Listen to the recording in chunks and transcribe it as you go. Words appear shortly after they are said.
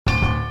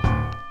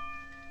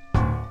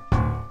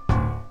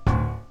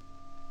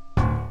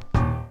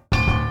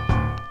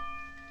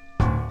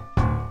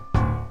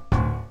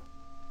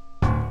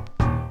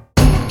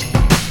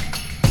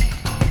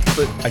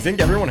I think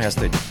everyone has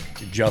to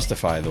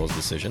justify those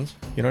decisions.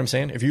 You know what I'm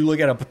saying? If you look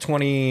at a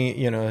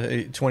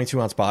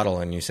 22 ounce bottle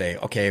and you say,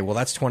 okay, well,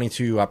 that's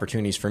 22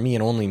 opportunities for me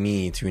and only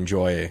me to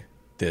enjoy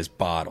this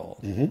bottle,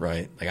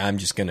 right? Like, I'm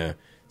just going to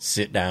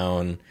sit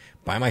down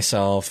by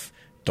myself,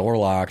 door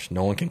locked,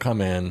 no one can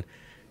come in,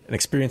 and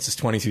experience this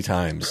 22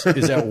 times.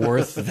 Is that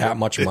worth that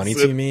much money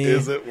to me?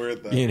 Is it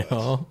worth that much?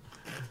 Know?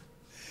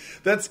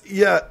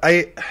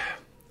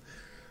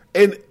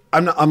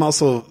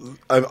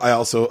 I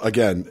also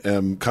again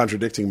am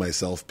contradicting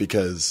myself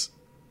because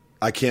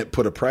I can't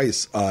put a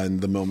price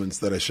on the moments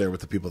that I share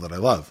with the people that I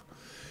love.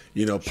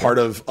 You know, part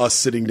of us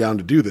sitting down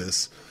to do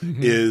this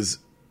is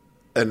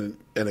an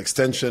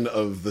extension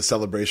of the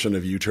celebration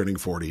of you turning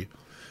 40.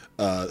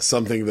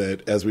 Something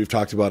that, as we've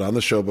talked about on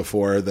the show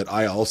before, that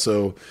I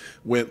also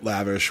went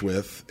lavish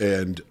with,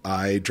 and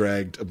I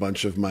dragged a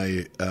bunch of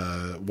my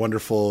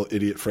wonderful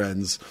idiot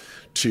friends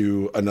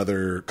to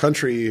another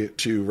country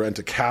to rent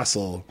a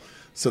castle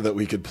so that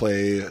we could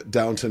play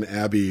Downton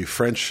Abbey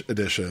French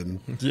edition.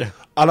 Yeah.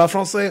 À la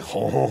française.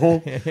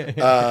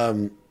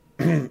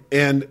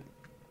 And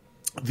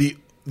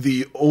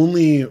the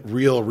only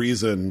real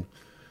reason,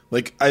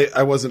 like,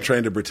 I wasn't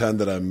trying to pretend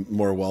that I'm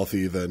more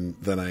wealthy than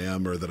I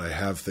am, or that I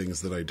have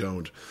things that I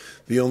don't.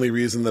 The only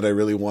reason that I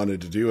really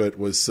wanted to do it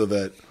was so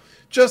that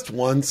just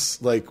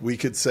once, like, we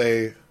could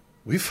say,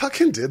 we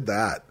fucking did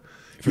that.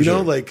 You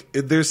know, like,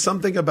 there's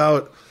something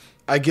about,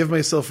 I give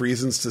myself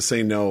reasons to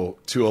say no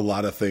to a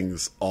lot of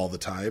things all the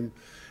time.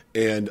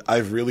 And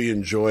I've really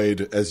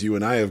enjoyed, as you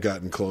and I have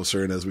gotten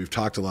closer, and as we've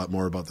talked a lot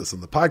more about this on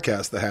the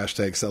podcast, the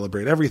hashtag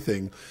Celebrate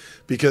Everything,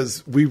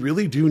 because we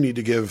really do need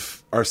to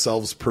give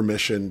ourselves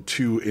permission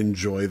to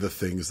enjoy the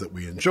things that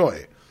we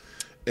enjoy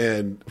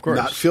and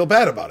not feel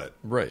bad about it.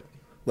 Right.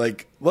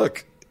 Like,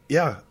 look,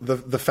 yeah,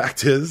 the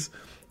fact is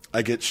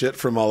I get shit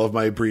from all of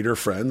my breeder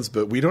friends,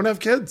 but we don't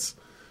have kids.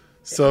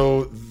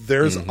 So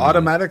there's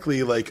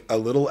automatically like a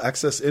little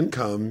excess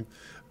income.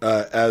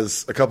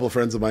 As a couple of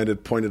friends of mine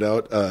had pointed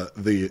out,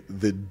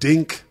 the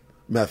DINK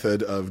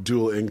method of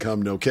dual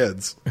income, no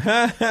kids.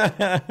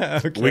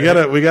 Okay. We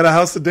got a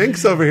house of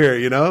dinks over here,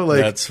 you know? Like,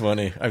 that's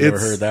funny. I've never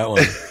heard that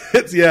one.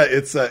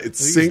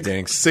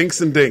 Sinks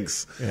and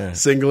dinks. Yeah.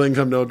 Single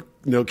income,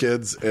 no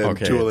kids, and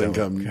dual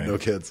income, no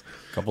kids.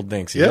 Couple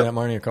dinks. You hear that,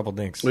 Marnie? A couple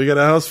dinks. We got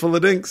a house full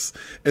of dinks.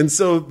 And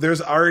so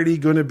there's already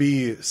going to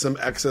be some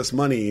excess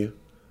money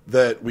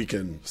that we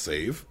can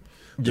save,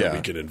 that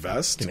we can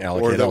invest, or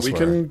that elsewhere. we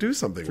can do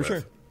something with.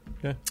 Sure.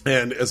 Yeah.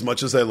 And as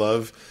much as I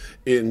love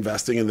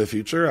investing in the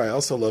future, I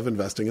also love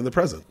investing in the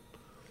present.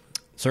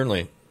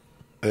 Certainly.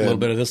 A little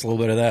bit of this, a little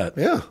bit of that.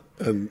 Yeah.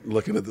 And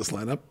looking at this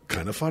lineup,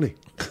 kind of funny.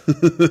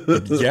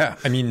 Yeah.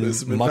 I mean,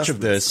 much of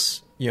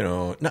this, you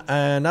know,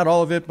 not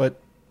all of it,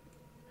 but,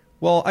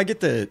 well, I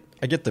get the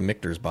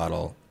Michter's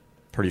bottle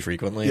pretty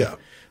frequently. Yeah.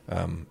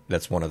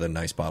 That's one of the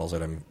nice bottles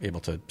that I'm able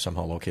to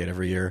somehow locate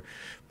every year.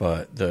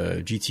 But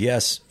the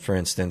GTS, for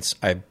instance,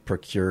 I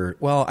procured.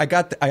 Well,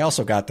 I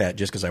also got that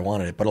just because I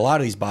wanted it. But a lot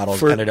of these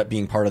bottles ended up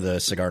being part of the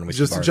Cigar and Whiskey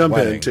Just Bar to jump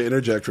wedding. in, to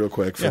interject real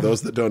quick, for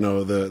those that don't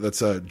know,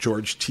 that's a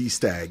George T.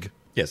 Stagg.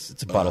 Yes,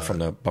 it's a bottle from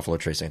the Buffalo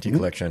Trace Antique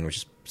Collection, which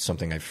is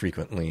something I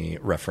frequently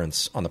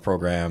reference on the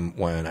program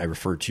when I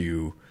refer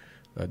to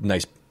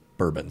nice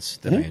bourbons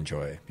that I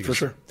enjoy. Because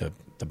for sure.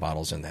 The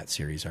bottles in that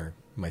series are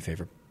my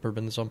favorite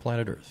bourbons on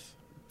planet Earth.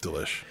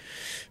 Delish.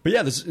 But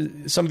yeah,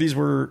 some of these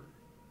were,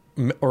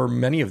 or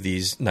many of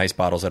these nice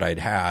bottles that I'd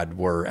had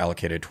were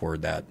allocated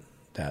toward that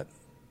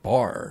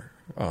bar,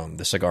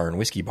 the Cigar and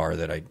Whiskey Bar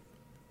that I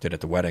did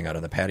at the wedding out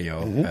on the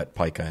patio at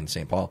Pica in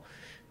St. Paul.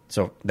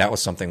 So that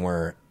was something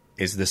where,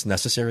 is this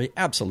necessary?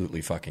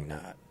 Absolutely fucking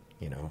not.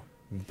 You know,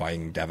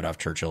 buying Davidoff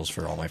Churchills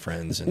for all my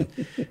friends and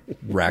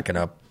racking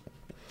up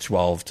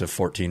 12 to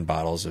 14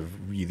 bottles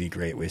of really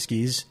great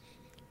whiskeys.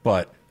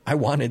 But I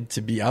wanted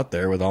to be out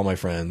there with all my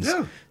friends,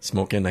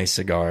 smoking nice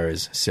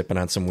cigars, sipping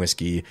on some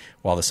whiskey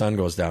while the sun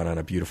goes down on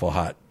a beautiful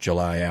hot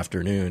July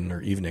afternoon, or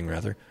evening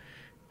rather.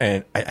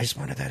 And I just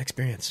wanted that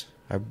experience.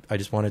 I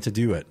just wanted to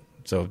do it.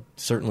 So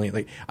certainly,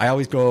 like, I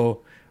always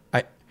go,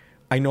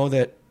 I know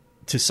that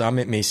to some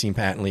it may seem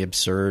patently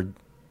absurd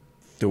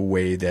the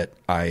way that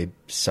I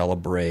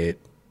celebrate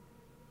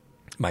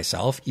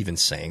myself. Even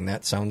saying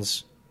that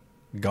sounds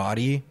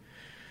gaudy,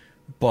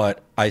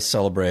 but I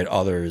celebrate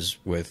others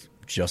with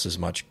just as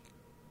much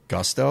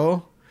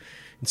gusto.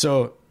 And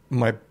so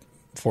my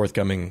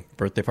forthcoming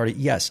birthday party,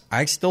 yes,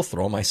 I still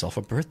throw myself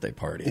a birthday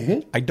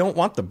party. I don't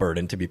want the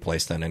burden to be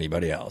placed on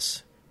anybody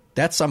else.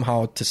 That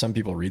somehow to some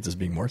people reads as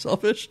being more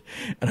selfish,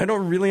 and I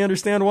don't really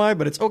understand why,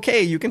 but it's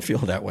okay. You can feel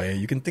that way.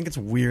 You can think it's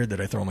weird that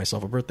I throw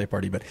myself a birthday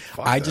party, but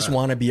I just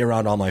want to be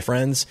around all my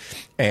friends.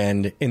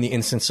 And in the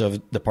instance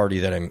of the party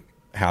that I'm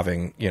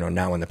having, you know,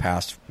 now in the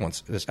past,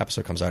 once this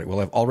episode comes out, it will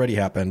have already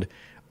happened.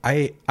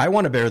 I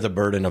want to bear the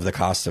burden of the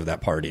cost of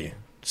that party.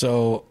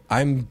 So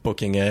I'm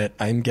booking it.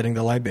 I'm getting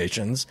the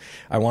libations.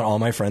 I want all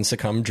my friends to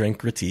come drink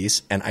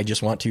gratis, and I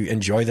just want to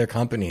enjoy their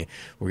company.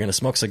 We're going to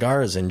smoke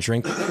cigars and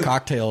drink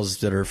cocktails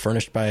that are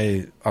furnished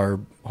by our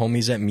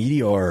homies at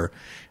Meteor,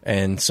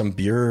 and some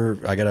beer.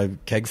 I got a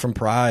keg from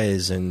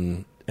Prize,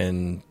 and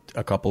and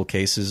a couple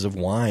cases of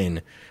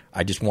wine.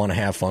 I just want to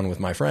have fun with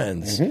my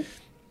friends.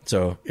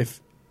 So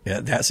if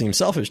that seems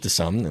selfish to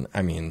some, then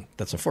I mean,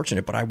 that's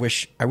unfortunate, but I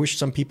wish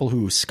some people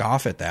who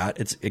scoff at that,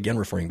 it's again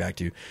referring back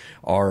to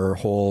our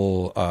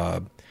whole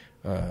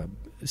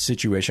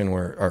situation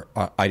where, or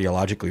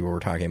ideologically, where we're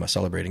talking about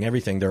celebrating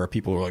everything. There are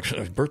people who are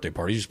like, birthday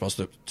parties, you're supposed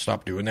to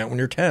stop doing that when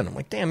you're 10. I'm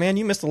like, damn, man,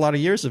 you missed a lot of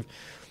years of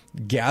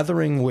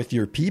gathering with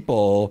your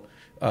people,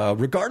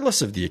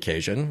 regardless of the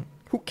occasion.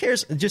 Who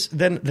cares? Just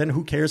then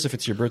who cares if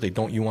it's your birthday?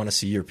 Don't you want to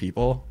see your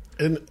people?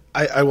 And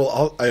I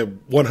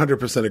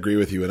 100% agree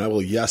with you, and I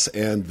will yes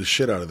and the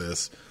shit out of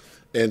this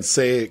and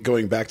say,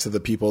 going back to the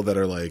people that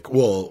are like,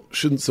 well,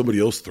 shouldn't somebody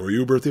else throw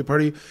you a birthday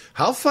party?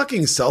 How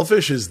fucking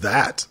selfish is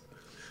that?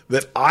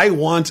 That I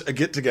want a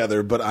get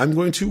together, but I'm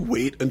going to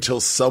wait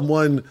until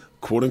someone,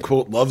 quote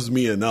unquote, loves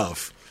me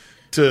enough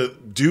to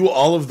do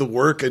all of the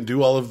work and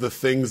do all of the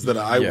things that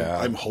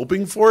I'm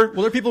hoping for. Well,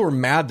 there are people who are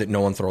mad that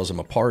no one throws them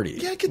a party.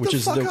 Yeah, get the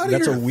fuck out of here.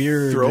 That's a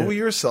weird... Throw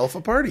yourself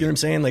a party. You know what I'm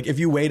saying? Like, if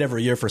you wait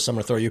every year for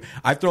someone to throw you...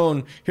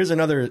 Here's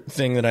another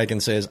thing that I can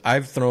say is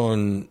I've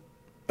thrown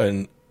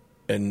an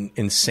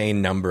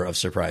insane number of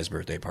surprise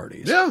birthday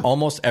parties. Yeah.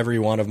 Almost every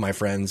one of my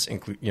friends,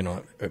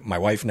 my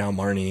wife now,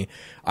 Marnie,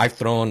 I've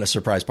thrown a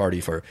surprise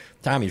party for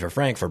Tommy, for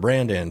Frank, for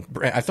Brandon.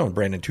 I've thrown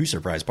Brandon 2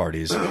 surprise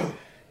parties.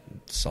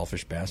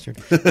 Selfish bastard.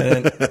 And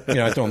then,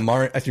 I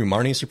threw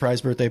Marnie's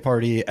surprise birthday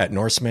party at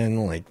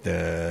Norseman, like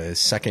the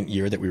second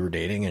year that we were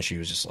dating, and she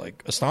was just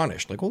like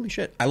astonished, like, holy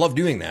shit. I love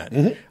doing that.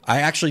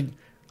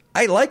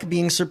 I like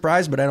being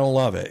surprised, but I don't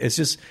love it. It's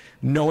just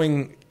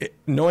knowing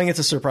it's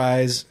a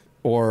surprise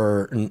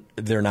or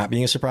they're not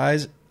being a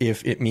surprise.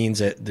 If it means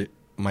that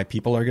my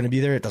people are going to be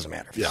there, it doesn't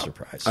matter if it's a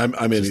surprise. I'm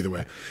in either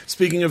way.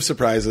 Speaking of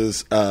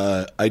surprises,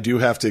 I do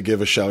have to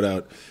give a shout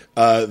out.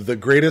 The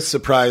greatest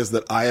surprise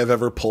that I have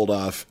ever pulled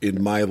off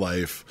in my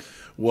life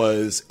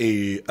was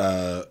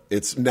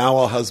it's now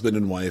a husband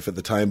and wife, at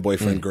the time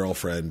boyfriend,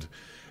 girlfriend.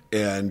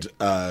 And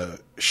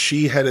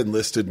she had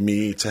enlisted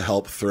me to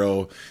help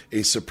throw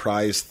a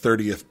surprise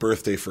 30th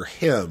birthday for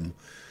him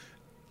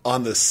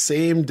on the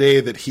same day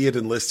that he had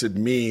enlisted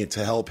me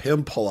to help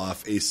him pull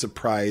off a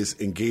surprise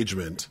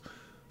engagement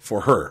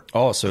for her.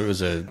 Oh, so it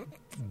was a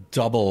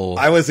double...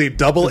 I was a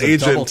double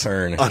agent double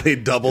turn. On a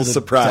double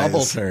surprise.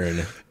 Double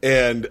turn.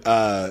 And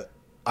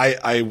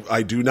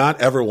I do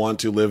not ever want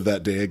to live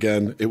that day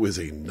again. It was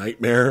a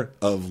nightmare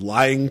of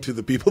lying to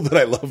the people that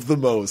I love the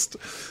most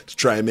to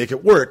try and make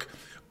it work.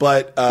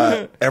 But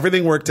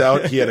everything worked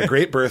out. He had a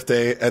great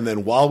birthday. And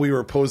then while we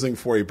were posing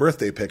for a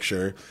birthday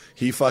picture,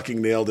 he fucking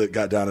nailed it,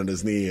 got down on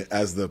his knee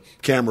as the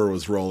camera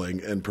was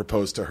rolling and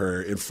proposed to her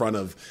in front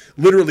of,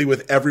 literally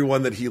with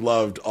everyone that he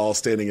loved all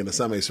standing in a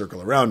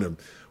semicircle around him.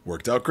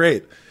 Worked out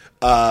great.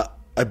 I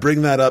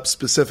bring that up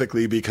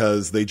specifically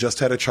because they just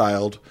had a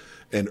child.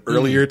 And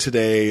earlier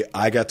today,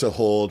 I got to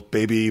hold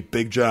baby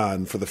Big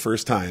John for the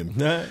first time.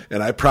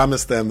 And I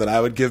promised them that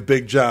I would give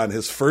Big John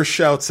his first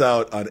shouts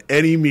out on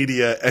any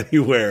media,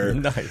 anywhere.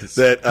 Nice.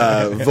 That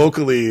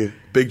vocally,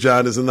 Big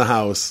John is in the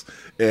house.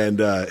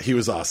 And he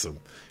was awesome.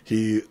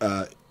 He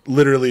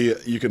literally,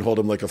 you can hold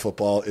him like a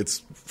football.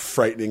 It's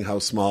frightening how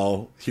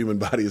small human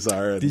bodies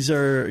are. These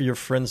are your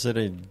friends that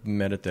I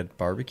met at that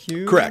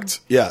barbecue? Correct.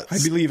 Yeah. I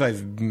believe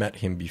I've met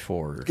him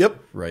before. Yep.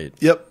 Right.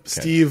 Yep. Okay.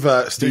 Steve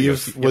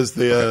was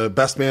the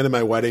best man in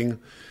my wedding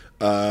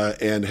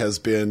and has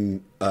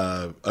been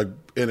an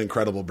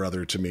incredible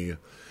brother to me.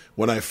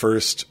 When I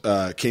first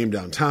came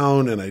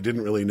downtown and I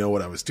didn't really know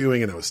what I was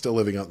doing and I was still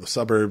living out in the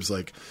suburbs,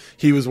 like,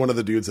 he was one of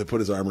the dudes that put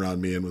his arm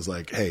around me and was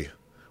like, hey,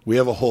 we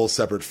have a whole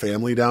separate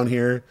family down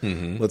here.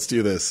 Let's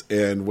do this.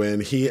 And when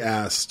he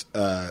asked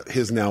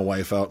his now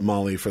wife out,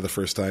 Molly, for the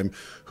first time,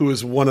 who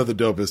is one of the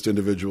dopest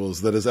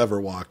individuals that has ever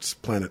walked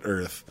planet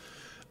Earth,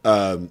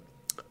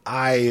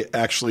 I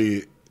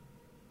actually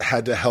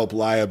had to help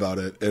lie about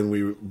it. And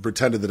we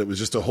pretended that it was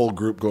just a whole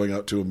group going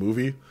out to a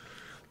movie.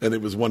 And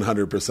it was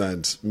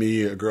 100%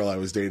 me, a girl I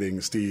was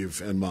dating,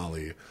 Steve, and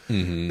Molly.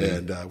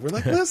 And we're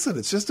like, listen,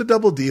 it's just a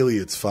double dealie.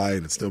 It's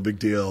fine. It's no big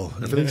deal.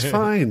 Everything's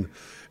fine.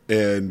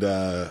 And,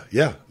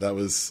 that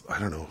was, I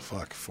don't know,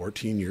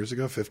 14 years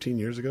ago, 15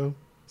 years ago,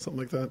 something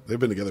like that. They've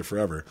been together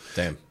forever.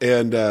 Damn.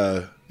 And,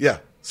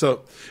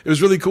 so it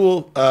was really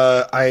cool.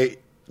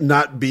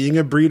 Not being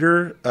a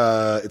breeder,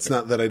 it's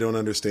not that I don't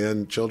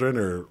understand children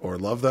or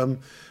love them.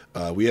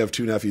 We have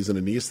 2 nephews and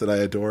a niece that I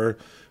adore,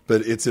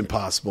 but it's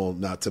impossible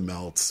not to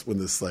melt when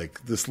this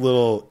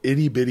little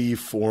itty bitty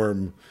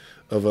form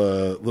of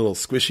a little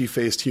squishy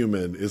faced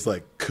human is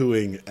like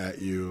cooing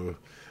at you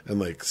and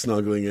like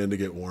snuggling in to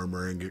get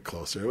warmer and get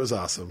closer. It was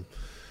awesome.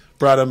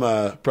 Brought him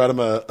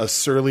a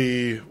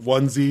surly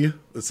onesie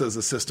that says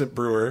assistant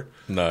brewer.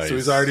 Nice. So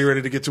he's already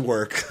ready to get to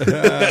work.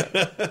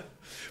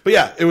 But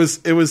yeah, it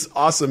was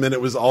awesome. And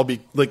it was all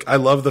I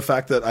love the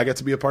fact that I get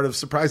to be a part of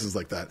surprises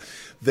like that.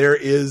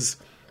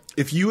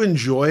 If you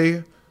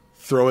enjoy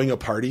throwing a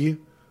party,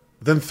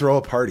 then throw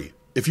a party.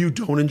 If you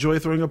don't enjoy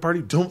throwing a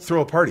party, don't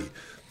throw a party.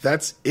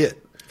 That's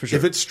it. For sure.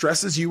 If it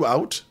stresses you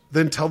out,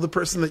 then tell the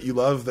person that you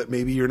love that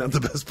maybe you're not the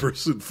best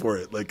person for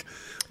it. Like,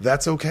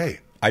 that's okay.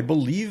 I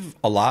believe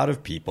a lot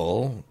of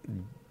people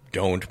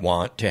don't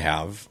want to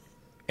have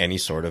any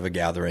sort of a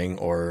gathering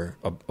or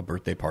a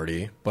birthday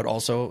party, but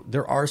also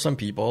there are some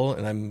people,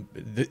 and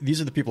these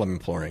are the people I'm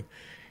imploring.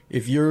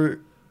 If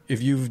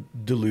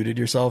you've deluded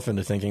yourself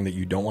into thinking that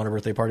you don't want a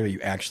birthday party, but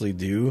you actually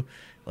do,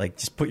 like,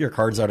 just put your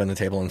cards out on the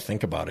table and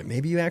think about it.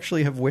 Maybe you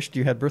actually have wished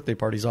you had birthday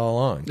parties all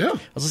along. Yeah. I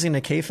was listening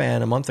to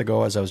K-Fan a month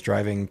ago as I was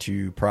driving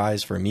to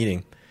Prize for a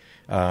meeting.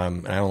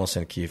 And I don't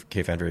listen to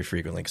K-Fan very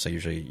frequently because I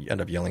usually end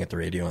up yelling at the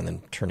radio and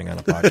then turning on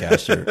a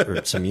podcast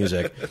or some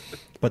music.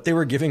 But they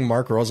were giving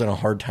Mark Rosen a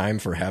hard time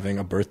for having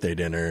a birthday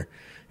dinner.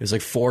 It was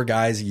like 4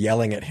 guys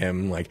yelling at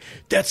him like,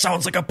 that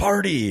sounds like a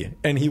party.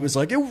 And he was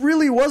like, it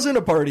really wasn't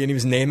a party. And he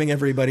was naming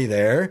everybody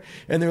there.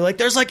 And they were like,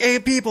 there's like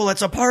 8 people.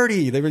 It's a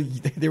party.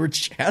 They were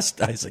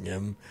chastising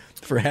him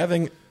for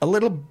having a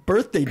little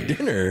birthday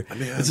dinner.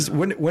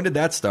 When did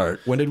that start?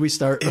 When did we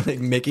start like,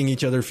 making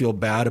each other feel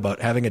bad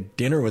about having a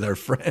dinner with our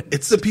friends?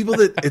 It's the people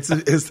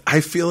that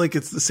I feel like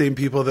it's the same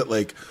people that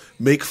like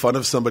make fun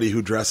of somebody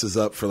who dresses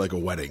up for like a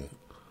wedding.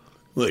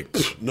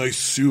 Like, nice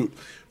suit.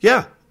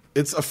 Yeah.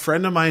 It's a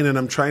friend of mine, and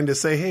I'm trying to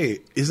say, hey,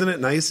 isn't it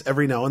nice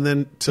every now and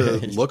then to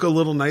look a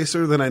little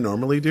nicer than I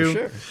normally do?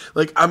 Sure.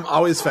 Like, I'm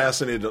always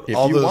fascinated.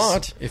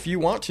 If you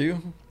want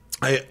to.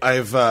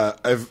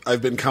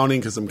 I've been counting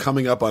because I'm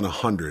coming up on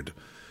 100,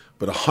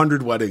 but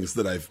 100 weddings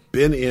that I've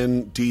been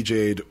in,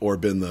 DJ'd, or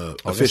been the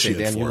officiant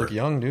Dan, for. you look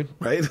young, dude.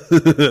 Right?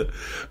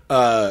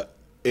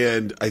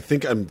 And I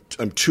think I'm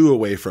 2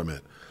 away from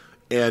it.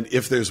 And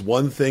if there's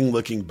one thing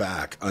looking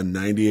back on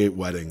 98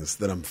 weddings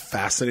that I'm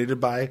fascinated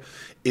by,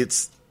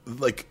 it's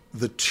like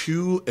the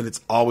 2, and it's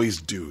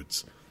always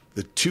dudes,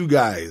 the 2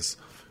 guys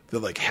that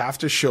like have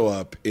to show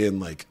up in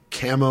like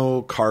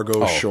camo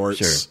cargo shorts,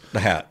 sure.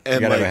 The hat,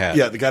 and have like a hat.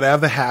 yeah, they gotta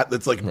have the hat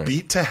that's like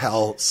beat to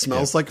hell,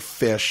 smells like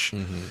fish,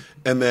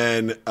 and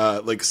then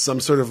like some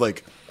sort of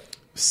like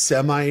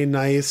semi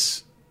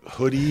nice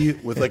hoodie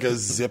with like a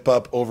zip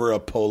up over a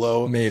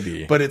polo,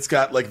 maybe, but it's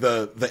got like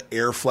the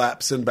air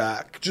flaps in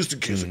back just in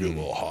case it get a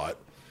little hot,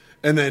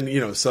 and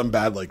then some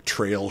bad like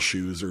trail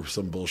shoes or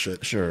some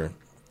bullshit. Sure.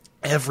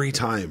 Every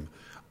time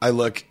I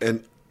look,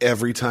 and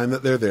every time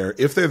that they're there,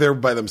 if they're there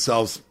by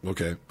themselves,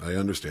 okay, I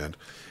understand.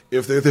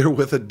 If they're there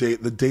with a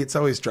date, the date's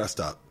always dressed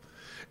up.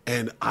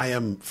 And I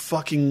am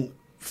fucking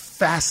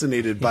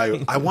fascinated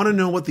by I want to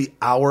know what the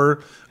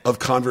hour of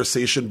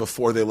conversation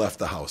before they left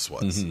the house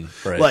was.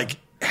 Right. Like,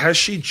 has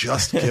she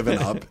just given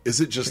up?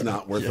 Is it just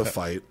not worth the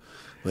fight?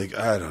 Like,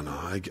 I don't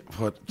know.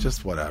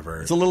 Just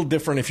whatever. It's a little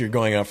different if you're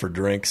going out for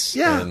drinks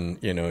and,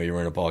 you're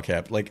wearing a ball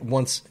cap. Like,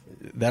 once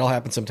that'll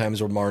happen sometimes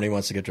where Marnie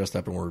wants to get dressed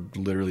up and we're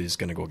literally just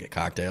going to go get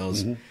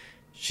cocktails.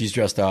 She's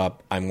dressed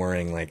up. I'm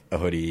wearing like a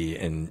hoodie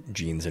and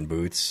jeans and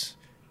boots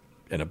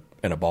and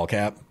a ball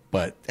cap.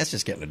 But that's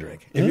just getting a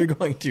drink. If you're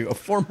going to a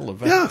formal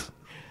event,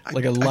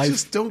 like I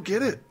just don't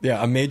get it.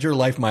 Yeah, a major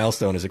life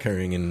milestone is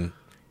occurring and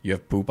you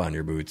have poop on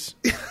your boots.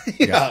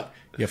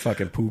 You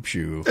fucking poop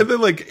shoe. And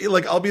then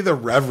like I'll be the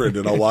reverend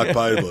and I'll walk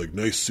by and be like,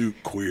 nice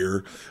suit,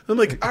 queer. I'm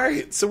like, all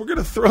right, so we're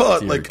gonna throw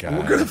out we're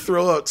gonna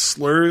throw out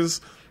slurs.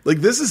 Like,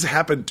 this has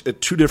happened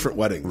at 2 different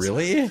weddings.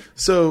 Really?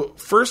 So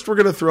first we're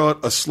gonna throw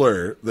out a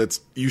slur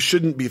that's you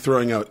shouldn't be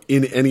throwing out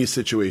in any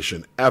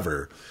situation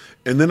ever.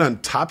 And then on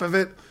top of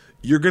it,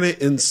 you're gonna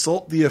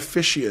insult the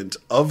officiant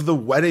of the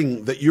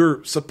wedding that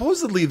you're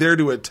supposedly there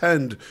to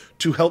attend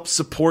to help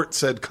support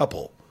said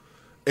couple.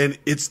 And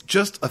it's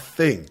just a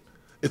thing.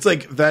 It's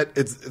like that.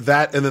 It's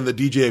that, and then the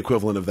DJ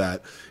equivalent of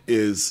that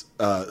is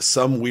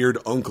some weird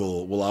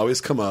uncle will always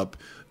come up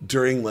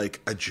during like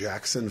a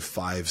Jackson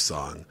 5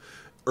 song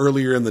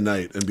earlier in the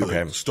night and be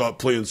like, "Stop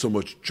playing so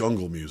much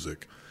jungle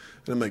music."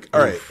 And I'm like,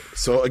 "All right."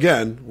 So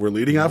again, we're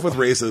leading off with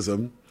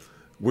racism.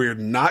 We're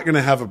not going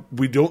to have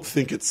we don't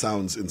think it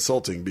sounds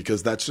insulting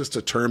because that's just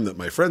a term that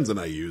my friends and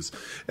I use.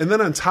 And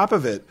then on top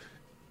of it,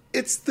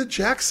 it's the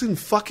Jackson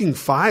fucking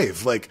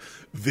 5. Like,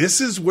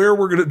 this is where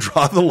we're going to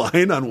draw the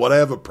line on what I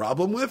have a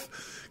problem with.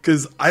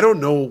 Because I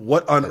don't know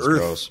what on earth.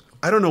 Gross.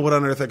 I don't know what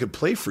on earth I could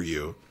play for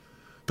you.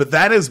 But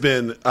that has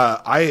been.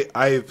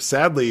 I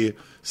sadly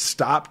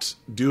stopped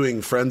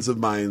doing friends of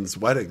mine's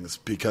weddings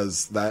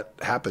because that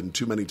happened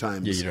too many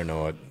times. Yeah, you don't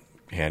know what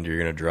hand you're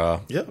going to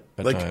draw. Yeah,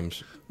 at like,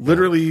 times.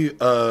 Literally,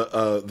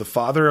 the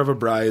father of a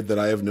bride that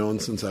I have known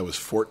since I was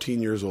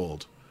 14 years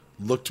old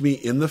looked me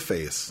in the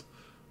face.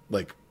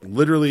 Like,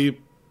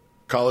 literally,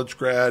 college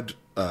grad,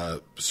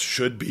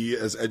 should be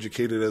as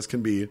educated as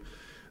can be.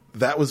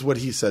 That was what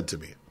he said to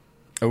me.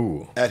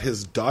 Oh. At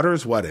his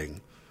daughter's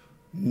wedding,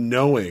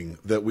 knowing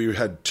that we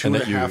had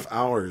 2.5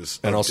 hours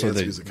and of also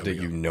dance music coming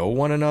that you up. know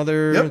one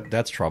another. Yep.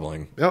 That's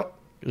troubling. Yep.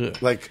 Ugh.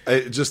 Like,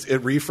 it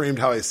reframed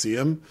how I see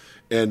him.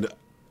 And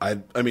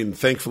I mean,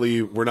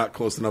 thankfully, we're not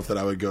close enough that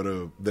I would go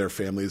to their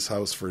family's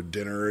house for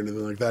dinner or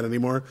anything like that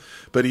anymore.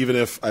 But even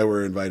if I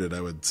were invited,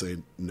 I would say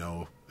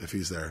no if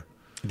he's there.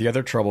 The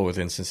other trouble with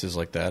instances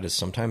like that is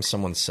sometimes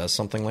someone says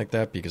something like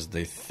that because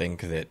they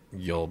think that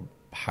you'll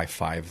high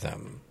five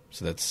them.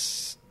 So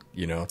that's,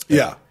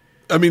 Yeah.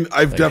 I mean,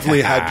 I've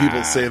definitely had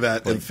people say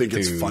that and think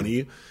it's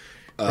funny.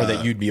 or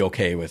that you'd be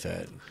okay with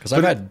it. Because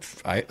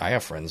I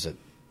have friends that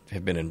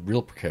have been in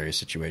real precarious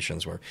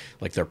situations where,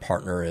 like, their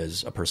partner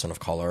is a person of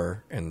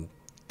color and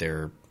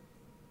they're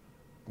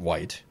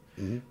white,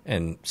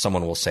 and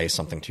someone will say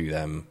something to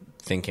them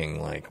thinking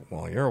like,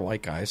 well, you're a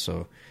white guy,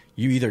 so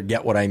you either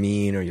get what I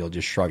mean or you'll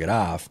just shrug it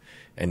off,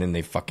 and then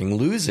they fucking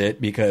lose it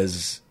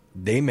because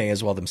they may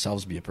as well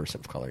themselves be a person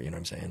of color. You know what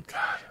I'm saying?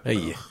 God.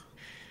 Hey.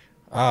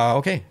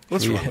 Okay.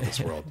 What's wrong with this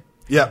world?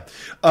 Yeah.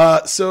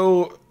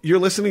 So you're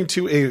listening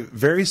to a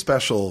very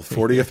special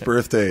 40th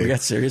birthday. We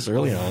got serious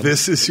early on.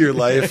 This Is Your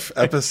Life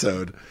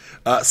episode,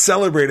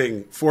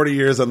 celebrating 40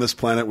 years on this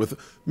planet with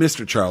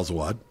Mr. Charles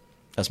Awad.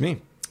 That's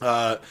me.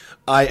 I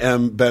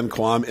am Ben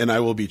Quam, and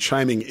I will be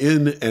chiming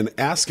in and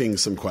asking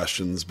some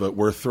questions, but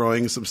we're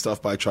throwing some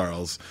stuff by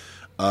Charles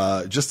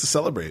just to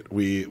celebrate.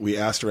 We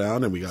asked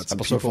around, and we got some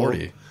episode people.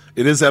 40.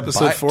 It is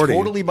episode 40.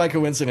 Totally by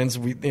coincidence.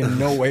 We in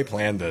no way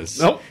planned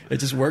this. Nope. It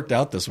just worked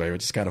out this way,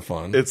 which is kind of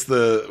fun. It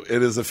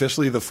is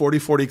officially the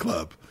 40-40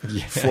 Club.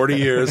 Yeah. 40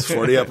 years,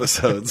 40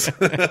 episodes.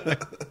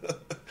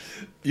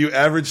 You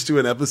average to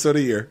an episode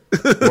a year.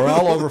 We're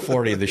all over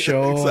 40. The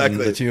show exactly. and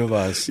the two of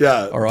us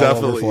are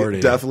all over 40.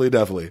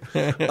 Definitely.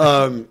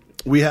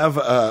 We have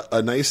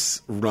a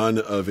nice run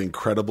of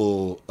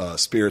incredible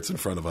spirits in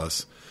front of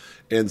us.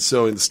 And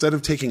so instead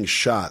of taking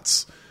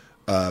shots,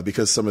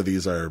 because some of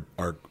these are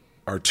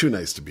too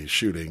nice to be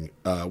shooting,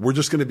 we're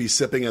just going to be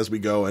sipping as we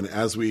go. And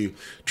as we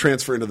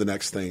transfer into the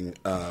next thing,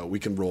 we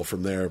can roll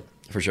from there.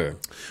 For sure.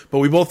 But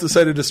we both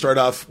decided to start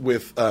off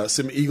with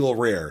some Eagle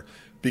Rare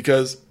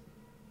because,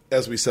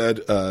 as we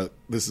said,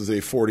 this is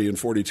a 40 and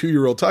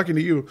 42-year-old talking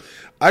to you.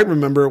 I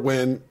remember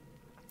when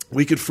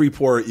we could free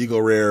pour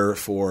Eagle Rare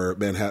for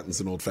Manhattans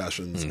and Old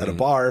Fashions at a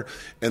bar,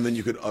 and then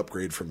you could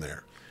upgrade from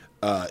there.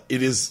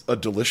 It is a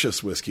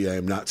delicious whiskey. I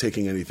am not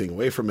taking anything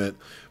away from it,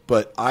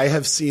 but I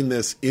have seen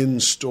this in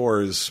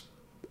stores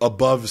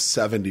above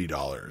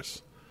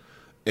 $70,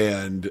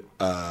 and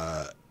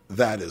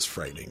that is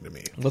frightening to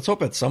me. Let's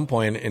hope at some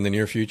point in the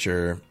near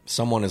future,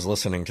 someone is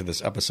listening to this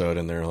episode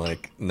and they're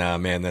like, nah,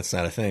 man, that's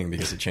not a thing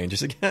because it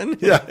changes again.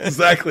 Yeah,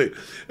 exactly.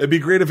 It'd be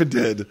great if it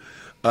did.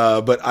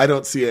 But I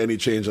don't see any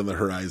change on the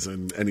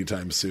horizon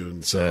anytime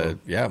soon. So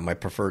my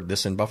preferred,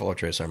 this and Buffalo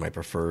Trace are my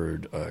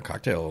preferred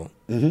cocktail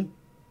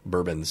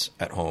bourbons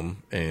at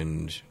home.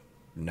 And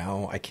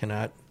now I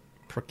cannot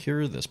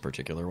procure this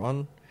particular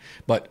one.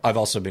 But I've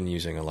also been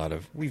using a lot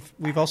of, we've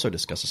also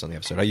discussed this on the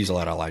episode. I use a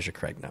lot of Elijah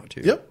Craig now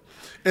too. Yep.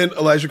 And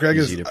Elijah Craig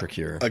easy is, to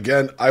procure.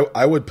 Again,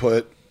 I would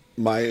put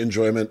my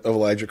enjoyment of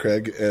Elijah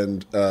Craig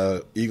and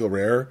Eagle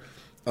Rare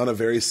on a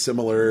very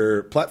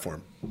similar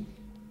platform.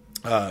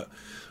 I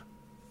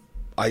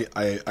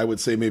would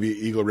say maybe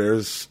Eagle Rare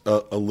is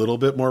a little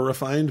bit more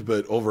refined,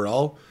 but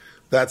overall,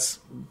 that's,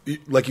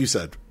 like you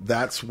said,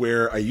 that's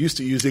where I used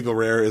to use Eagle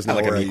Rare. Is now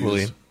where I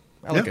equally. use.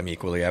 I like them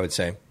equally, I would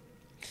say.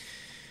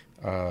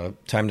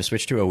 Time to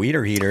switch to a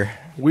Weeder Heater.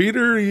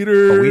 Weeder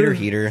Heater. A Weeder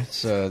Heater.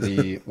 It's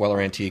the Weller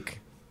Antique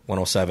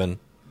 107.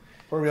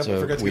 It's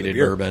a weeded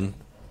bourbon.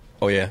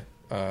 Oh, yeah.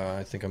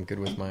 I think I'm good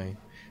with my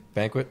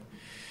banquet.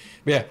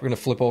 But yeah, we're going to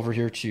flip over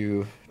here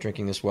to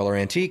drinking this Weller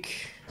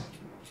Antique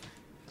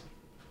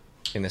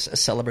in this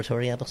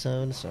celebratory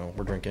episode. So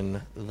we're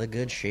drinking the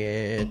good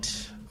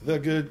shit. The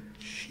good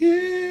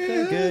shit.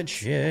 The good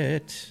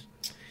shit.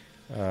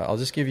 I'll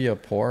just give you a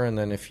pour, and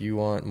then if you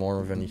want more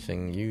of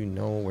anything, you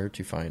know where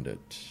to find it.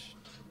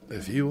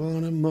 If you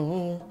want a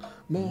more.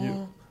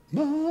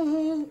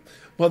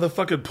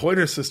 Motherfucking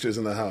Pointer Sisters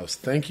in the house.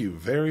 Thank you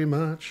very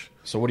much.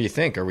 So what do you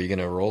think? Are we going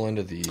to roll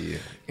into the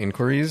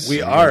inquiries?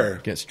 We are.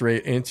 Get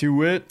straight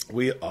into it?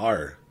 We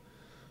are.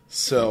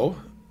 So,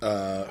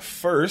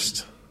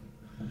 first,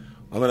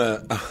 I'm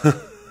going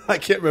to... I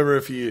can't remember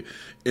if he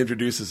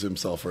introduces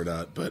himself or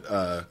not, but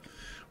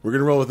we're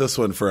going to roll with this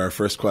one for our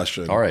first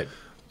question. All right.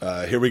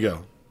 Here we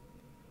go.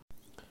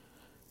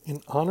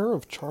 In honor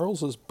of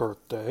Charles's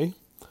birthday,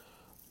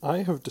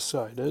 I have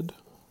decided,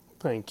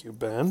 thank you,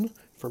 Ben,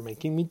 for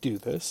making me do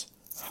this,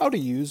 how to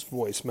use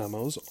voice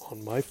memos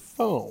on my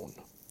phone.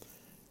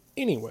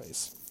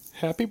 Anyways,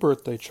 happy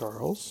birthday,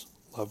 Charles.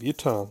 Love you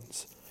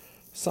tons.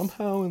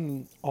 Somehow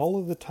in all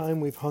of the time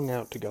we've hung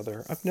out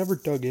together, I've never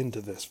dug into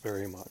this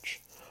very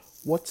much.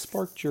 What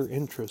sparked your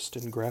interest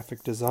in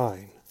graphic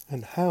design,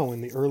 and how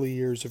in the early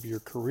years of your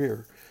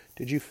career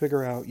did you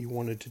figure out you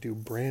wanted to do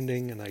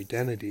branding and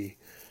identity,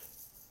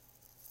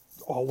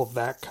 all of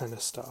that kind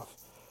of stuff?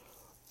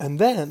 And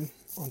then,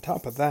 on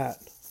top of that,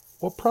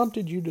 what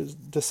prompted you to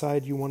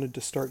decide you wanted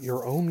to start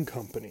your own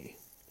company?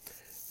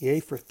 Yay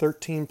for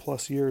 13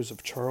 plus years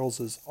of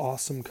Charles's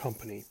awesome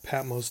company,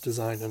 Patmos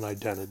Design and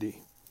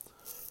Identity.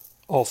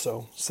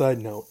 Also, side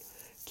note,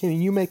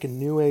 can you make a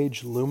New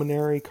Age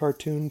luminary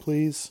cartoon,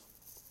 please?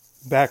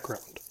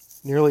 Background.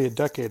 Nearly a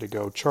decade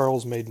ago,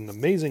 Charles made an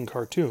amazing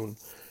cartoon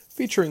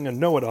featuring a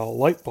know-it-all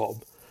light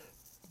bulb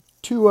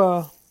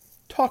to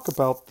talk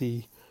about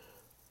the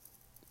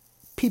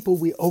people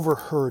we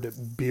overheard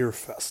at beer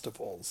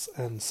festivals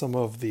and some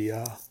of the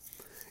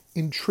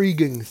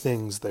intriguing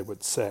things they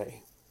would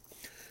say.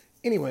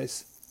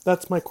 Anyways,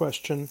 that's my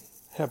question.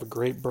 Have a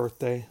great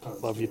birthday.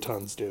 Love you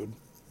tons, dude.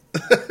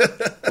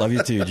 Love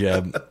you too,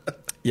 Jeb.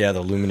 Yeah,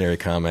 the Luminary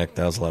comic,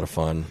 that was a lot of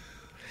fun.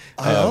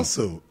 I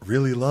also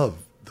really love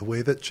the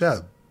way that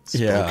Jeb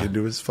spoke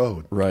into his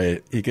phone.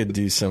 Right. He could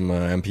do some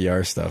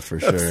NPR stuff for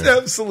sure.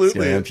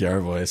 Absolutely. He's got an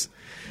NPR voice.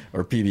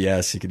 Or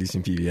PBS. He could do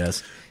some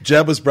PBS.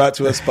 Jeb was brought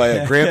to us by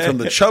a grant from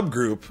the Chubb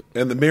Group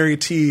and the Mary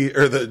T.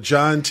 or the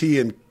John T.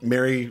 and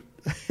Mary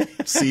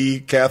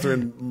C.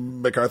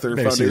 Catherine MacArthur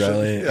Mary C. Foundation.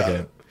 Riley.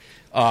 Yeah.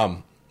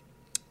 Okay.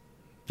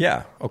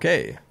 Yeah.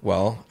 Okay.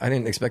 Well, I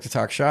didn't expect to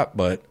talk shop,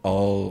 but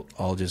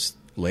I'll just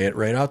lay it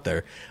right out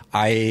there.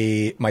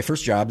 My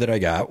first job that I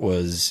got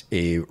was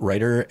a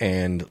writer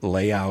and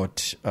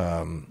layout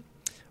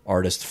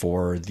artist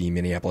for the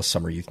Minneapolis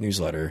Summer Youth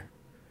Newsletter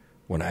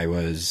when I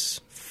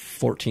was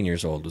 14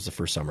 years old. Was the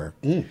first summer.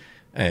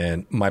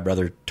 And my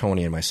brother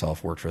Tony and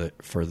myself worked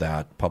for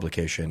that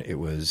publication. It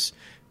was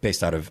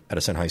based out of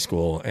Edison High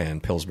School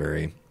and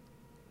Pillsbury,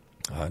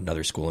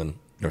 another school in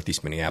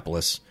Northeast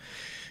Minneapolis.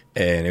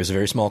 And it was a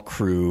very small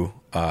crew.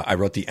 I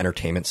wrote the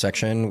entertainment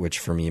section, which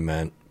for me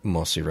meant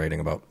mostly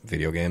writing about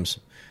video games.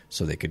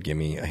 So they could give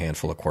me a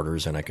handful of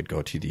quarters and I could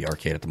go to the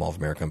arcade at the Mall of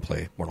America and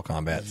play Mortal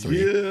Kombat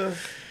 3. Yeah.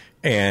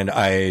 And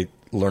I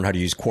learned how to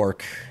use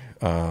Quark.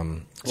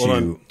 Hold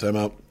on. Time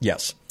out.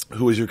 Yes.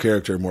 Who was your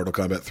character in Mortal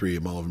Kombat 3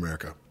 Mall of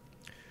America?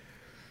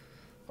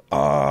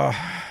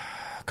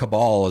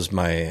 Cabal is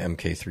my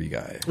MK3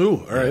 guy.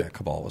 Ooh, all right. Yeah,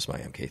 Cabal was my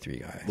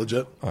MK3 guy.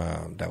 Legit.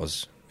 That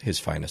was his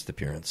finest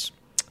appearance.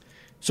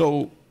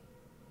 So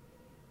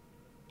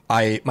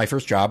my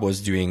first job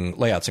was doing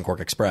layouts in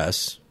Quark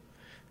Express.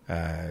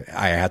 I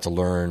had to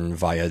learn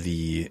via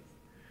the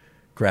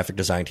graphic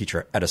design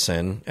teacher at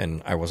Edison,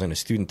 and I wasn't a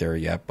student there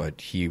yet,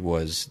 but he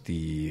was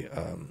the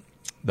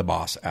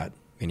boss at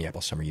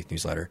Minneapolis Summer Youth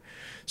Newsletter.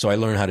 So I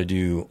learned how to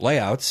do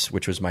layouts,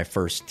 which was my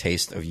first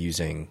taste of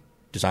using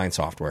design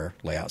software,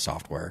 layout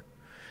software.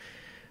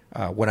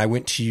 When I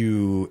went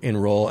to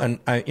enroll, and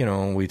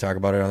we talk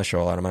about it on the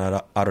show a lot. I'm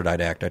an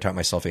autodidact. I taught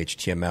myself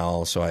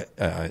HTML, so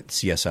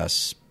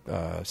CSS,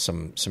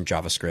 some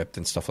JavaScript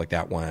and stuff like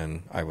that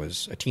when I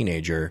was a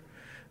teenager,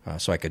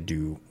 so I could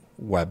do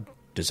web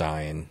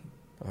design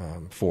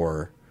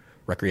for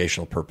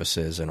recreational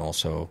purposes, and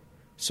also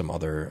some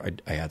other.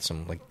 I had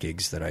some like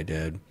gigs that I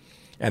did,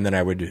 and then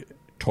I would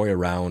toy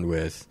around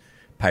with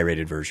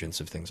pirated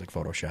versions of things like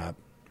Photoshop,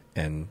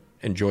 and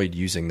enjoyed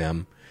using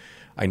them.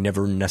 I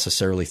never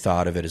necessarily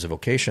thought of it as a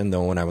vocation,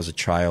 though. When I was a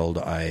child,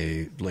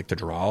 I liked to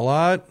draw a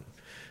lot.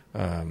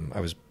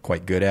 I was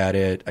quite good at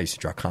it. I used to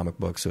draw comic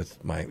books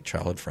with my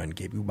childhood friend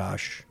Gabe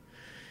Ubash.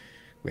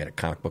 We had a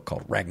comic book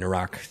called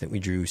Ragnarok that we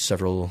drew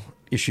several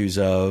issues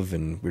of,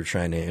 and we were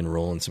trying to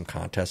enroll in some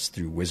contests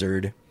through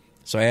Wizard.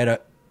 So I had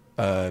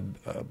a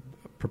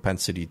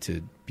propensity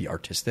to be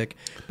artistic,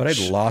 but I'd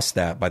lost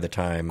that by the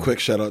time. Quick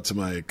shout out to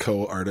my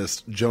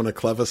co-artist Jonah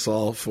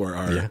Clevisol for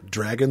our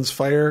Dragon's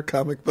Fire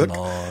comic book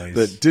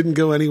that didn't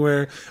go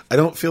anywhere. I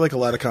don't feel like a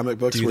lot of comic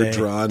books were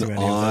drawn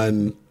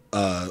on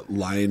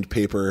lined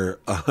paper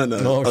on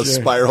a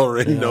spiral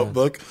ring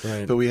notebook,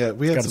 right. But we had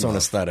got its own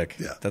aesthetic.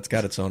 Yeah, that's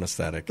got its own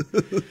aesthetic.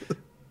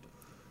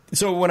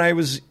 So when I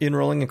was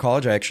enrolling in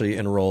college, I actually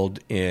enrolled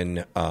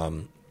in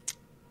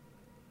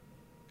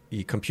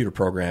the computer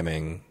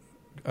programming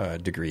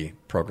degree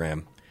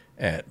program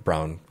at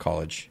Brown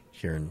College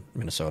here in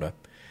Minnesota.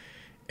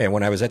 And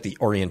when I was at the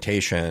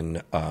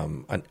orientation,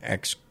 an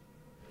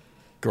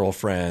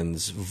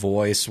ex-girlfriend's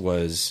voice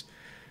was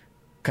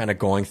kind of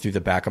going through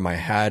the back of my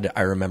head.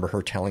 I remember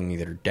her telling me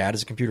that her dad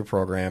is a computer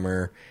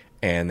programmer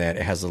and that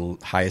it has the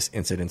highest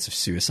incidence of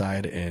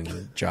suicide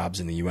in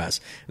jobs in the U.S.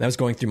 And that was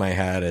going through my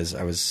head as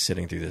I was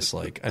sitting through this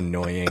like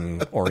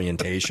annoying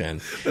orientation.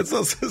 That's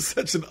also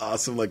such an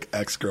awesome like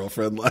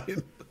ex-girlfriend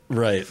line.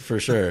 Right, for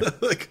sure.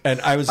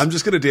 And I'm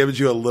just going to damage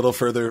you a little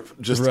further,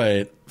 just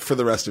for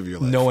the rest of your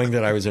life, knowing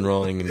that I was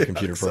enrolling in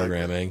computer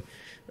programming,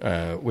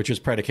 which was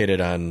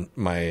predicated on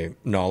my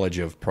knowledge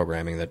of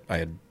programming that I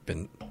had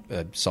been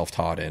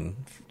self-taught in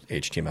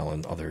HTML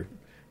and other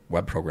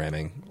web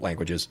programming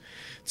languages.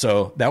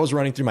 So that was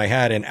running through my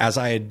head, and as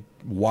I had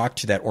walked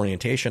to that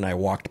orientation, I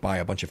walked by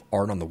a bunch of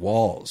art on the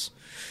walls.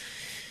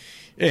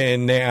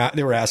 And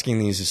they were asking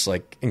these just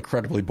like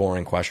incredibly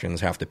boring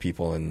questions. Half the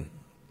people in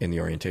the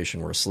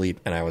orientation were asleep,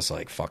 and I was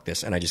like, fuck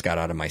this. And I just got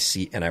out of my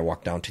seat and I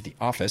walked down to the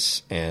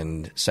office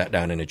and sat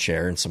down in a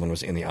chair, and someone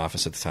was in the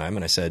office at the time,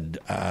 and I said,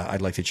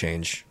 I'd like to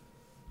change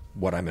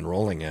what I'm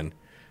enrolling in. And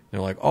they're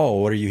like, oh,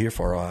 what are you here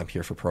for? Oh, I'm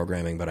here for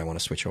programming, but I want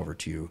to switch over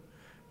to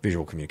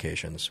visual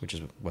communications, which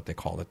is what they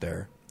called it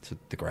there, to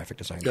the graphic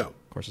design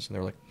courses. And they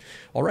were like,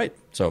 all right.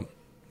 So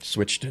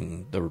switched,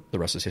 and the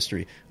rest is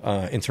history.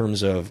 In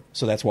terms of,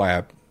 so that's why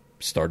I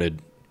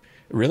started.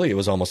 Really, it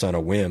was almost on a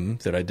whim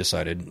that I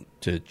decided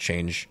to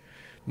change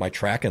my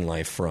track in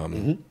life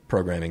from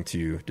programming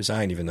to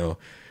design, even though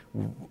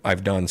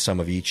I've done some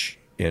of each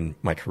in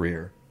my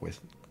career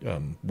with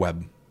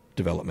web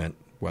development,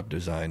 web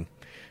design,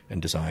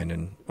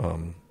 and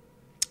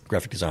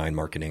graphic design,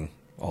 marketing,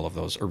 all of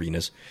those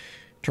arenas.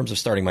 In terms of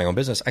starting my own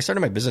business, I started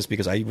my business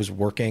because I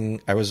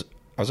was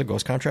I was a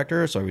ghost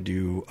contractor, so I would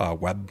do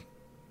web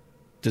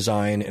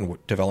design and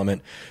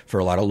development for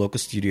a lot of local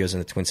studios in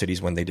the Twin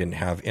Cities when they didn't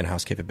have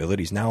in-house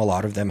capabilities. Now a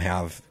lot of them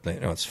have,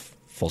 it's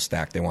full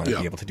stack. They want to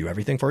be able to do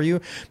everything for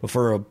you. But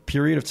for a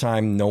period of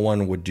time, no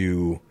one would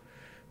do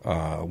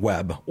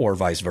web or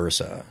vice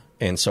versa.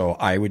 And so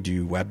I would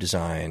do web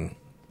design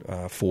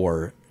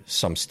for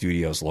some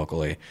studios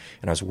locally.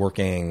 And I was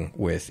working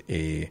with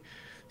a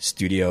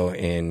studio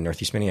in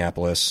Northeast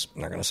Minneapolis.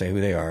 I'm not going to say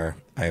who they are.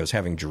 I was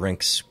having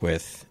drinks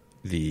with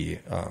the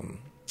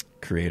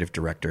creative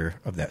director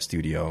of that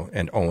studio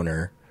and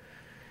owner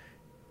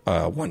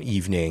one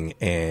evening,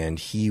 and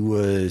he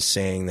was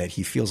saying that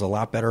he feels a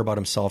lot better about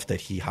himself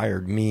that he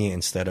hired me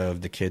instead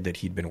of the kid that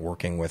he'd been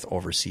working with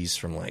overseas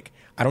from, like,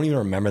 I don't even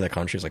remember the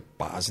country, it was like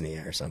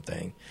Bosnia or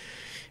something.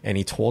 And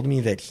he told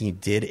me that he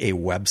did a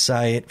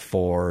website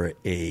for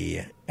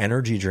a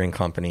energy drink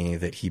company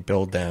that he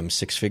billed them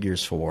 6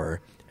 figures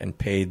for and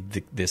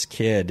paid this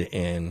kid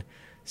in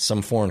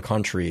some foreign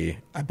country.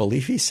 I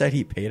believe he said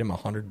he paid him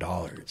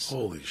 $100.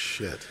 Holy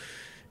shit.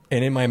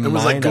 And in my mind,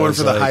 was like going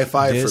for the high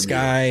five this from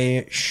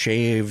guy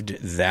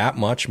shaved that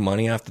much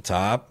money off the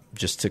top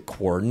just to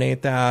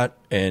coordinate that,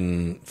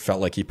 and felt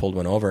like he pulled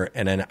one over.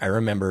 And then I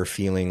remember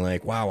feeling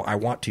like, wow,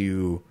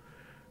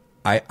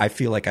 I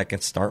feel like I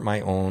can start my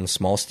own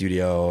small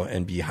studio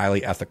and be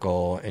highly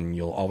ethical, and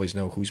you'll always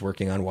know who's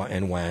working on what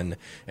and when,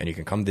 and you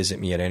can come visit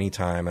me at any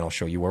time and I'll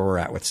show you where we're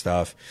at with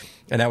stuff.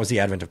 And that was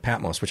the advent of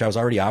Patmos, which I was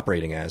already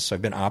operating as. So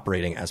I've been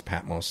operating as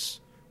Patmos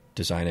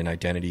Design and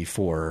Identity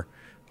for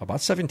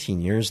about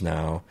 17 years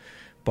now.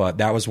 But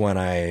that was when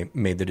I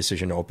made the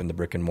decision to open the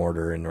brick and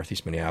mortar in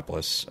Northeast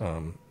Minneapolis,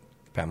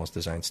 Patmos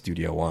Design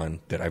Studio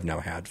One, that I've now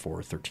had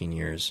for 13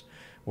 years.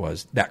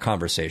 Was that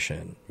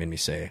conversation made me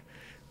say,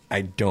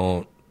 I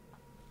don't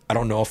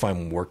know if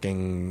I'm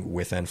working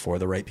with and for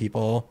the right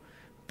people,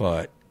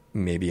 but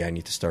maybe I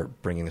need to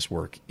start bringing this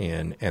work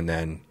in. And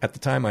then at the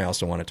time, I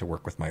also wanted to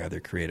work with my other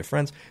creative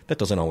friends. That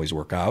doesn't always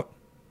work out.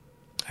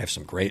 I have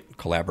some great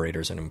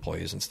collaborators and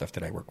employees and stuff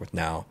that I work with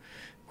now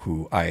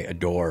who I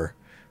adore.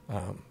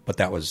 But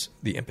that was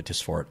the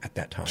impetus for it at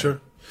that time. Sure.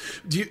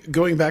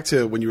 Going back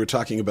to when you were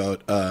talking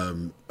about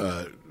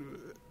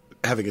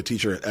having a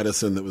teacher at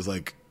Edison that was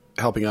like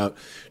helping out,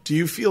 do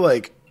you feel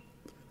like,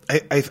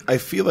 I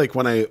feel like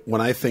when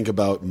I think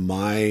about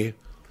my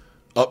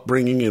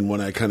upbringing and when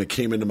I kind of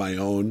came into my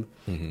own,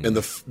 and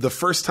the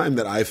first time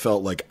that I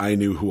felt like I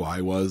knew who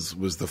I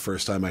was the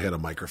first time I had a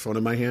microphone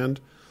in my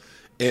hand.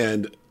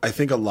 And I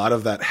think a lot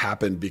of that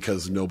happened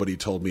because nobody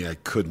told me I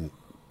couldn't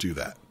do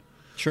that.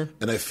 Sure.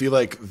 And I feel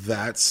like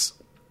that's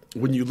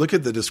when you look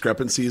at the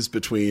discrepancies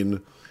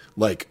between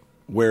like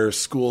where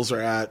schools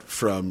are at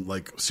from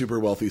like super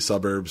wealthy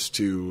suburbs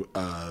to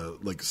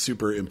like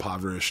super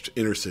impoverished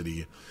inner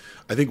city.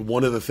 I think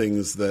one of the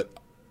things that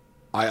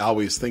I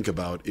always think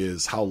about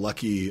is how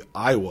lucky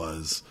I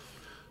was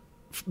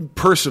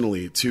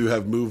personally to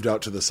have moved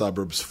out to the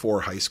suburbs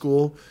for high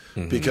school,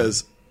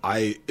 because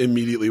I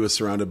immediately was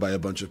surrounded by a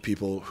bunch of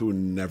people who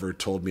never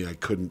told me I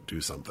couldn't do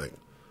something.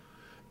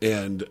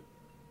 And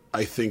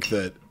I think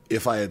that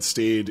if I had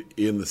stayed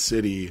in the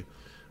city,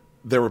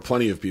 there were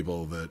plenty of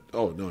people that,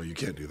 oh, no, you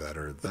can't do that,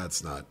 or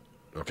that's not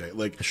okay.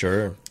 Like,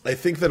 sure. I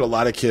think that a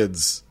lot of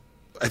kids,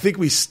 I think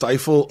we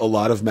stifle a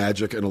lot of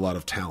magic and a lot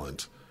of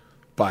talent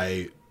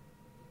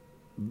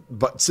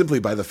but simply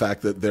by the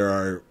fact that there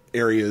are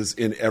areas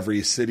in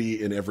every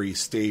city, in every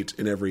state,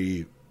 in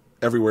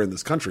everywhere in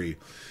this country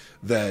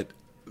that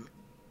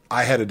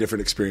I had a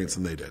different experience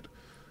than they did.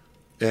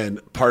 And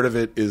part of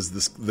it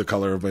is the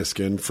color of my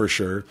skin, for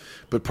sure.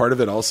 But part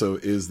of it also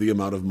is the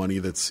amount of money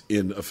that's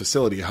in a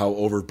facility. How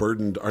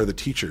overburdened are the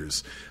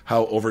teachers?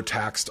 How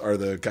overtaxed are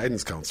the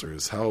guidance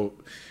counselors?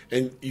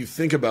 And you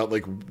think about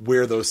like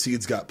where those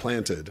seeds got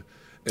planted,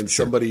 and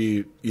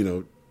somebody,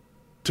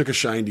 took a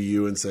shine to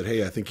you and said,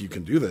 hey, I think you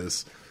can do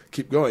this.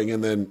 Keep going.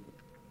 And then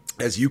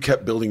as you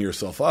kept building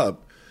yourself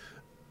up,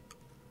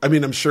 I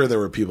mean, I'm sure there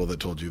were people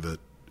that told you that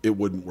it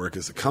wouldn't work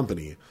as a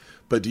company.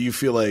 But do you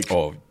feel like...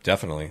 Oh,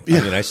 definitely. Yeah.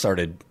 I mean, I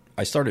started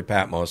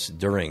Patmos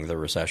during the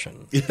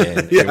recession.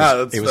 And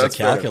Yeah, it was a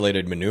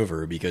calculated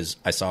maneuver because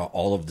I saw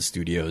all of the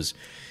studios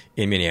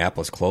in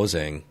Minneapolis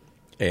closing,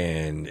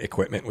 and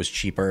equipment was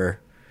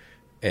cheaper,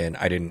 and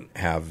I didn't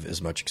have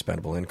as much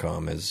expendable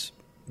income as,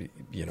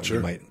 Sure. you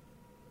might...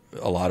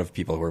 A lot of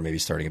people who were maybe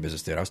starting a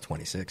business did. I was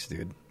 26,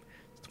 dude.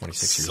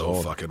 26 years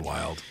old. So fucking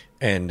wild.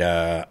 And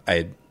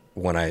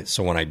when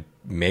I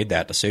made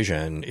that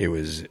decision, it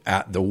was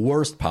at the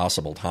worst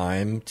possible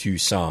time to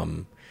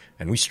some,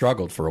 and we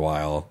struggled for a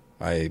while.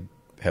 I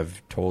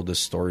have told this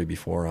story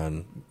before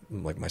on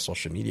like my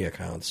social media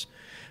accounts,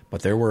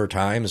 but there were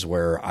times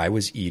where I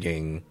was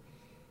eating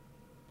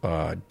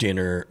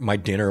dinner. My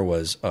dinner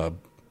was a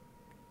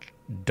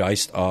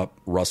diced up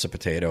russet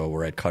potato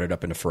where I'd cut it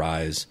up into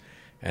fries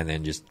and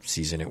then just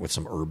season it with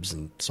some herbs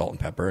and salt and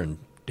pepper and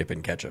dip it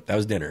in ketchup. That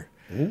was dinner.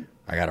 Mm-hmm.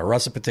 I got a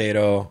russet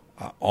potato.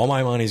 All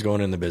my money's going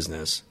in the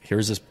business.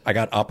 Here's this. I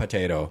got a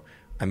potato.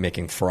 I'm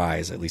making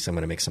fries. At least I'm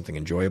going to make something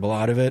enjoyable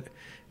out of it.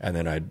 And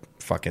then I'd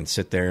fucking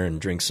sit there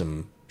and drink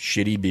some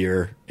shitty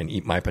beer and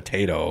eat my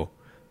potato,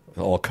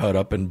 all cut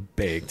up and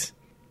baked,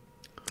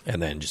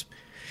 and then just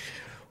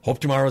hope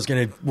tomorrow's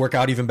going to work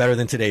out even better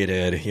than today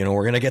did. You know,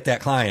 we're going to get that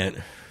client.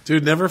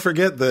 Dude, never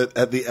forget that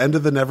at the end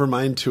of the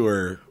Nevermind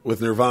tour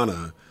with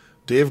Nirvana,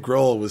 Dave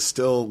Grohl was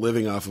still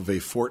living off of a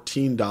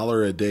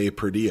 $14 a day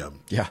per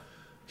diem. Yeah.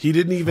 He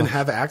didn't even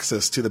have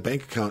access to the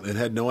bank account and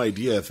had no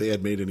idea if they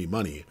had made any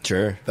money.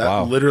 Sure.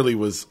 That literally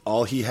was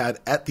all he had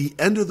at the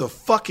end of the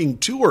fucking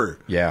tour.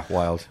 Yeah,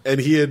 wild. And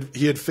he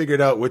had figured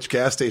out which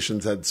gas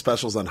stations had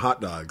specials on hot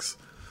dogs.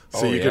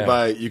 So you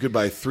could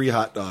buy 3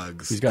 hot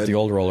dogs. He's got the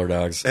old roller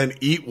dogs. And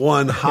eat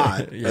one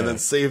hot and then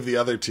save the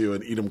other 2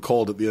 and eat them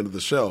cold at the end of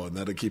the show, and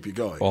that'll keep you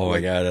going. Oh my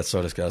God, that's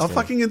so disgusting. How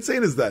fucking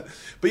insane is that?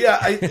 But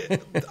yeah,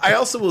 I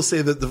also will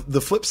say that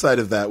the flip side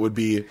of that would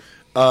be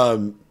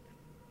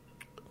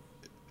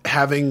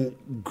having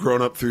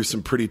grown up through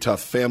some pretty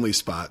tough family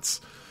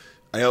spots.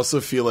 I also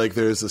feel like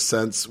there's a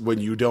sense when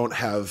you don't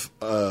have,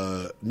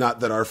 not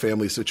that our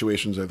family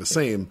situations are the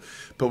same,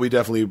 but we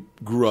definitely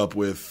grew up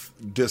with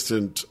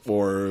distant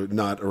or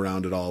not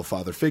around at all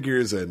father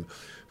figures and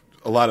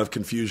a lot of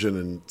confusion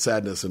and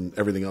sadness and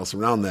everything else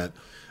around that.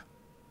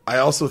 I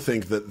also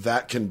think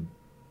that can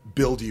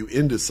build you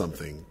into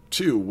something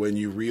too when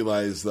you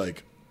realize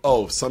like,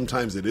 oh,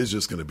 sometimes it is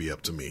just going to be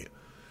up to me.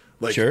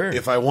 Like, sure.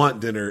 If I want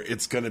dinner,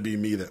 it's going to be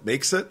me that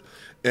makes it.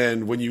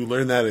 And when you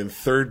learn that in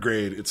 3rd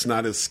grade, it's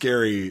not as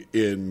scary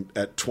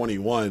at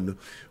 21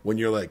 when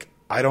you're like,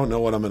 I don't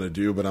know what I'm going to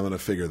do, but I'm going to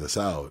figure this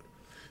out.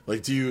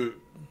 Like, do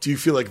you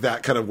feel like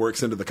that kind of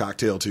works into the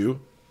cocktail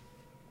too?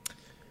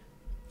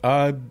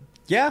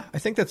 Yeah, I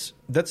think that's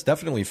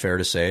definitely fair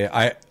to say.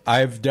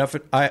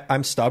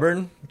 I'm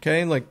stubborn.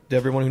 Okay, like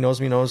everyone who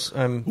knows me knows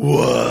I'm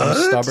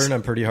stubborn.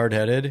 I'm pretty hard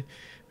headed.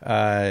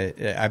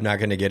 I'm not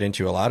going to get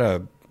into a lot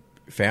of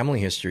family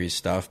history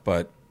stuff,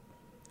 but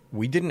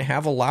we didn't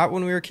have a lot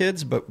when we were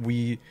kids, but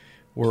we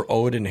were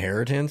owed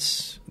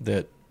inheritance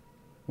that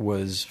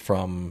was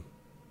from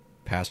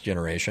past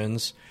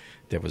generations.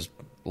 There was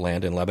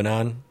land in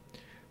Lebanon.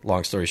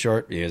 Long story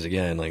short, because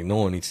again, like no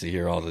one needs to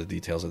hear all the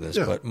details of this,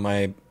 but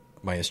my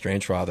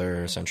estranged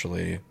father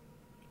essentially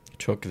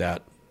took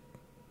the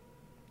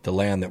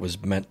land that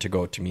was meant to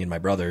go to me and my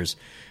brothers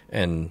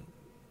and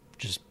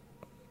just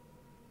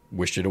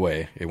wished it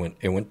away. It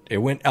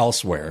went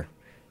elsewhere.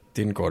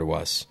 Didn't go to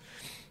us.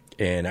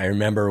 And I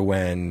remember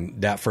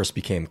when that first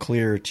became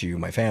clear to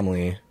my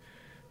family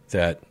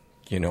that,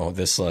 you know,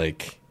 this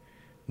like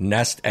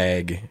nest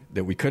egg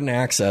that we couldn't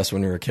access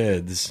when we were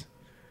kids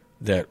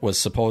that was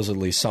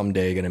supposedly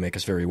someday going to make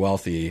us very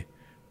wealthy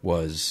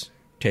was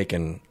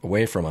taken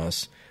away from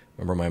us.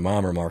 I remember my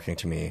mom remarking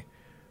to me,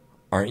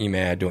 "Aren't you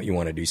mad? Don't you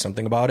want to do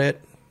something about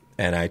it?"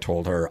 And I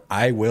told her,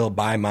 "I will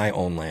buy my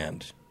own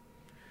land.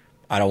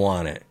 I don't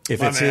want it.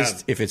 If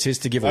it's his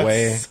to give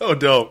away, so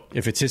dope.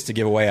 If it's his to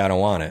give away, I don't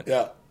want it.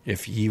 Yeah.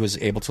 If he was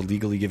able to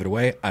legally give it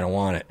away, I don't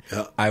want it.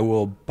 Yeah. I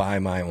will buy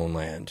my own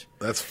land."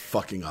 That's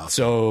fucking awesome.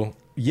 So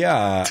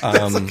yeah,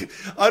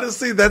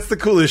 honestly, that's the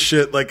coolest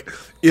shit. Like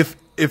if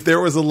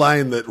there was a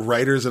line that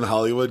writers in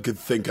Hollywood could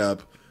think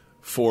up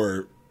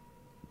for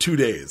 2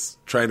 days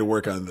trying to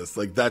work on this,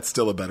 like that's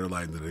still a better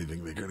line than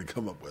anything they're going to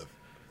come up with.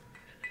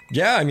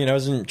 Yeah, I mean, I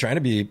wasn't trying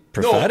to be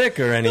prophetic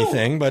or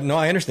anything, but no,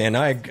 I understand.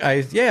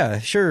 Yeah,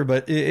 sure,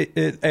 but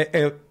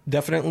it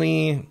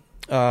definitely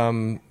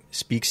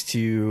speaks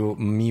to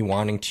me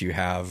wanting to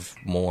have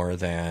more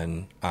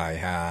than I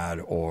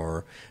had,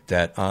 or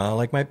that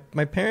like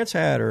my parents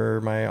had, or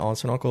my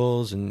aunts and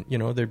uncles, and you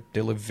know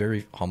they live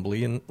very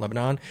humbly in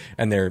Lebanon,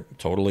 and they're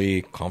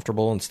totally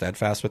comfortable and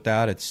steadfast with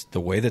that. It's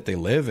the way that they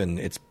live, and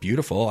it's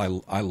beautiful.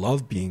 I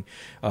love being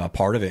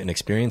part of it and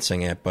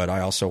experiencing it, but I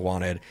also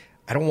wanted.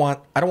 I don't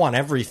want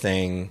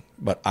everything,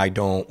 but I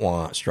don't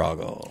want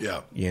struggle.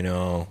 Yeah. You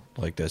know,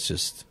 like that's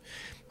just,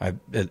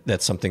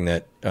 that's something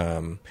that,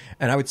 and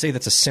I would say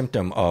that's a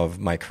symptom of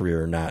my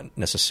career, not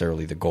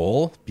necessarily the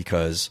goal,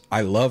 because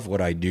I love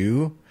what I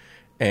do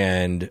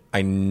and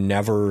I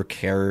never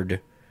cared.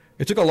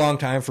 It took a long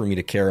time for me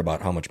to care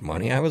about how much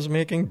money I was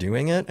making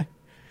doing it.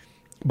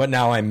 But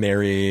now I'm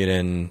married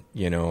and,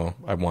 you know,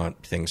 I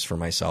want things for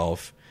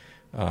myself.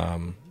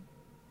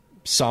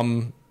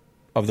 Some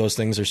of those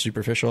things are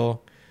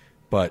superficial,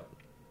 but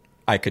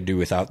I could do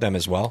without them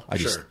as well. I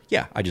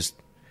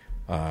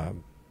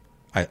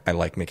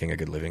like making a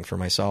good living for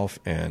myself,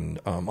 and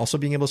also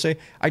being able to say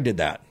I did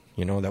that.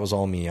 You know, that was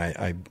all me.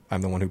 I'm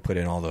the one who put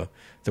in all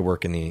the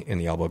work in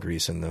the elbow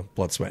grease and the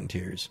blood, sweat, and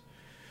tears.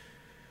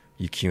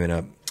 You queuing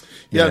up?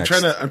 Yeah, I'm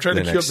trying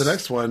to queue up the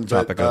next one.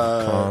 Topic but,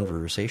 of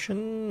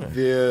conversation.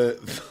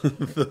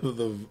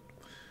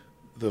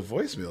 The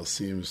voicemail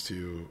seems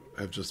to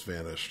have just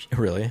vanished.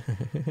 Really?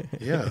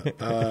 Yeah.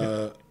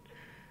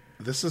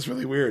 This is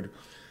really weird.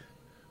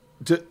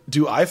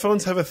 Do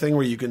iPhones have a thing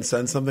where you can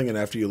send something and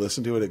after you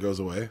listen to it, it goes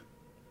away?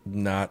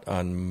 Not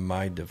on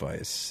my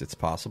device. It's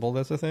possible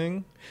that's a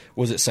thing.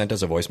 Was it sent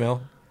as a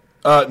voicemail?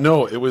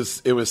 No, it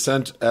was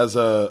sent as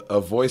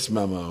a voice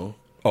memo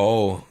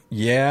Oh,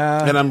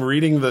 yeah. And I'm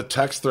reading the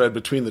text thread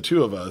between the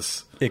two of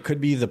us. It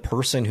could be the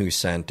person who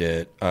sent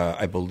it.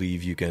 I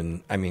believe you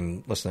can. I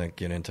mean, let's not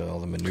get into all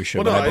the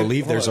minutia, but I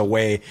believe there's a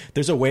way.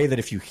 There's a way that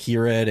if you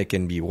hear it, it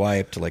can be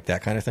wiped, like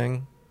that kind of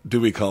thing.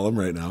 Do we call him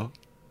right now?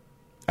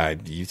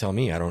 You tell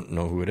me. I don't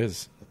know who it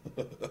is.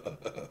 Are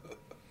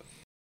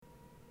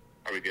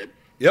we good?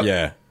 Yep.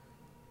 Yeah.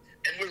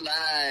 And we're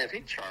live.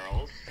 Hey,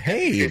 Charles.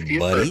 Hey, 50th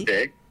buddy.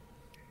 birthday.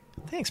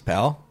 Thanks,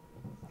 pal.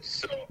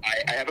 So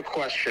I have a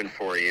question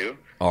for you.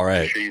 All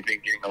right. I'm sure you've been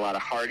getting a lot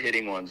of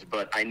hard-hitting ones,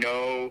 but I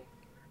know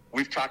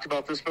we've talked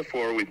about this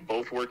before. We've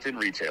both worked in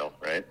retail,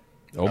 right?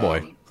 Oh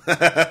boy.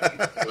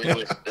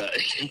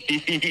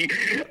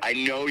 I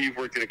know you've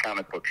worked at a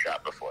comic book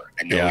shop before.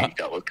 I know you've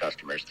dealt with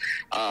customers.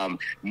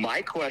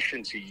 My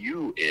question to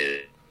you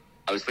is,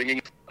 I was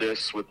thinking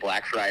this with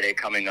Black Friday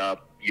coming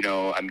up. You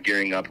know, I'm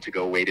gearing up to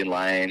go wait in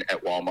line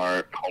at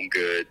Walmart, Home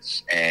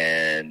Goods,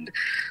 and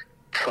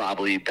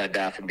probably Bed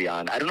Bath &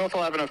 Beyond. I don't know if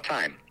I'll have enough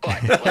time,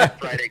 but Black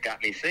Friday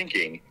got me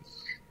thinking,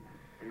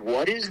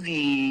 what is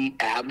the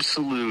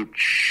absolute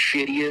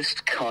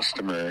shittiest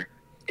customer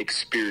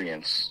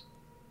experience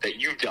that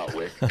you've dealt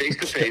with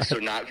face-to-face, so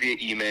not via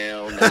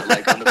email, not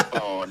like on the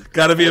phone?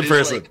 Gotta be in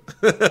person.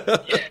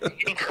 Yeah,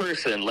 in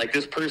person. Like,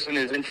 this person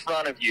is in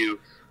front of you,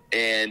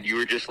 and you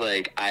were just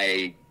like,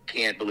 I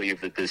can't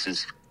believe that this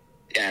is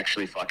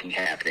actually fucking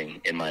happening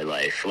in my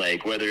life.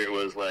 Like, whether it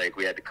was like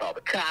we had to call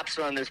the cops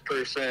on this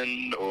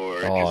person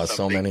or Oh,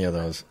 so many of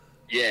those.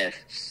 Yeah,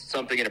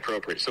 something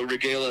inappropriate. So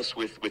regale us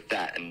with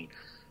that, and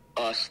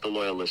us, the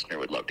loyal listener,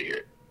 would love to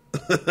hear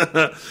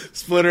it.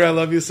 Splitter, I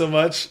love you so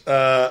much. All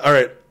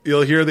right.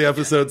 You'll hear the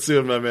episode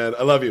soon, my man.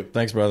 I love you.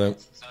 Thanks, brother.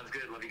 Sounds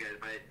good. Love you guys.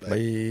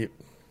 Bye. Bye.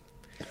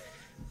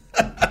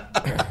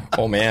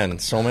 Oh man,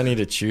 so many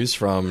to choose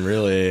from,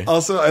 really.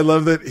 Also, I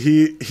love that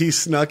he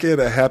snuck in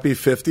a happy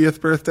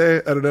 50th birthday.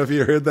 I don't know if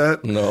you heard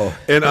that. No.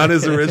 And on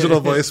his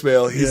original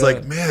voicemail, he's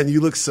like, "Man, you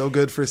look so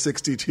good for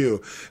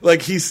 62."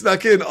 Like, he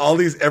snuck in all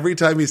these every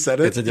time he said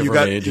it. It's a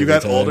different age You every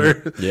got time.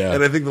 older. Yeah.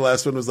 And I think the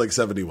last one was like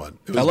 71.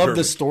 It was I love the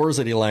perfect. stores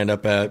that he lined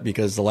up at,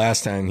 because the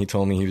last time he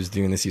told me he was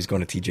doing this, he was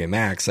going to TJ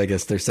Maxx. I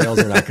guess their sales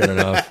are not good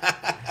enough.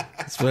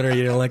 Splitter,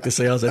 you don't like the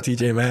sales at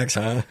TJ Maxx,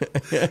 huh?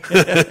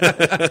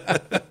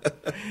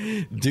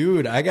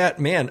 Dude, I got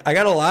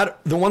a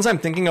lot. The ones I'm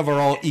thinking of are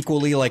all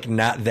equally like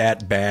not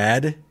that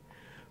bad.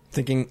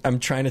 I'm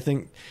trying to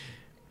think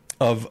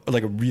of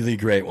like a really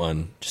great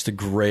one, just a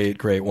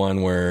great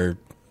one where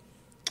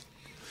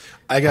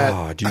I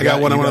got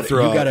one I want to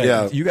throw out.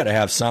 Yeah. You got to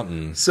have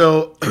something.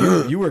 So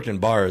You worked in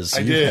bars. So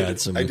I you did. Had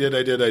some... I did.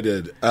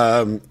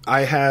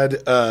 I had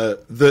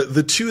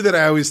the two that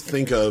I always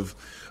think of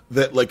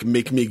that like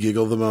make me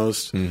giggle the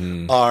most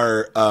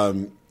are,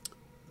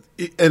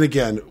 and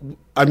again,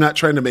 I'm not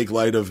trying to make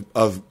light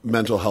of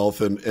mental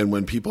health and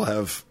when people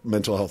have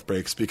mental health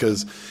breaks,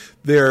 because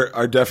there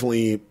are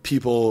definitely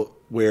people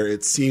where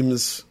it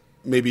seems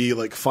maybe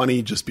like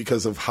funny just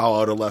because of how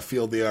out of left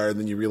field they are, and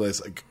then you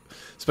realize, like,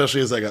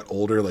 especially as I got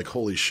older, like,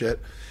 holy shit.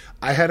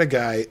 I had a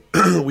guy,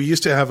 we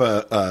used to have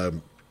a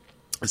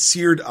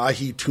seared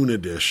ahi tuna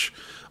dish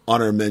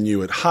on our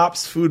menu at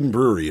Hops Food and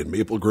Brewery in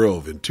Maple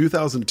Grove in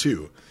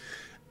 2002.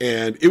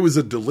 And it was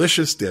a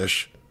delicious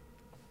dish.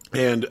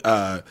 And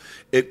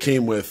it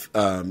came with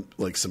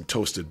like some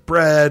toasted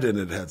bread, and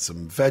it had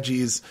some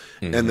veggies,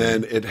 and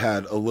then it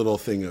had a little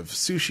thing of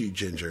sushi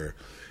ginger.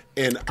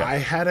 And I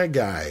had a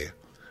guy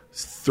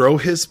throw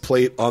his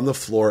plate on the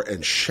floor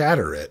and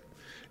shatter it,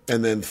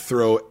 and then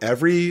throw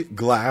every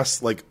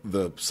glass, like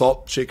the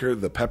salt shaker,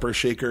 the pepper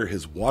shaker,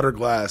 his water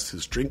glass,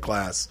 his drink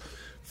glass,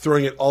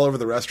 throwing it all over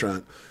the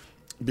restaurant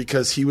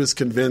because he was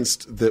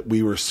convinced that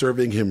we were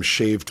serving him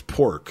shaved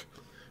pork,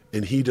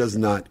 and he does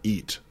not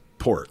eat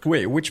pork.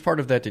 Wait, which part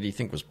of that did he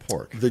think was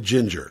pork? The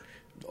ginger.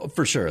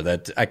 For sure,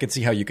 that I could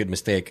see how you could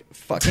mistake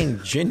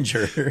fucking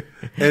ginger.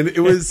 And it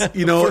was,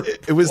 you know,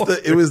 it was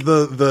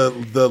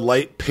the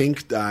light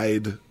pink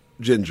dyed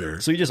ginger.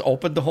 So he just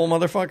opened the whole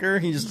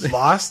motherfucker? He just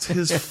lost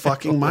his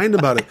fucking mind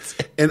about it.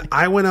 And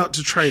I went out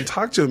to try and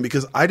talk to him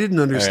because I didn't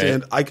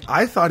understand. Right.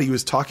 I thought he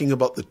was talking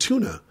about the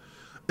tuna.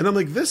 And I'm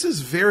like, this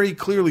is very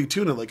clearly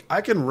tuna. Like,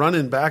 I can run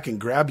in back and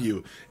grab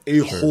you a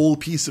whole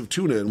piece of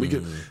tuna. And we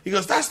can. He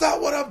goes, that's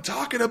not what I'm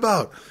talking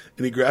about.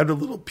 And he grabbed a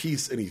little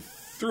piece and he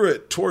threw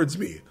it towards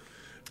me.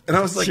 And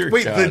I was like, Dear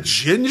wait, God. the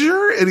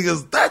ginger? And he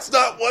goes, that's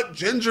not what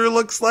ginger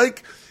looks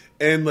like.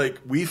 And like,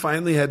 we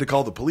finally had to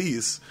call the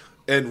police,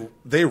 and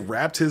they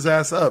wrapped his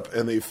ass up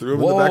and they threw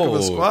him in the back of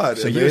a squad.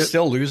 So and he was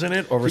still losing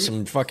it over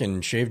some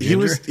fucking shaved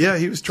ginger?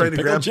 He was trying to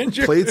Some grab pickled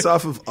ginger? plates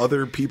off of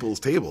other people's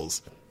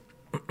tables.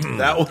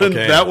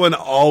 That one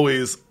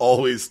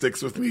always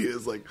sticks with me.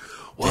 Is like,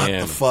 what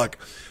Damn. the fuck?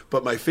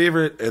 But my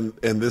favorite, and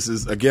this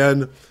is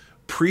again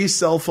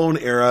pre-cell phone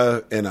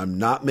era, and I'm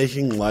not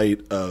making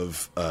light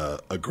of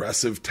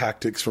aggressive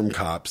tactics from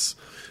cops,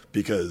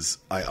 because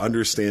I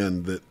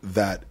understand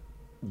that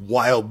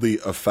wildly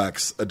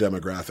affects a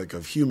demographic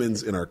of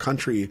humans in our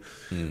country.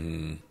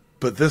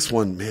 But this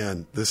one,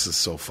 man, this is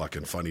so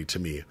fucking funny to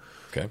me.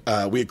 Okay.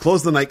 We had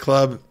closed the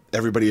nightclub,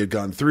 everybody had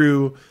gone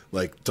through,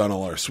 like done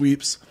all our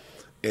sweeps,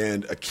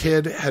 and a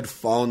kid had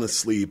fallen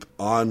asleep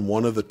on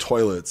one of the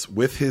toilets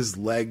with his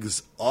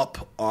legs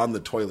up on the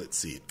toilet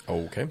seat.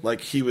 Okay. Like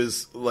he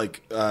was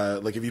like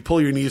if you pull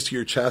your knees to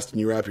your chest and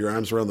you wrap your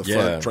arms around the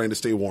front trying to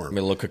stay warm.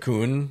 A little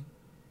cocoon.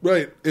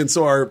 Right. And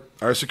so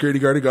our security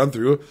guard had gone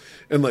through,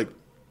 and like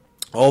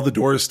all the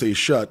doors stay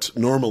shut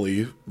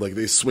normally, like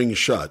they swing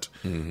shut.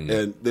 Mm-hmm.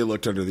 And they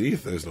looked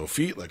underneath. There's no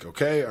feet. Like,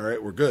 okay, all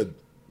right, we're good.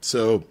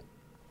 So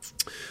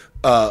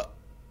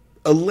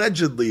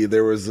allegedly,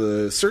 there was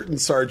a certain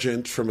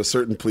sergeant from a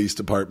certain police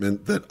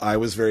department that I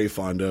was very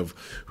fond of,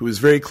 who was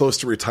very close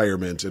to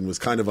retirement and was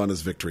kind of on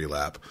his victory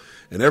lap.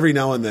 And every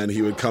now and then,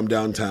 he would come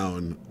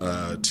downtown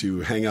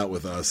to hang out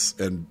with us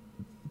and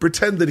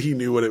pretend that he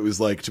knew what it was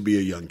like to be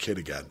a young kid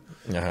again.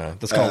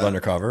 That's called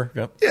undercover.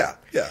 Yep.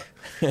 Yeah.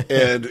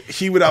 And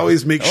he would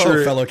always make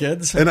sure, fellow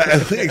kids. And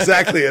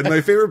exactly. And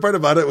my favorite part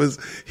about it was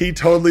he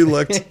totally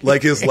looked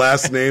like his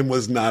last name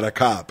was not a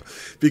cop,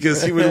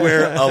 because he would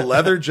wear a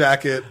leather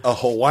jacket, a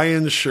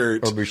Hawaiian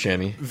shirt, or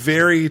Buscemi,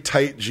 very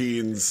tight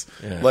jeans,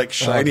 like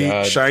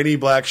shiny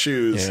black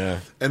shoes,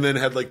 and then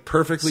had like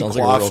perfectly Sounds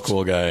coiffed like a real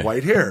cool guy.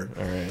 white hair.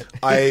 All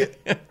right.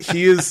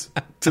 He is,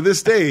 to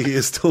this day, he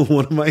is still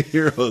one of my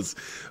heroes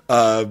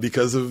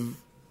because of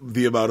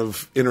the amount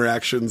of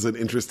interactions and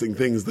interesting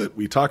things that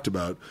we talked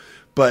about.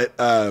 But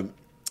I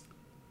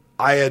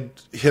had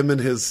him and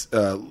his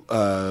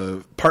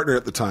partner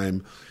at the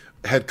time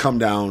had come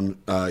down.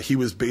 He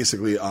was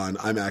basically on,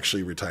 I'm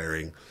actually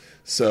retiring.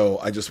 So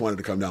I just wanted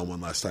to come down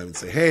one last time and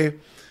say, hey.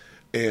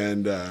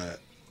 And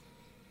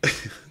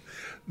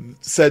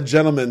said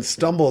gentleman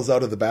stumbles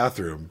out of the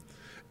bathroom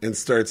and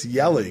starts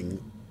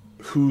yelling,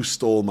 "Who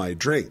stole my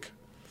drink?"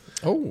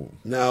 Oh.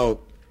 Now,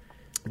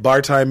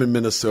 bar time in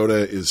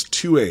Minnesota is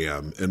 2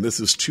 a.m., and this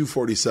is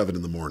 2:47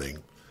 in the morning.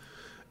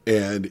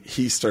 And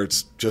he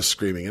starts just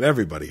screaming at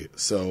everybody.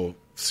 So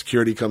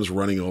security comes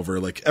running over.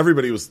 Like,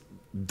 everybody was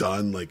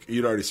done. Like,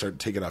 you'd already started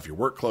taking off your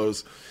work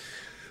clothes.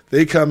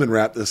 They come and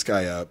wrap this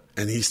guy up,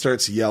 and he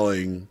starts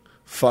yelling,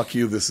 "Fuck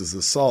you, this is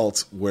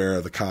assault. Where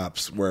are the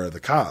cops? Where are the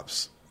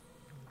cops?"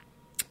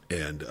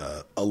 And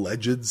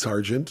alleged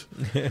sergeant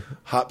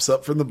hops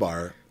up from the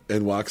bar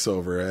and walks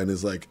over and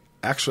is like,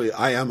 "Actually,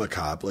 I am a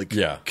cop. Like,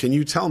 can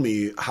you tell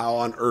me how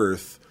on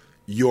earth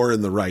you're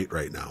in the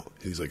right now?"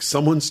 He's like,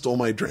 "Someone stole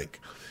my drink."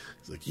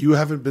 He's like, "You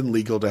haven't been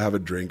legal to have a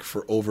drink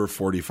for over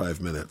 45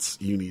 minutes.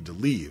 You need to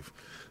leave."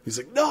 He's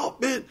like, "No,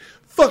 man,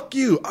 fuck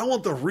you. I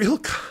want the real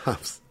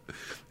cops."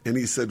 And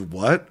he said,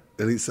 "What?"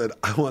 And he said,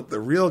 "I want the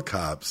real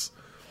cops."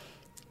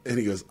 And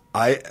he goes,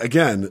 "I,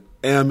 again,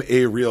 am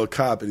a real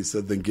cop." And he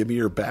said, "Then give me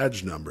your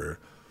badge number."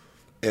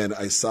 And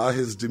I saw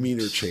his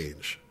demeanor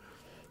change.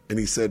 And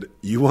he said,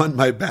 "You want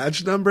my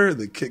badge number?" And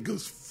the kid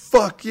goes,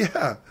 "Fuck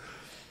yeah."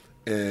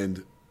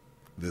 And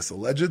this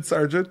alleged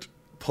sergeant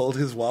pulled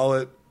his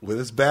wallet with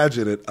his badge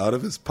in it out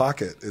of his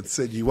pocket and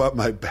said, "You want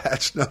my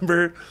badge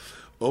number?"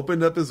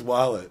 Opened up his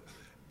wallet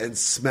and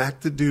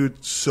smacked the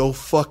dude so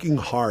fucking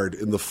hard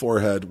in the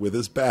forehead with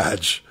his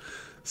badge.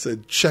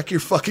 Said, "Check your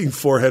fucking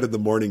forehead in the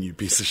morning, you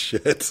piece of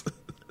shit."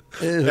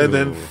 And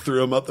then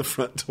threw him out the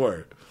front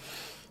door.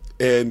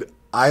 And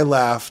I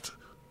laughed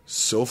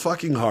so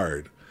fucking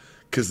hard,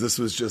 because this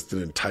was just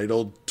an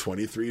entitled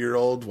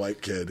 23-year-old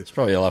white kid. It's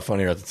probably a lot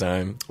funnier at the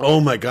time. Oh,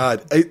 my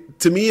God.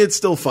 To me, it's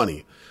still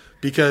funny,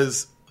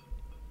 because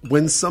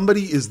when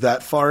somebody is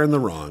that far in the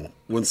wrong,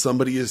 when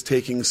somebody is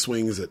taking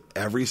swings at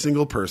every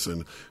single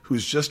person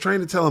who's just trying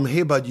to tell them,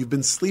 "Hey, bud, you've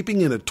been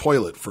sleeping in a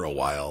toilet for a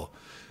while,"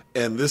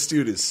 and this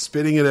dude is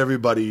spitting at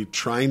everybody,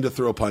 trying to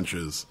throw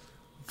punches,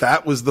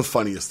 that was the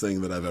funniest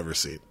thing that I've ever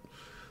seen.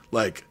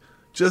 Like,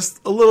 just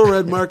a little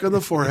red mark on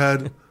the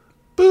forehead.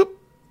 Boop.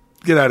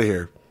 Get out of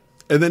here.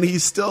 And then he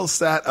still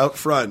sat out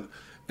front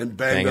and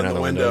banged on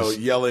the window,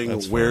 yelling,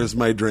 "Where's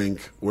my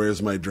drink?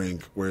 Where's my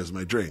drink? Where's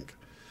my drink?"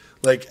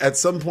 Like, at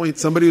some point,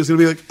 somebody was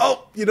going to be like,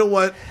 "Oh, you know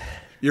what?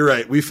 You're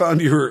right. We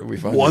found your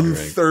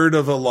 1/3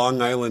 of a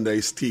Long Island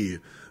iced tea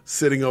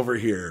sitting over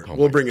here.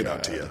 We'll bring it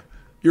out to you.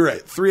 You're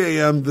right. 3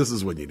 a.m., this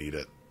is when you need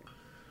it."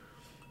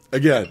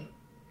 Again,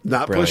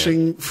 not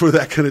pushing for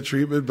that kind of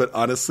treatment, but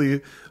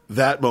honestly,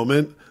 that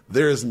moment,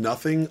 there is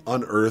nothing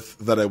on earth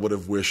that I would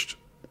have wished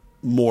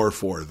more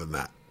for than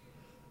that.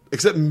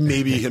 Except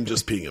maybe him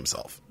just peeing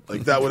himself.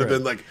 Like, that would have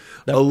been like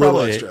a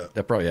little extra.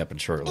 That probably happened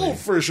shortly. Oh,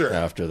 for sure.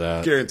 After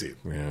that. Guaranteed.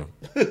 Yeah.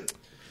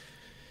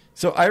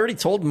 So I already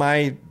told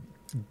my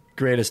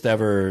greatest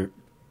ever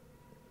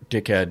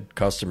dickhead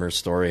customer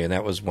story, and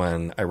that was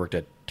when I worked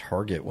at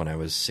Target when I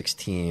was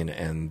 16,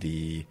 and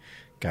the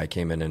guy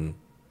came in and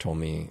told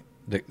me,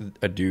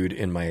 a dude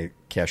in my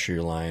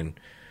cashier line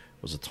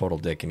was a total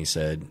dick, and he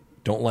said,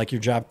 "Don't like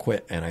your job,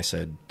 quit." And I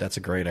said, "That's a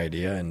great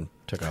idea," and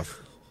took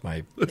off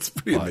my That's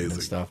pretty amazing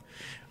and stuff.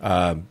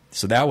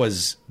 So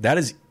that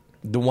is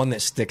the one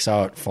that sticks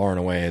out far and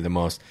away the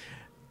most.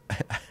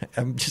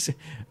 I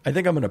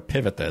think I'm going to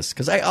pivot this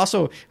because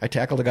I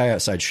tackled a guy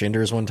outside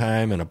Schindler's one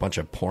time and a bunch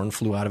of porn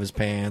flew out of his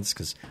pants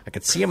because I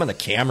could see him on the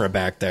camera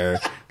back there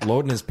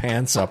loading his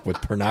pants up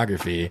with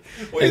pornography.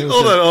 Wait,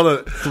 hold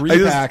on. 3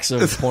 packs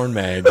of porn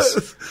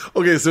mags.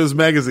 Okay, so it's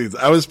magazines.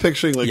 I was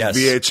picturing like Yes.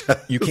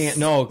 VHS. You can't,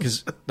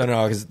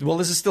 because well,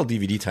 this is still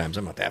DVD times.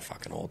 I'm not that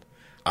fucking old.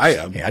 I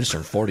am. Hey, I just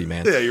turned 40,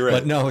 man. Yeah, you're right.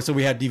 But no, so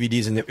we had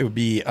DVDs, and it would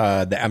be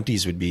the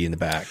empties would be in the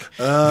back. If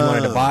you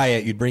wanted to buy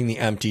it, you'd bring the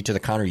empty to the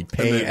counter, you'd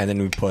pay, and then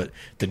we'd put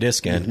the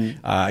disc in. Mm-hmm.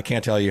 I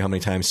can't tell you how many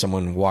times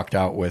someone walked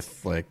out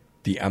with like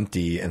the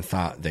empty and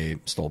thought they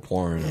stole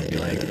porn. I'd be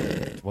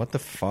like, what the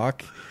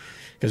fuck?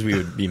 Because we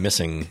would be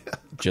missing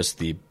just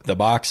the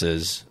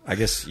boxes. I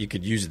guess you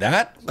could use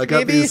that. I got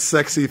maybe? these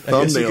sexy I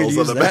guess you could thumbnails on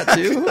use the that back.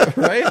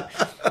 too,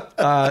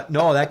 right?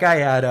 No, that guy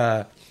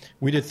had.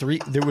 We did 3.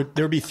 There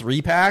would be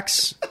 3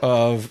 packs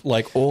of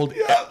like old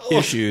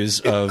issues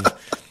of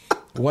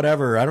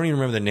whatever. I don't even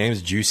remember the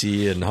names.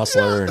 Juicy and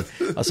Hustler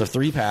and us of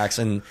 3 packs.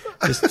 And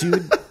this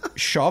dude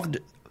shoved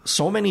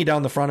so many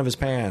down the front of his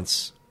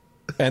pants.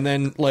 And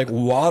then like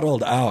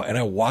waddled out, and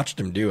I watched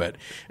him do it.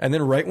 And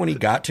then right when he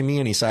got to me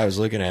and he saw I was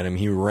looking at him,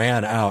 he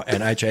ran out,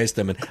 and I chased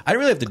him. And I didn't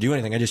really have to do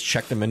anything. I just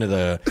checked him into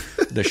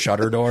the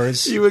shutter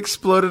doors. You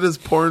exploded his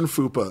porn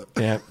fupa.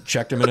 Yeah,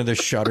 checked him into the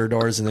shutter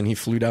doors, and then he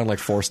flew down like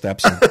 4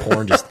 steps, and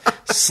porn just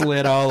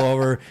slid all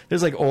over.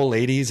 There's like old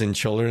ladies and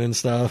children and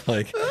stuff.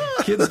 Like,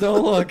 kids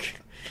don't look,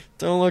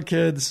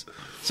 kids.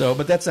 So,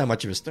 but that's not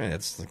much of a story.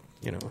 That's like,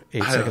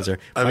 8 seconds there.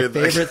 My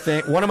favorite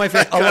thing, one of my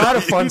favorite, a lot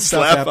of fun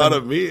stuff slap happened. out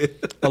of me.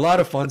 A lot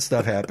of fun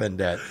stuff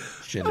happened at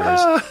Schindler's.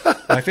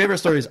 My favorite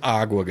story is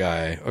Agua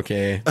Guy.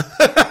 Okay,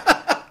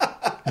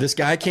 this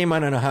guy came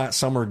on a hot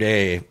summer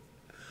day.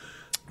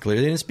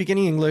 Clearly didn't speak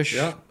any English.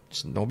 Yeah.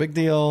 It's no big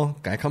deal.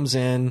 Guy comes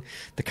in.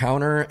 The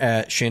counter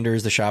at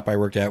Schindler's, the shop I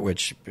worked at,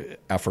 which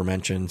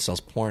aforementioned sells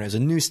porn, is a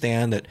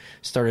newsstand that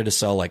started to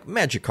sell like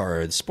magic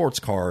cards, sports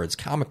cards,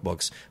 comic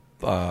books,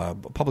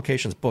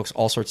 publications, books,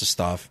 all sorts of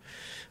stuff.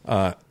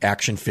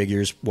 Action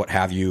figures, what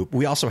have you.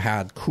 We also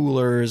had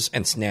coolers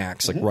and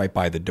snacks like right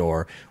by the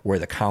door where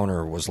the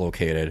counter was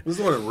located. This is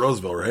the one in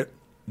Roseville, right?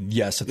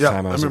 Yes, at the Yeah,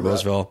 time I was I at remember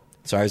Roseville.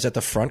 So I was at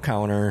the front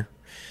counter.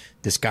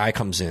 This guy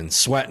comes in,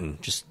 sweating,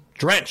 just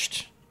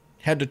drenched,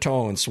 head to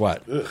toe in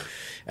sweat. Ugh.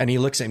 And he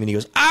looks at me and he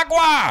goes,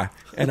 "Agua!"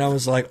 And I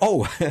was like,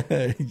 "Oh,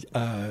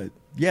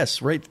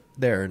 yes, right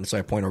there." And so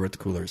I point over at the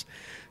coolers.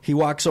 He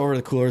walks over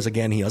to the coolers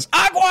again. He goes,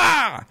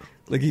 "Agua!"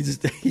 Like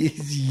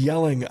he's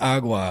yelling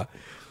 "Agua."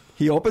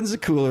 He opens the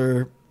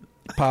cooler,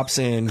 pops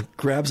in,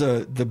 grabs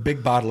the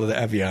big bottle of the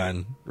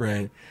Evian,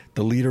 right?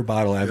 The liter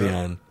bottle of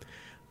Evian.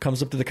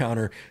 Comes up to the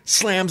counter,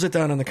 slams it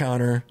down on the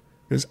counter,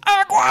 goes,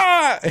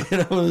 "Agua!"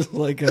 And I was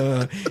like, at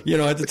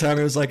the time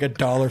it was like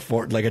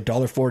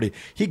 $1.40.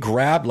 He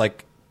grabbed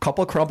like a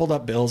couple crumpled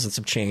up bills and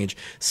some change,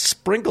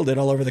 sprinkled it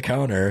all over the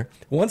counter.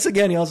 Once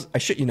again, he yells, I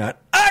shit you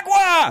not,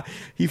 "Agua!"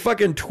 He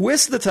fucking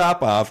twists the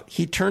top off.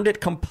 He turned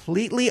it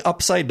completely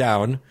upside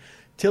down,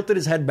 tilted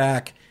his head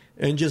back,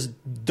 and just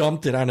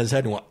dumped it on his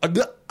head and went,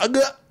 "Agua,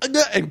 agua,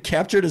 agua," and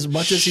captured as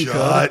much as he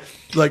could.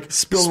 Like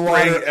Spilled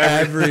spraying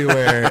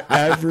water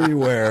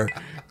everywhere.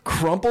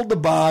 Crumpled the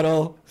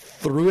bottle,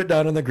 threw it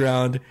down on the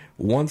ground,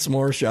 once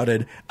more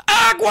shouted,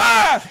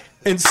 "Agua!"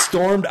 and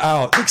stormed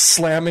out, like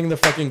slamming the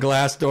fucking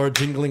glass door,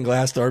 jingling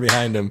glass door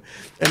behind him.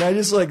 And I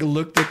just like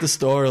looked at the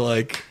store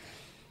like,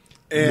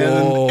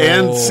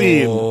 and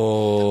scene.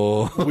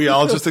 whoa. We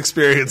all just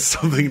experienced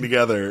something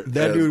together.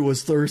 That dude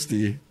was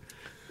thirsty.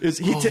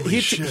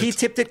 He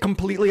tipped it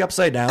completely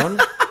upside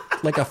down,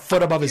 like a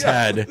foot above his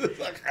head,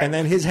 and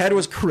then his head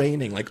was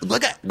craning, like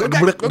look at,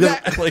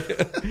 like,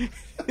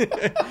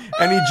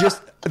 and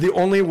the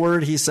only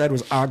word he said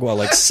was "agua"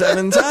 like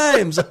 7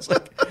 times. I was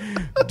like,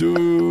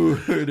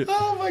 dude,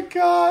 Oh my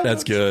god,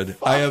 that's good.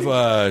 I have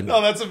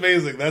no, that's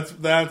amazing.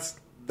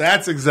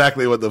 That's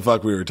exactly what the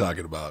fuck we were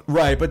talking about.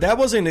 right, but that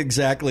wasn't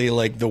exactly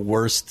like the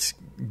worst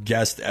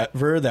guest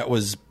ever. That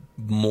was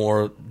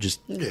more just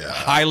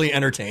highly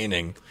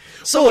entertaining.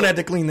 Someone had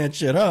to clean that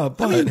shit up.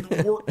 But. I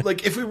mean,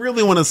 like, if we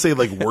really want to say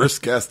like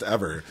worst guest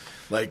ever,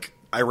 like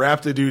I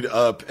wrapped a dude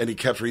up and he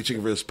kept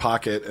reaching for his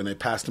pocket, and I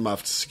passed him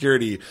off to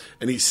security,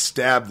 and he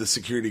stabbed the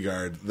security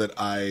guard that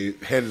I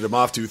handed him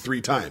off to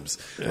 3 times.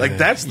 Like,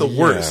 that's the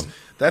worst.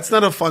 That's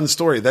not a fun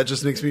story. That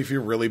just makes me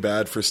feel really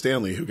bad for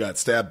Stanley, who got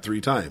stabbed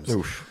 3 times.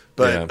 Oof.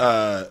 But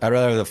I'd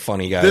rather have the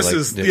funny guy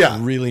that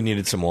really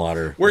needed some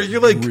water. Where you're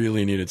like,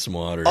 really needed some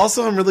water.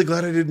 Also, I'm really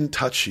glad I didn't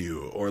touch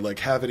you or like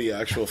have any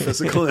actual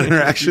physical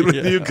interaction with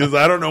you, because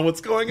I don't know what's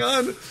going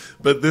on.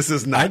 But this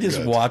is not. I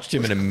just watched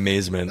him in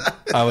amazement.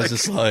 I was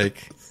just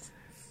like,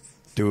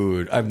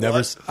 dude, I've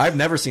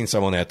never seen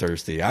someone that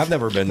thirsty. I've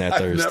never been that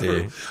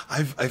thirsty.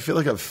 I feel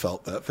like I've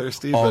felt that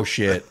thirsty. Oh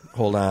shit!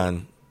 Hold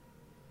on.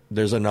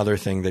 There's another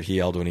thing that he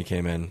yelled when he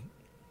came in.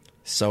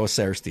 So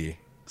thirsty.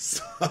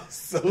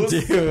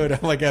 Dude, oh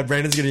my god,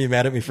 Brandon's gonna be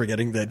mad at me for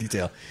getting that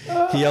detail.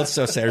 He yelled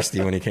 "so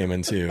thirsty" when he came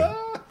in too.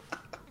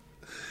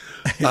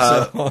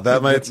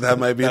 That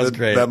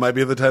might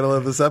be the title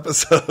of this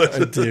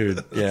episode.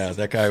 Dude, yeah,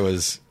 that guy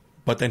was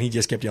But then he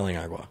just kept yelling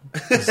agua.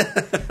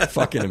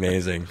 Fucking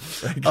amazing.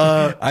 Like,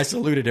 I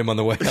saluted him on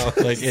the way out.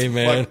 Like, hey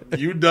man,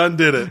 you done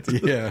did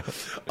it. Yeah.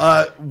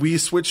 We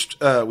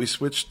switched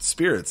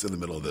spirits in the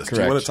middle of this. Correct.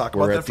 Do you want to talk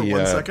about that for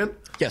 1 second?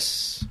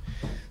 Yes.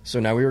 So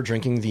now we were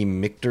drinking the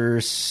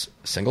Michter's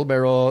single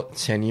barrel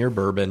 10-year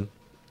bourbon.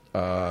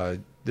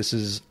 This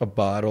is a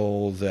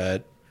bottle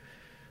that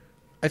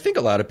I think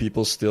a lot of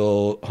people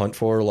still hunt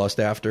for, lust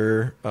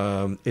after.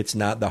 It's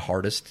not the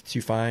hardest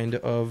to find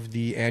of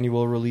the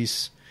annual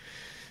release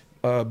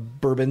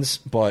bourbons,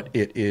 but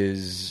it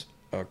is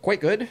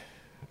quite good.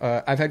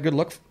 I've had good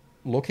luck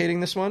locating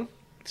this one.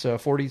 It's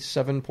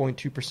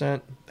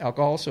 47.2%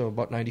 alcohol, so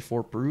about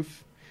 94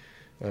 proof.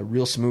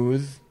 Real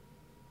smooth,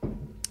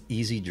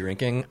 easy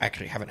drinking. I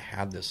actually haven't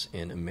had this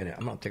in a minute.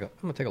 I'm gonna take a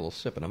little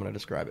sip and I'm gonna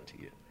describe it to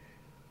you.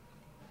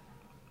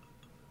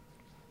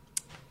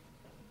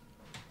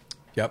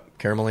 Yep,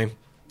 caramelly.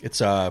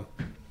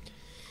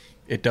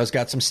 It does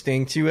got some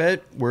sting to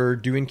it. We're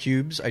doing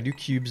cubes. I do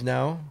cubes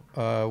now,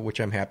 which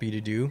I'm happy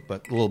to do,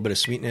 but a little bit of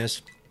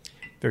sweetness,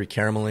 very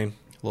caramelly, a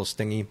little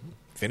stingy.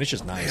 Finish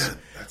is nice. Man,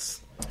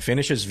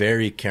 Finish is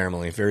very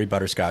caramelly, very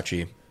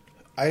butterscotchy.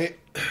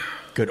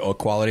 Good oak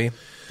quality.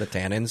 The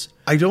tannins.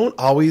 I don't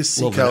always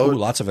seek out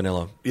lots of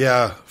vanilla.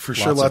 Yeah, for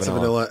sure, lots of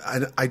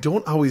vanilla. I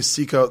don't always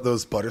seek out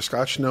those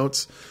butterscotch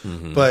notes,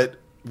 but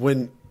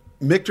when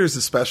Michter's,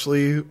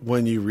 especially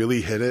when you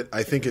really hit it,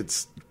 I think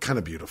it's kind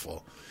of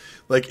beautiful.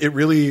 Like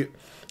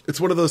it's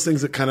one of those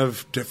things that kind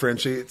of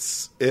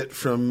differentiates it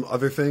from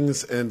other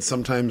things, and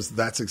sometimes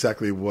that's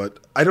exactly what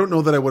I don't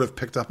know that I would have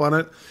picked up on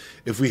it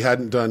if we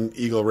hadn't done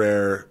Eagle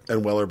Rare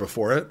and Weller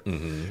before it.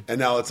 And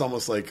now it's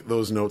almost like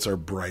those notes are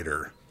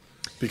brighter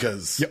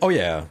because oh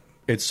yeah,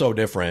 it's so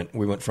different.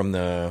 We went from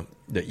the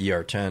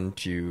ER10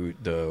 to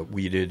the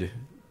weeded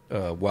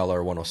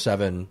Weller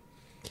 107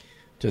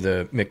 to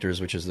the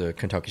Michter's, which is the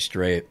Kentucky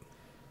Straight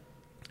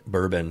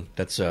bourbon.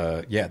 That's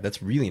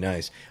that's really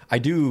nice. I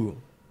do.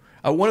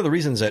 One of the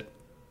reasons that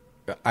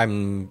I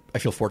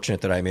feel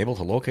fortunate that I'm able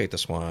to locate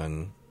this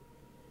one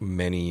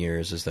many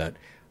years is that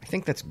I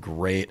think that's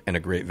great and a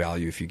great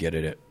value if you get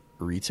it at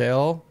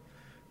retail.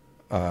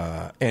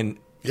 And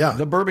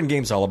the bourbon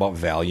game's all about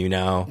value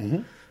now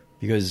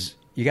because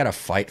you got to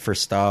fight for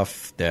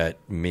stuff that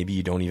maybe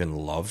you don't even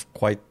love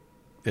quite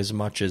as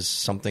much as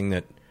something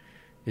that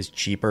is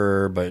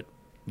cheaper, but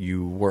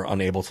you were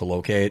unable to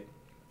locate.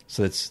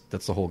 So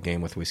that's the whole game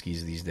with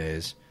whiskeys these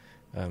days.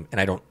 And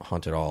I don't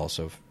hunt at all,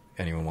 so if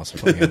anyone wants to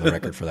put me on the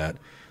record for that,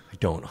 I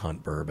don't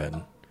hunt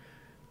bourbon.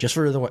 Just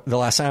for the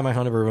last time I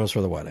hunted bourbon was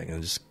for the wedding.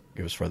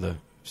 It was for the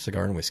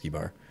cigar and whiskey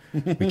bar.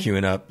 We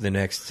queuing up the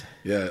next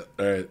all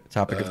right.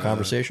 topic of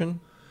conversation.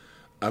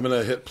 I'm going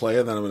to hit play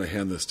and then I'm going to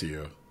hand this to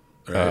you.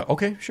 All right?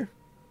 Okay, sure.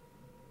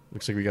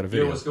 Looks like we got a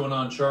video. Yo, what's going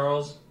on,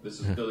 Charles? This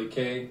is Billy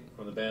Kay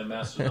from the band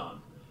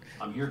Mastodon.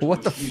 I'm here to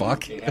What wish the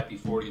fuck? you a happy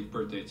 40th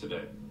birthday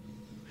today.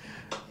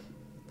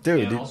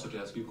 Dude, And also to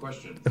ask you a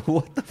question.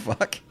 what the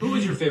fuck? Who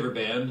is your favorite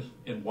band,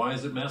 and why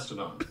is it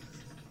Mastodon?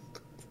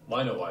 Well,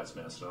 I know why it's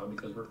Mastodon,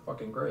 because we're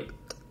fucking great.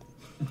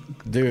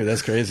 Dude,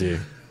 that's crazy.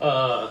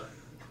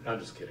 I'm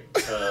just kidding.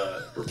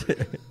 We're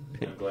great.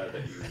 I'm glad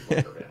that you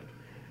like our band.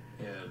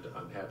 And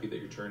I'm happy that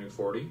you're turning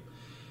 40.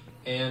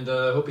 And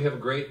hope you have a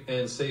great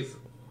and safe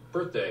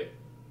birthday.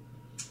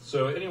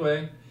 So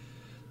anyway,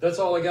 that's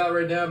all I got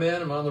right now,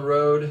 man. I'm on the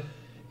road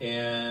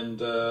and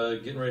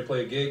getting ready to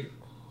play a gig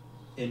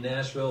in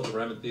Nashville at the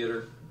Ryman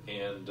Theater,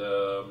 and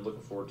I'm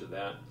looking forward to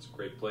that. It's a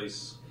great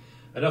place.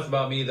 Enough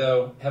about me,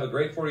 though. Have a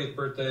great 40th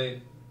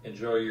birthday.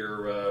 Enjoy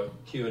your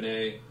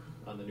Q&A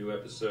on the new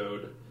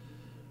episode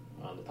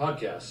on the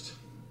podcast,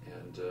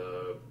 and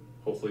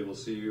hopefully we'll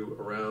see you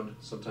around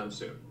sometime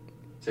soon.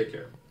 Take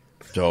care.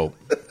 Dope.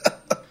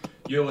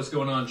 Yo, what's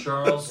going on,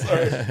 Charles?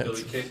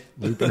 Billy Kay.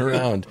 Looping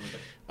around.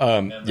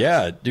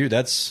 Yeah, dude,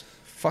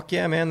 fuck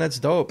yeah, man, that's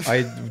dope.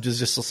 I was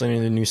just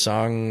listening to a new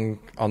song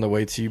on the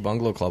way to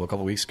Bungalow Club a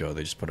couple weeks ago.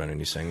 They just put out a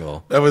new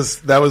single. That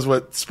was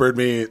what spurred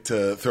me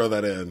to throw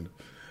that in.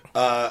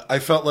 I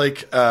felt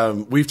like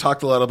we've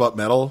talked a lot about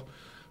metal,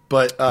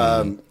 but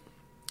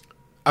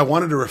I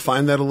wanted to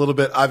refine that a little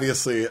bit.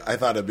 Obviously, I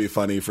thought it'd be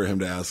funny for him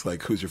to ask,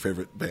 like, who's your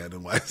favorite band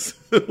and why is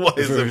it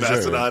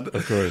Mastodon?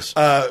 Of course.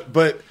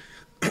 But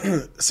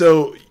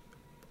so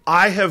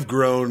I have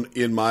grown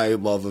in my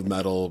love of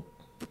metal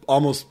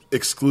almost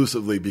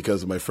exclusively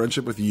because of my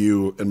friendship with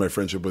you and my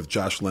friendship with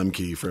Josh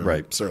Lemke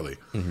from Surly.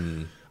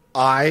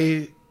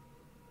 I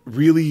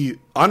really,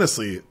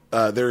 honestly,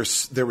 there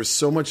was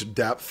so much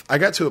depth. I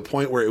got to a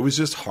point where it was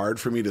just hard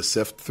for me to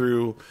sift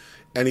through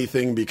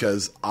anything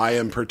because I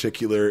am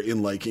particular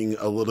in liking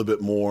a little bit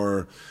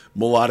more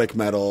melodic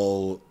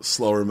metal,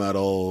 slower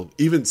metal,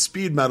 even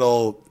speed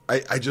metal.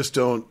 I just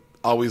don't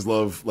always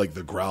love like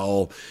the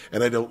growl,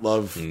 and I don't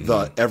love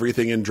the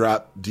everything in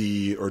drop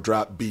D or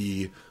drop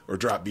B or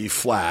drop B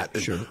flat.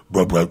 And, sure.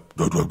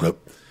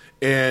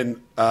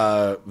 And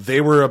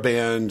they were a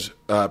band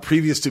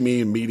previous to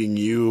me meeting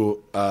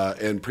you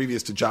and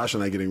previous to Josh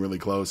and I getting really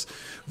close.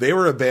 They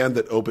were a band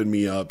that opened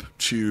me up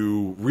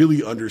to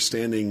really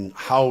understanding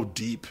how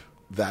deep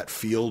that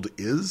field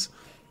is.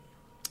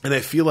 And I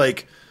feel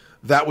like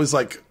that was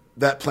like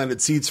that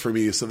planted seeds for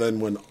me. So then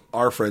when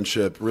our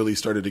friendship really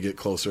started to get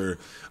closer,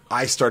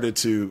 I started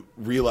to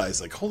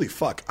realize like, holy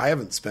fuck, I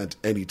haven't spent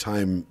any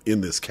time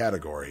in this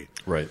category.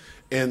 Right.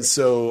 And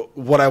so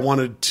what I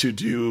wanted to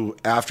do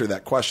after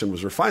that question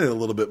was refine it a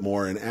little bit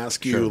more and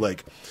ask you,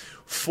 like,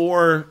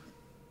 for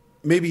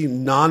maybe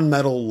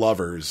non-metal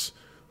lovers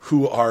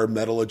who are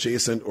metal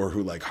adjacent or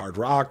who like hard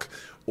rock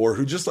or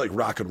who just like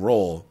rock and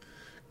roll,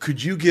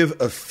 could you give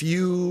a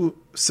few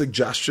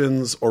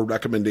suggestions or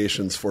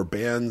recommendations for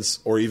bands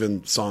or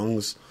even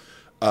songs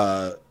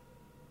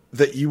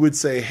that you would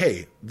say,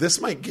 hey,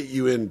 this might get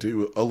you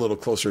into a little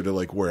closer to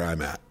like where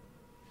I'm at?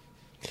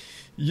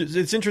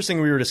 It's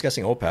interesting. We were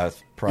discussing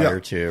Opeth prior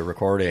to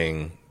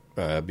recording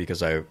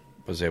because I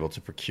was able to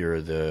procure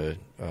the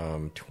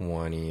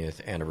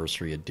 20th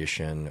anniversary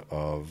edition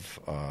of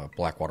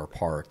Blackwater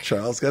Park.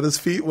 Charles got his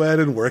feet wet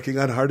and working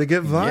on Hard to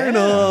Get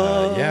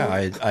Vinyl.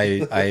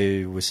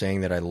 I was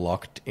saying that I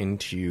lucked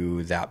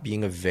into that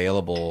being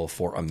available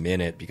for a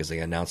minute because they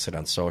announced it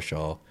on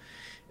social,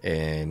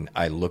 and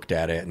I looked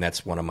at it, and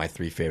that's one of my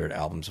 3 favorite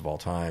albums of all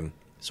time.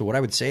 So what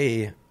I would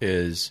say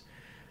is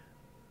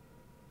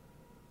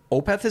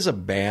Opeth is a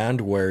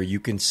band where you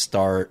can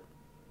start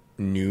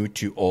new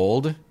to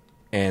old,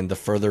 and the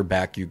further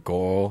back you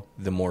go,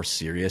 the more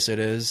serious it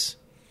is.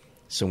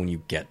 So when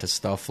you get to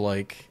stuff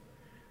like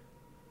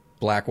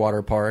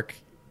Blackwater Park,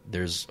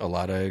 there's a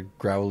lot of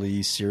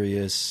growly,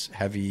 serious,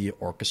 heavy,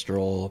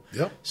 orchestral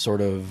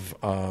sort of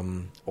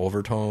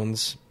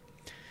overtones.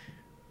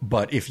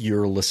 But if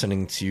you're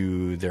listening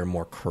to their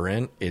more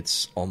current,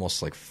 it's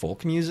almost like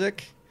folk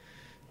music.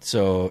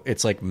 So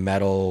it's like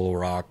metal,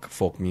 rock,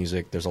 folk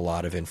music. There's a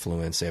lot of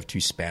influence. They have 2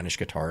 Spanish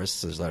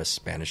guitarists. There's a lot of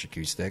Spanish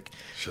acoustic,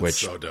 which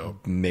so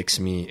dope. makes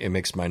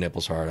my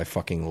nipples hard. I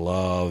fucking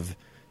love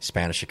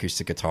Spanish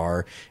acoustic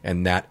guitar,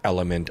 and that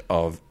element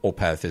of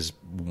Opeth is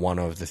one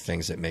of the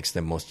things that makes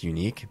them most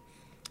unique.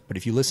 But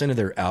if you listen to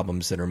their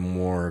albums that are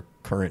more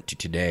current to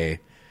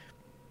today,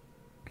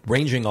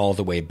 ranging all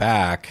the way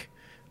back,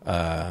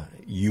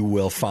 you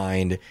will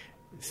find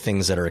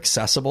things that are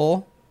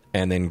accessible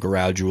and then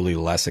gradually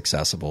less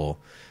accessible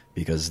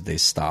because they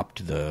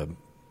stopped the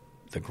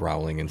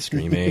growling and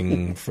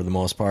screaming for the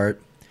most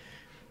part.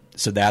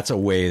 So that's a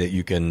way that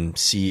you can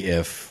see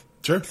if,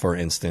 for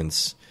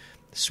instance,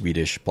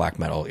 Swedish black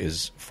metal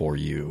is for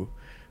you.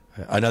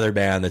 Another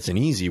band that's an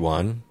easy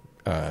one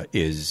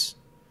is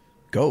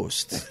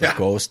Ghost.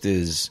 Ghost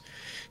is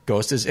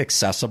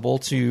accessible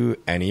to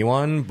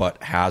anyone,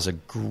 but has a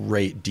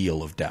great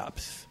deal of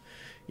depth.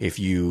 If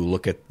you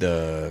look at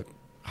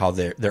how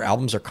their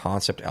albums are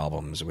concept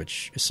albums,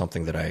 which is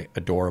something that I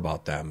adore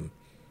about them.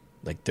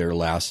 Like their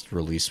last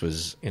release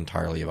was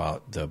entirely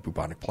about the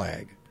bubonic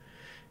plague.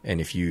 And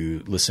if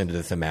you listen to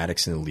the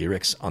thematics and the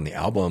lyrics on the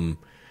album,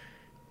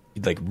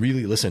 like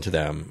really listen to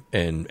them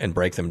and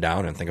break them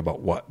down and think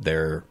about what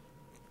they're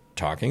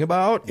talking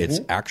about,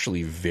 it's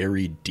actually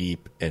very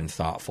deep and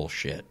thoughtful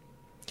shit.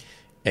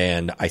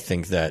 And I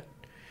think that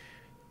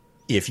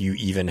if you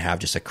even have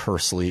just a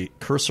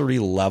cursory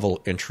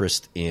level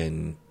interest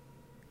in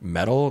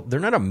metal,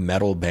 they're not a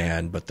metal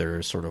band, but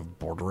they're sort of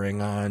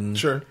bordering on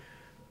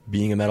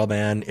being a metal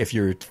band. If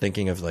you're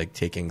thinking of like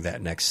taking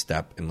that next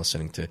step and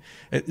listening to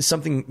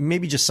something,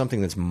 maybe just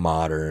something that's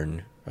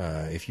modern,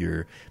 if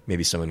you're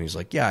maybe someone who's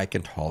like, I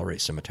can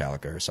tolerate some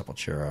Metallica or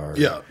Sepultura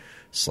or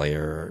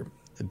Slayer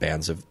or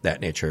bands of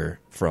that nature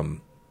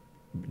from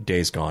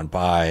days gone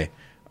by,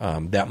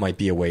 that might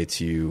be a way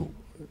to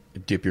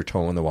dip your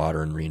toe in the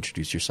water and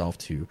reintroduce yourself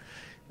to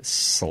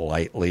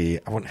slightly,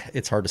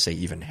 it's hard to say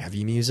even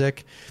heavy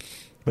music,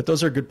 but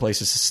those are good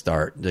places to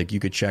start. Like you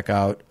could check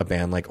out a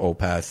band like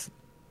Opeth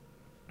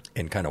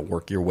and kind of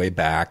work your way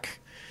back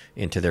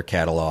into their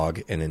catalog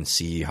and then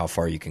see how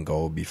far you can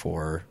go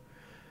before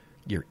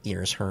your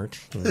ears hurt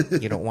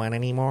and you don't want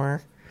any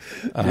more.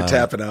 You're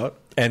tapping out.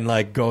 And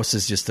like Ghost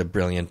is just a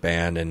brilliant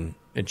band, and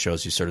it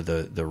shows you sort of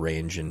the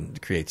range and the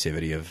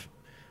creativity of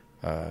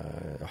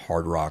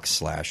hard rock /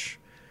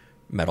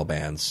 metal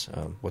bands,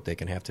 what they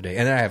can have today.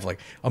 And then I have like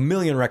a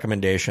million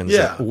recommendations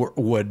that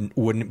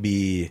wouldn't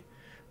be,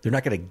 they're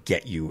not going to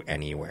get you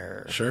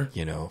anywhere.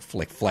 You know,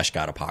 like Flesh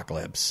God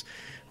Apocalypse,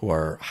 who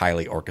are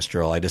highly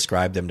orchestral. I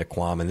described them to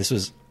Kwame, and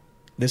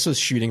this was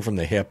shooting from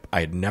the hip.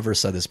 I had never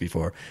said this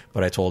before,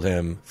 but I told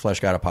him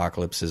Flesh God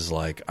Apocalypse is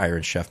like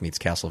Iron Chef meets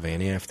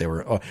Castlevania. If they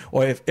were,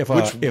 if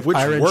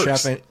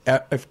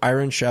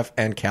Iron Chef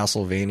and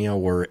Castlevania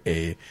were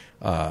a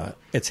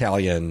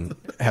Italian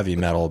heavy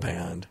metal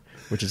band,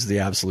 which is the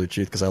absolute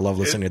truth because I love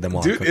listening to them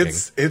while I'm cooking.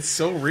 It's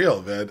so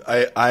real, man.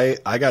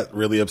 I got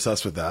really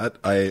obsessed with that.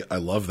 I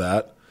love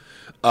that.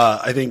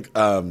 I think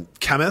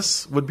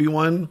Chemis would be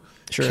one.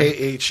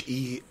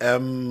 Khemiss,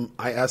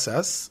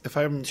 if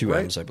I'm 2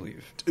 right? M's, I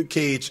believe.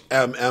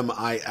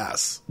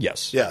 Khmmis.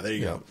 Yes. Yeah, there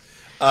you go.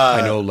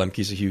 I know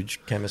Lemke's a huge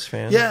Chemis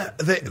fan. Yeah,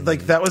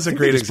 like that was a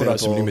great example. Put out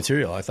some new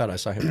material. I thought I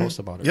saw him post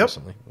about it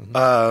recently.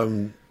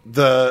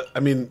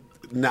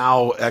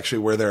 Now actually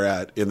where they're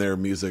at in their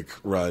music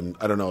run,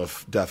 I don't know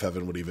if Deaf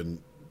Heaven would even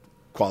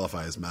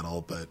qualify as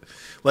metal, but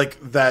like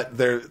that,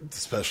 they're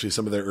especially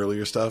some of their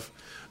earlier stuff.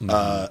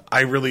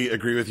 I really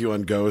agree with you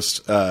on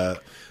Ghost.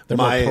 They're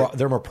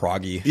more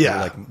proggy,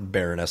 Yeah. like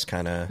Baroness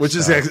kind of. Which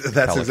is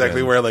that's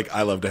exactly where like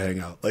I love to hang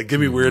out. Like,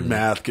 give me weird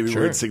math, give me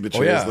weird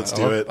signatures. Let's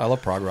do it. I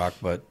love prog rock,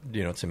 but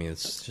to me,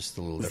 it's just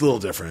a little. It's a little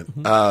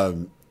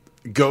different.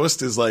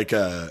 Ghost is like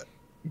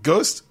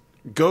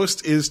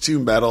Ghost is to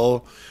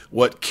metal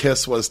what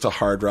Kiss was to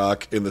hard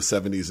rock in the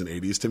 70s and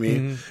 80s to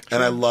me,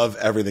 and I love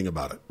everything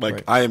about it.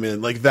 Like, I am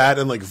in like that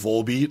and like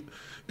Volbeat.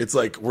 It's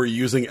like we're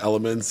using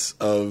elements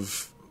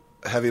of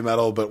heavy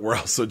metal, but we're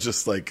also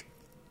just like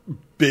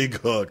big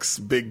hooks,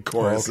 big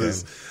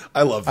choruses.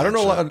 I love that. I don't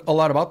know a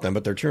lot about them,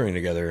 but they're touring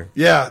together.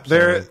 Yeah,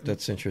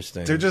 that's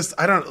interesting. They're just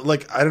I don't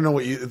know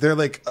what you. They're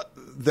like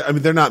I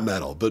mean, they're not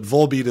metal, but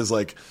Volbeat is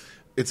like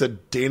it's a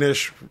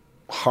Danish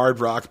hard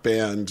rock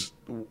band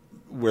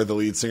where the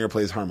lead singer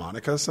plays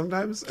harmonica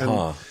sometimes,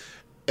 and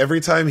every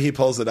time he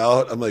pulls it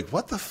out, I'm like,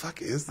 "What the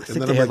fuck is this?" I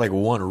think they had like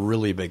one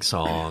really big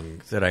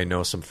song that I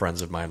know some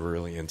friends of mine were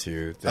really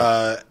into.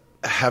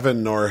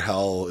 Heaven Nor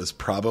Hell is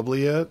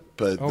probably it,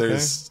 but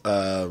there's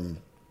I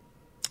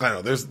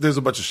don't know. There's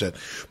a bunch of shit,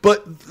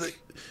 but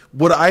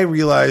what I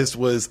realized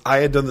was I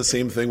had done the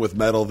same thing with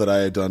metal that I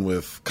had done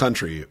with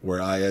country,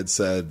 where I had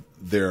said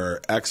there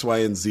are X, Y,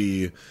 and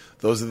Z.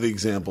 Those are the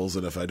examples,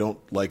 and if I don't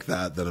like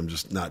that, then I'm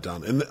just not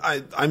down. And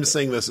I'm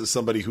saying this as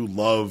somebody who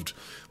loved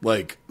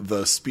like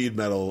the speed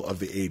metal of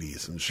the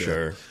 '80s and shit.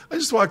 Sure. I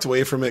just walked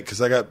away from it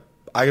because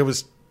I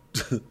was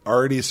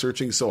already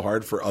searching so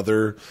hard for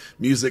other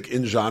music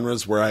in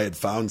genres where I had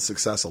found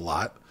success a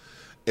lot,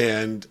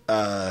 and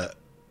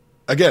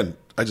again,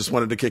 I just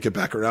wanted to kick it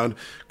back around.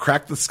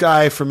 Crack the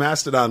Sky from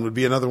Mastodon would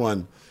be another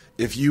one.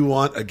 If you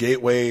want a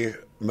gateway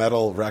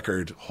metal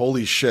record,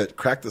 holy shit,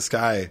 Crack the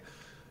Sky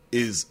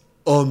is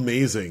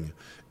amazing.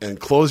 And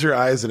close your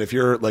eyes, and if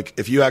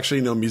you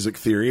actually know music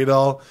theory at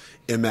all,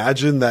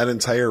 imagine that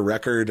entire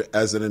record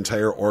as an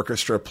entire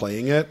orchestra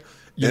playing it,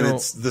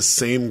 it's the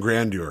same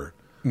grandeur.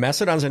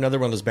 Mastodon's another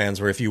one of those bands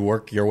where if you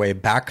work your way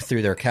back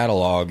through their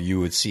catalog, you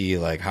would see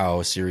like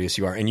how serious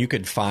you are. And you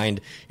could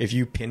find, if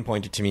you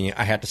pinpointed to me,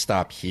 I had to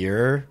stop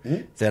here,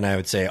 then I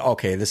would say,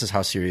 okay, this is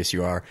how serious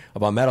you are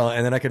about metal.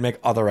 And then I could make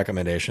other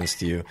recommendations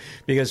to you.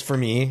 Because for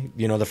me,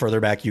 the further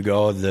back you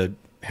go, the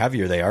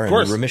heavier they are.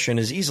 And Remission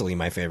is easily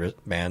my favorite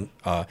band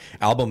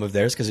album of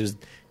theirs, because it was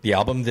the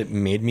album that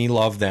made me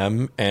love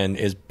them and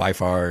is by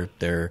far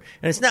their...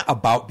 And it's not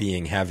about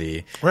being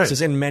heavy. Right. It's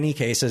just in many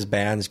cases,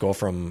 bands go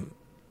from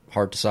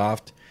hard to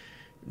soft,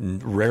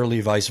 rarely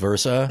vice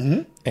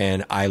versa.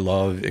 And I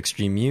love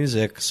extreme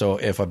music, so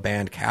if a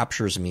band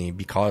captures me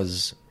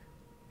because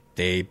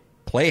they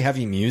play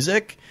heavy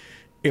music,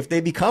 if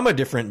they become a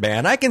different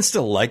band, I can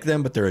still like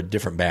them, but they're a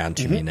different band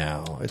to me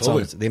now. It's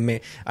always,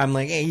 I'm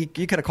like, hey,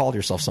 you could have called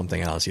yourself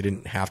something else. You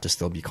didn't have to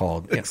still be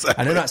called.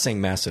 Exactly. And I'm not saying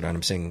Mastodon.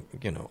 I'm saying,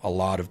 a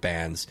lot of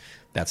bands,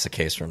 that's the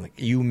case for them. Like,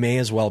 you may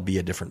as well be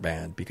a different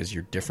band because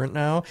you're different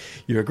now.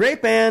 You're a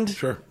great band,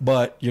 sure,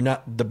 but you're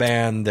not the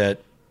band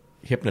that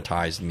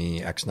hypnotized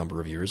me X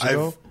number of years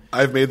ago.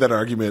 I've made that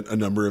argument a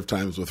number of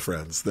times with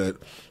friends that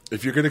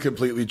if you're going to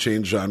completely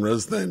change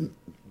genres, then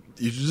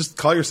you should just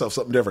call yourself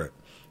something different,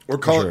 or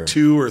call it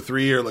 2 or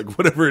 3 or like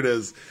whatever it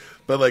is.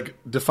 But like,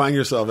 define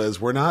yourself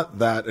as, we're not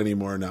that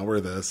anymore. Now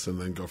we're this,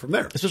 and then go from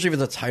there. Especially if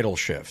it's a title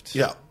shift.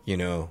 Yeah.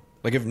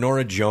 Like if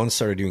Norah Jones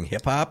started doing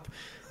hip hop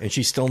and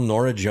she's still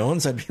Norah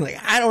Jones, I'd be like,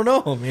 I don't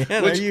know, man.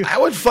 I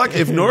would fuck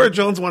if Norah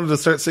Jones wanted to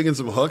start singing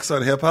some hooks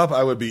on hip hop.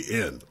 I would be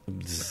in.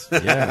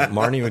 Yeah,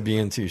 Marnie would be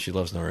in too. She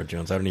loves Norah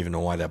Jones. I don't even know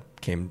why that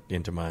came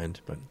into mind.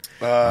 But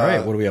all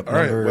right, what are we up?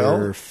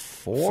 Number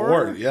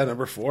 4? Yeah,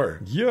 number 4.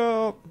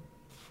 Yep.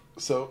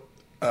 So,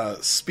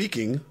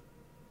 speaking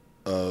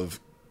of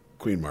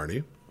Queen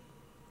Marnie,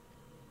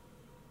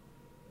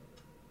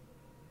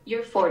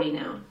 you're 40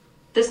 now.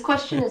 This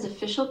question is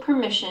official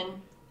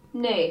permission,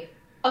 nay,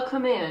 a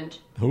command,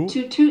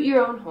 to toot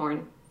your own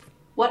horn.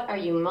 What are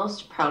you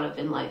most proud of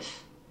in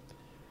life?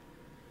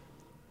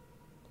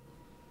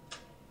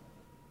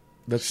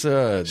 That's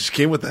she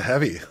came with the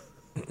heavy.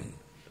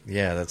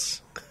 Yeah,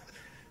 it's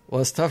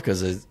tough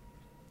because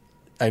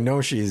I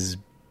know she's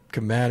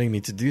commanding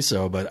me to do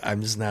so, but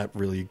I'm just not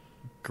really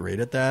great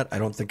at that. I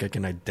don't think I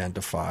can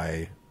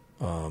identify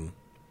a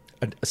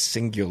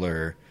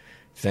singular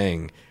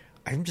thing.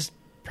 I'm just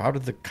proud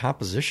of the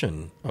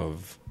composition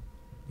of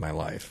my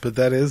life. But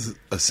that is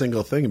a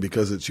single thing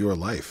because it's your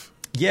life.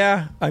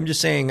 Yeah, I'm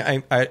just saying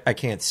I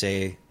can't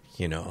say,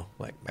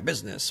 like my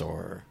business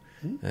or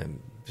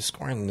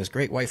scoring this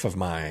great wife of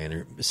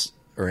mine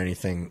or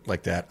anything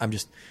like that. I'm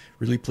just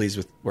really pleased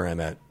with where I'm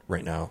at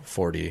right now,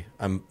 40.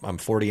 I'm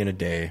 40 in a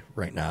day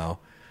right now.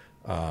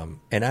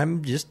 And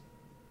I'm just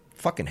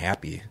fucking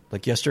happy.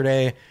 Like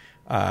yesterday,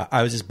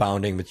 I was just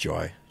bounding with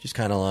joy. Just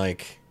kind of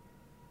like,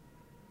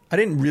 I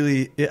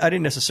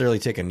didn't necessarily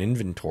take an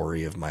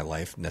inventory of my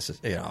life. I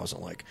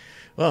wasn't like,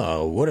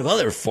 oh, what have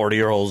other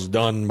 40-year-olds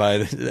done by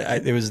this?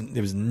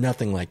 It was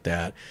nothing like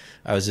that.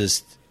 I was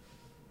just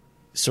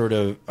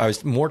I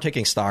was more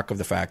taking stock of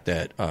the fact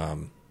that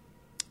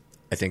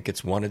I think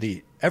it's one of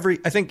the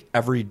I think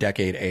every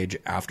decade age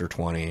after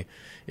 20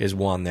 is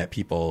one that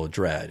people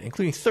dread,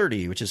 including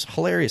 30, which is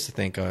hilarious to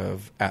think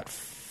of at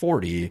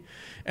 40,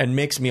 and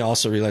makes me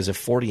also realize that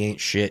 40 ain't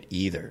shit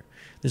either.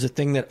 There's a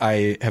thing that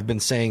I have been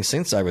saying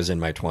since I was in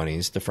my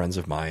 20s to friends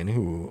of mine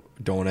who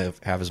don't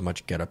have as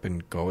much get up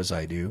and go as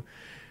I do,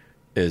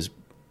 is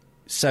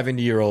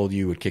 70-year-old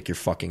you would kick your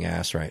fucking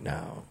ass right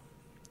now.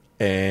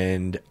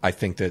 And I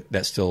think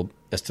that still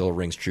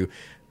rings true.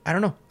 I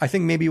don't know. I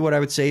think maybe what I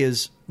would say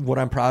is what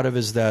I'm proud of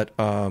is that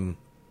I'm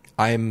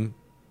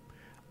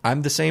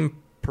the same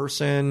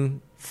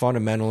person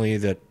fundamentally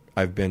that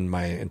I've been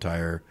my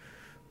entire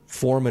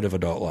formative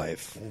adult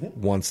life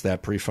once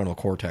that prefrontal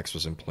cortex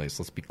was in place.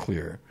 Let's be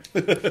clear.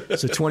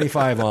 So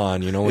 25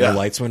 on, when the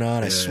lights went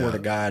on, I swear to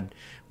God,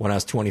 when I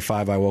was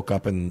 25, I woke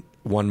up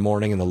one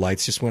morning and the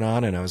lights just went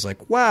on and I was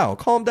like, wow,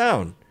 calm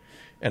down.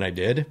 And I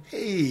did.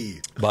 Hey.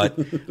 But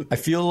I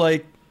feel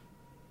like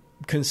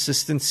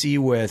consistency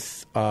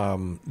with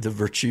the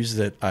virtues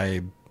that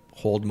I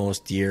hold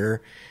most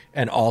dear,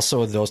 and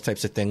also those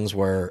types of things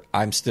where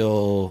I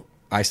still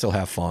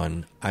have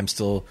fun. I'm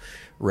still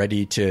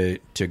ready to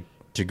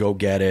go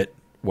get it,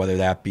 whether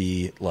that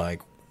be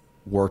like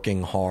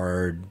working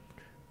hard,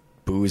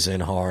 boozing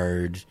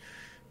hard,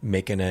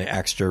 making an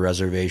extra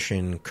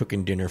reservation,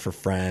 cooking dinner for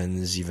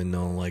friends, even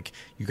though like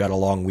you got a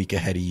long week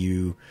ahead of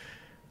you.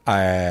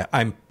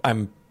 I'm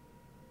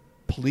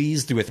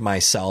pleased with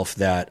myself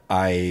that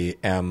I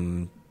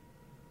am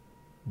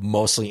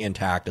mostly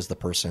intact as the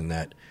person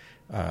that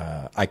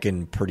I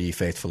can pretty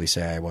faithfully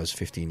say I was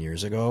 15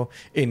 years ago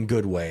in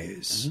good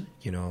ways.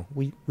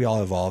 We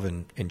all evolve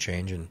and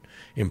change and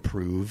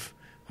improve.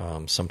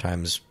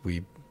 Sometimes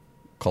we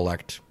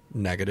collect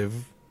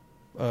negative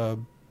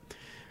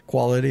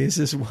qualities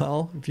as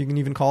well, if you can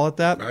even call it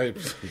that.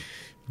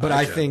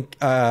 I think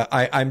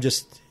I'm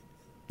just...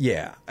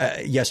 Yeah.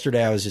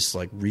 Yesterday I was just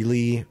like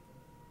really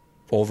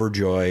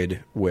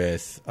overjoyed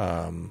with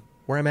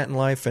where I'm at in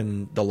life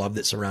and the love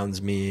that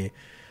surrounds me.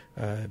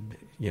 I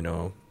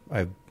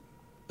have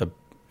a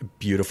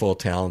beautiful,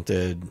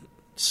 talented,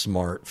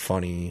 smart,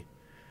 funny,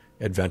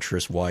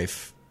 adventurous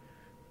wife,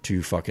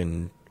 2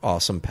 fucking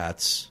awesome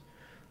pets.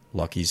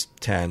 Lucky's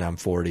 10, I'm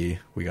 40.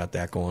 We got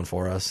that going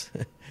for us.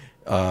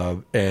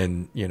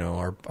 And,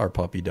 our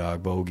puppy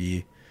dog,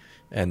 Bogey.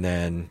 And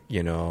then,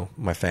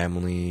 my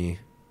family...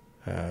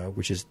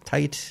 which is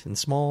tight and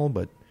small,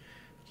 but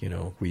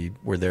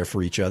we're there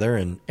for each other,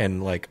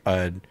 and like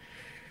an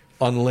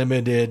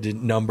unlimited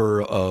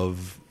number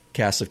of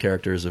cast of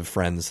characters of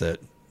friends that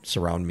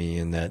surround me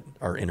and that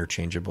are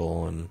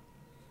interchangeable, and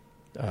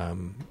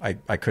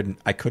I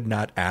could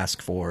not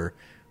ask for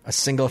a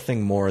single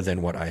thing more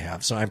than what I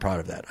have. So I'm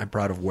proud of that. I'm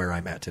proud of where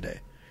I'm at today.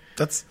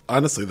 That's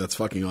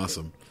fucking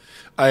awesome.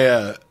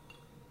 I'm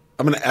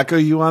going to echo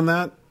you on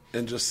that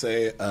and just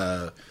say,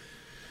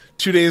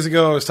 2 days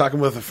ago, I was talking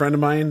with a friend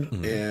of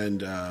mine,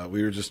 and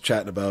we were just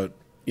chatting about,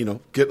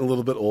 getting a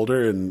little bit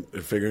older and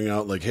figuring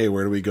out, like, hey,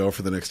 where do we go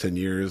for the next 10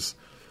 years?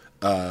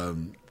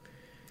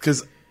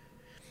 Because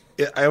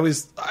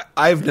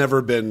I've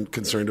never been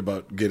concerned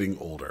about getting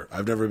older.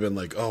 I've never been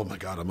like, oh, my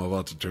God, I'm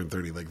about to turn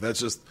 30. Like,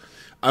 that's just,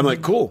 I'm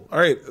like, cool. All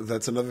right,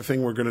 that's another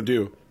thing we're going to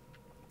do.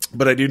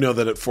 But I do know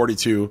that at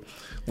 42,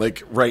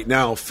 like right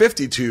now,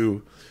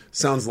 52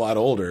 sounds a lot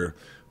older.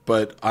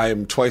 But I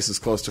am twice as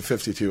close to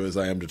 52 as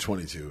I am to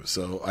 22.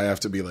 So I have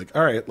to be like,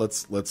 all right,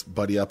 let's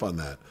buddy up on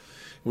that.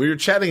 We were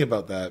chatting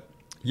about that.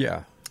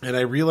 Yeah. And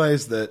I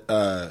realized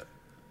that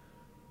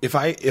if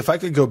I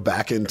could go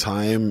back in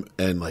time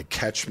and like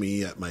catch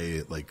me at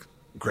my like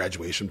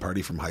graduation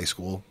party from high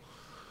school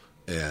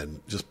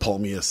and just pull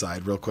me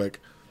aside real quick,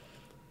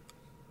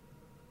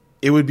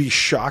 it would be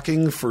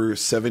shocking for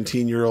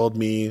 17-year-old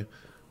me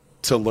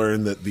to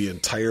learn that the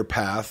entire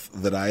path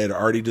that I had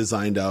already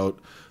designed out,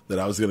 that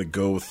I was going to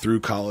go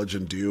through college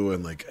and do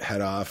and like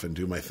head off and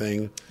do my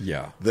thing.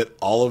 Yeah. That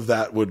all of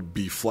that would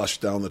be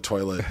flushed down the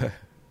toilet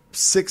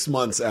 6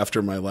 months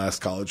after my last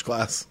college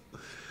class.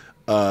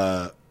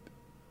 But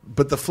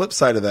the flip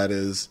side of that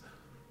is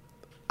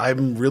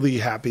I'm really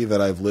happy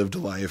that I've lived a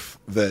life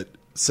that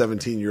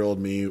 17-year-old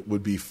me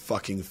would be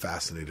fucking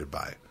fascinated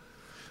by.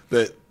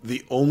 That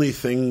the only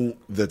thing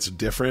that's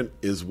different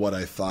is what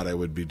I thought I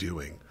would be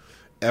doing.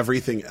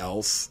 Everything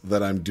else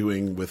that I'm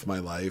doing with my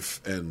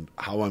life and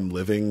how I'm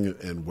living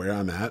and where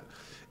I'm at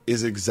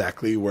is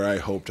exactly where I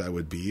hoped I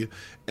would be.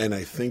 And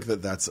I think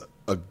that that's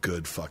a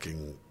good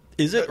fucking...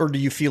 Is it, or do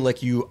you feel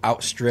like you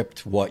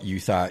outstripped what you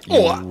thought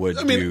you would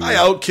do? I mean, I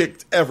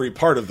outkicked every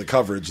part of the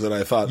coverage that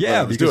I thought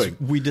I was doing.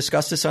 We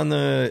discussed this on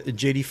the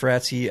JD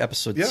Fratzy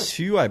episode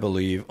 2, I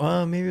believe.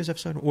 Maybe it was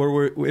episode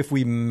where if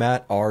we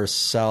met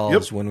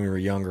ourselves when we were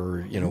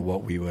younger,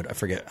 what we would, I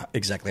forget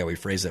exactly how we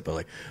phrased it, but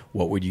like,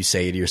 what would you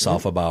say to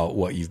yourself about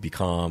what you've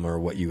become or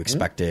what you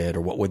expected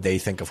or what would they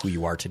think of who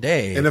you are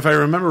today? And if I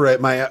remember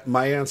right,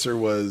 my answer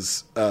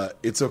was,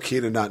 it's okay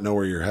to not know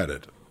where you're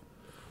headed.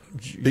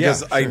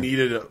 Because I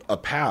needed a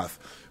path.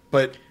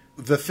 But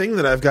the thing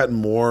that I've gotten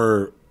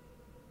more,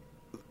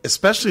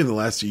 especially in the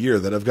last year,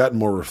 that I've gotten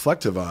more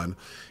reflective on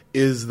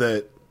is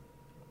that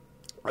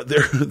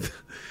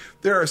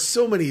there are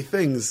so many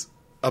things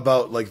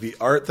about like the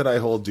art that I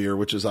hold dear,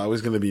 which is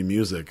always going to be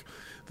music,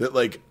 that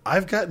like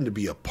I've gotten to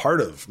be a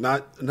part of,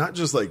 not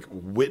just like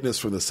witness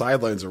from the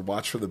sidelines or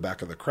watch from the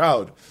back of the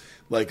crowd,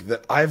 like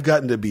that I've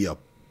gotten to be a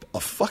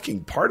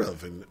fucking part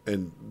of,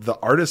 and the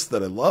artists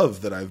that I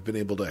love that I've been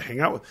able to hang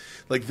out with.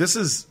 Like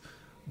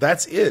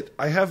that's it.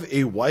 I have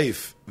a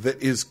wife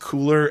that is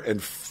cooler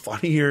and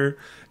funnier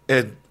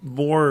and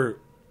more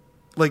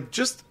like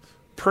just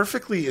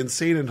perfectly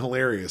insane and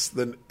hilarious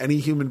than any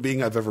human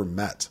being I've ever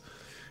met.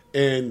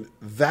 And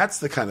that's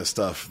the kind of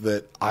stuff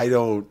that I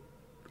don't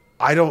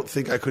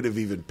think I could have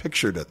even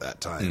pictured at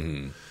that time.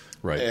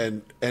 Mm-hmm. Right.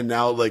 And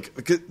now like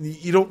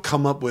you don't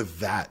come up with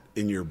that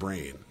in your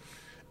brain.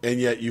 And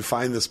yet you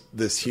find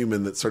this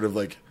human that sort of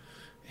like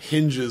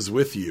hinges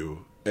with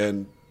you,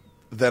 and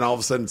then all of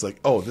a sudden it's like,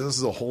 oh, this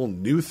is a whole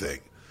new thing.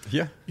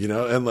 Yeah. You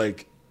know, and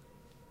like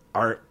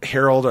our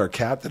Harold, our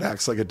cat that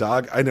acts like a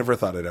dog. I never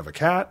thought I'd have a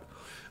cat.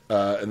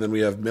 And then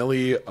we have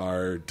Millie,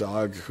 our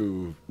dog,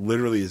 who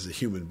literally is a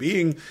human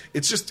being.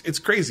 It's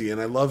crazy. And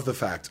I love the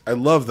fact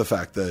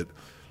that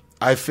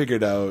I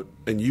figured out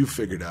and you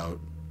figured out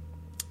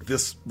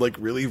this like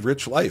really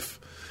rich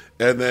life.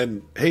 And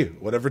then, hey,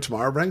 whatever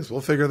tomorrow brings,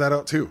 we'll figure that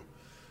out too.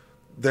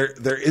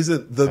 There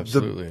isn't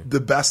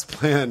the best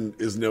plan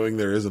is knowing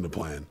there isn't a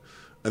plan,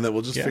 and that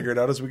we'll just figure it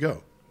out as we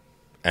go.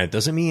 And it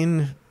doesn't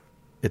mean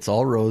it's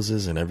all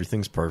roses and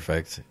everything's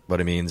perfect,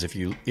 but it means if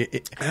you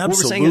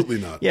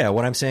absolutely not. Yeah,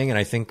 what I'm saying, and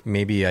I think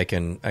maybe I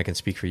can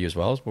speak for you as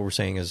well. What we're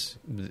saying is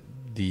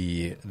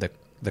the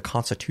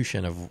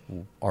constitution of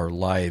our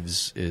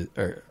lives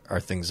are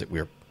things that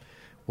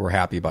we're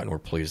happy about and we're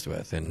pleased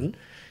with, and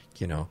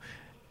you know.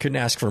 Couldn't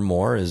ask for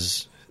more.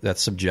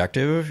 That's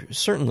subjective.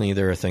 Certainly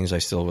there are things I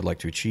still would like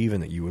to achieve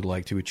and that you would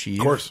like to achieve.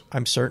 Of course.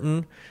 I'm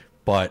certain.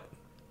 But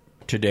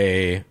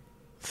today,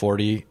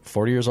 40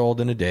 years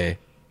old in a day,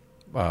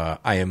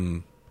 I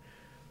am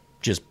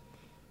just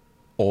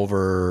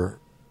overwhelmed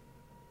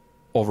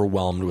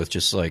with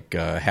just like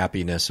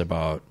happiness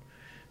about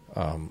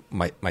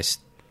my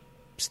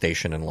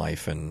station in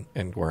life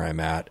and where I'm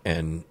at.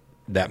 And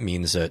that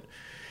means that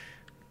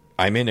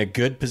I'm in a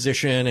good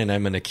position, and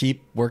I'm going to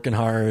keep working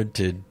hard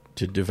to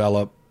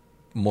develop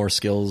more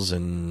skills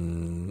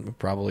and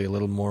probably a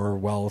little more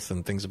wealth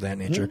and things of that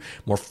nature,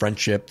 more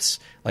friendships.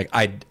 Like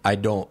I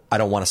don't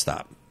want to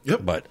stop.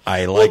 Yep. But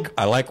I like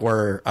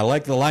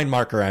the line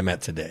marker I'm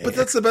at today. But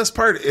that's the best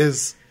part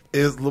is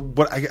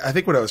what I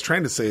think what I was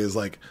trying to say is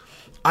like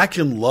I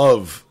can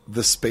love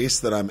the space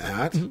that I'm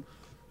at,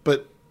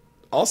 but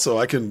also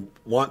I can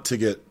want to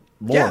get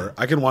more. Yeah,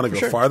 I can want to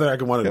go farther. I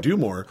can want to do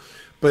more.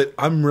 But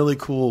I'm really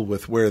cool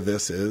with where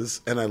this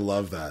is, and I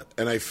love that.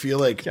 And I feel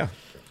like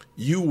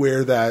you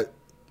wear that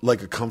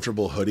like a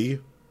comfortable hoodie,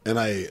 and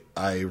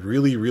I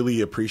really, really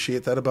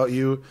appreciate that about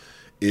you,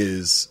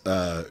 is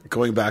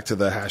going back to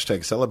the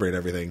hashtag celebrate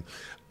everything.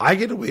 I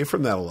get away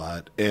from that a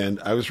lot,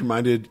 and I was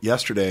reminded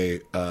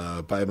yesterday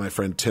by my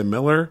friend Tim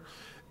Miller,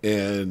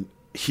 and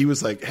he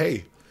was like,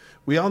 hey,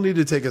 we all need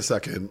to take a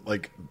second,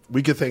 like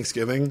week of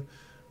Thanksgiving,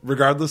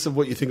 regardless of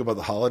what you think about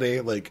the holiday,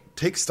 like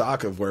take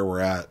stock of where we're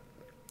at.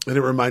 And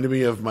it reminded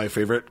me of my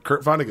favorite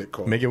Kurt Vonnegut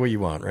quote. Make it what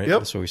you want, right? Yep.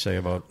 That's what we say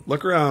about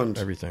look around.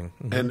 Everything.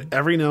 Mm-hmm. And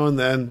every now and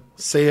then,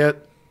 say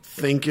it,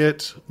 think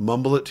it,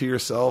 mumble it to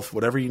yourself,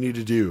 whatever you need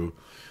to do.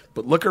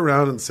 But look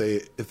around and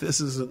say, if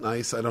this isn't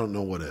nice, I don't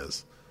know what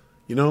is.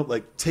 You know,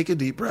 like take a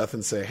deep breath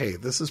and say, hey,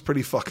 this is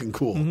pretty fucking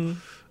cool. Mm-hmm.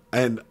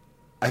 And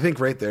I think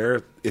right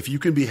there, if you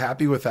can be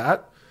happy with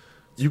that,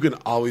 you can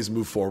always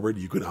move forward.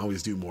 You can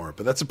always do more.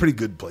 But that's a pretty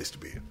good place to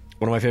be.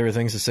 One of my favorite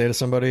things to say to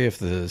somebody, if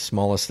the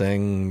smallest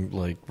thing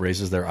like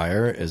raises their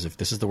ire, is if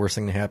this is the worst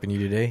thing to happen to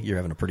you today, you're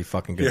having a pretty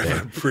fucking good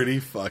day.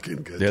 Pretty fucking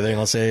good. The other thing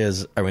I'll say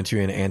is I went to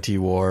an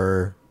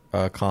anti-war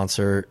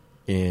concert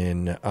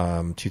in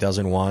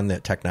 2001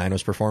 that Tech Nine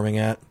was performing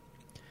at.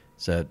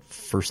 It's at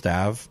First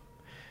Ave.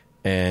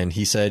 And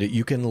he said,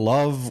 you can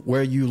love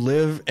where you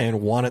live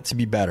and want it to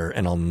be better.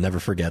 And I'll never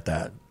forget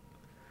that.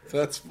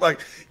 That's like,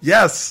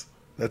 yes.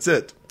 That's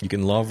it. You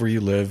can love where you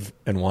live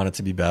and want it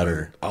to be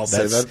better. I'll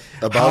say that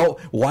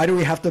about... Why do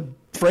we have to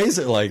phrase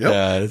it like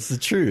that? It's the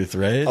truth,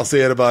 right? I'll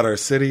say it about our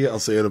city. I'll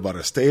say it about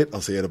our state.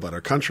 I'll say it about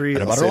our country.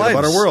 And I'll say it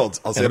about our world.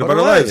 I'll say it about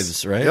our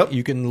lives. Right? Yep.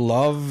 You can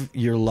love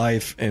your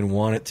life and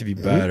want it to be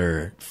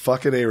better.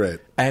 Fucking A-right.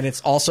 And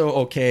it's also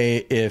okay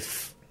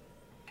if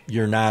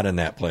you're not in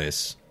that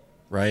place,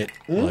 right?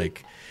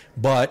 Like,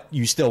 but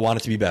you still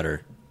want it to be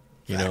better.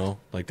 You know?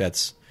 Like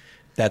that's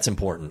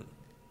important.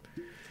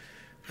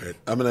 Right.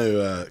 I'm going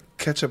to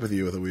catch up with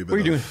you with a wee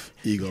bit of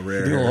Eagle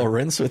Rare. Doing a little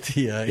rinse with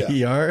the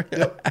ER?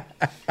 Yep.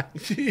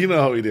 You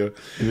know how we do.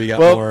 Do we got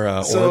more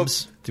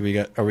orbs?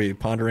 Are we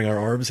pondering our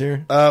orbs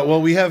here?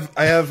 Well,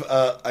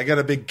 I got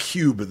a big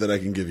cube that I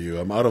can give you.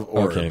 I'm out of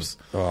orbs.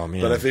 Okay. Oh, man.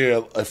 But I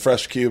figure a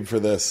fresh cube for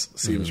this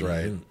seems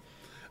right.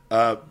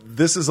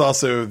 This is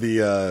also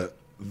the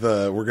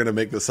we're going to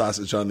make the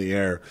sausage on the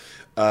air.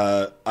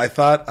 I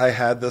thought I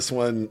had this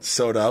one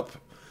sewed up.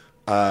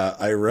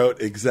 I wrote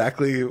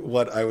exactly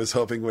what I was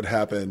hoping would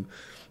happen.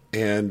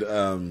 And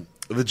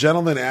the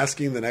gentleman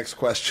asking the next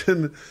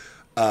question,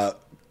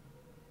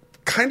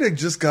 kind of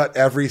just got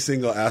every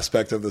single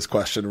aspect of this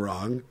question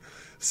wrong.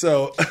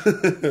 So,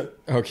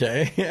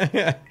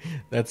 okay,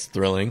 that's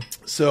thrilling.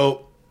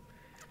 So,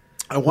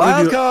 I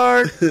Wild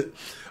card.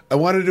 I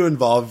wanted to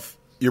involve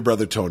your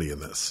brother Tony in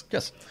this.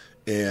 Yes,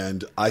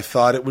 and I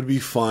thought it would be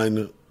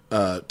fun.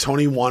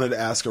 Tony wanted to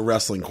ask a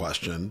wrestling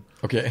question.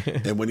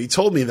 Okay, and when he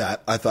told me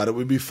that, I thought it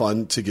would be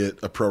fun to get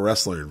a pro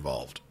wrestler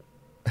involved.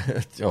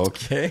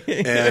 Okay,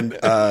 and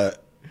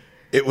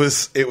it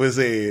was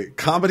a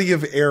comedy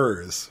of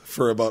errors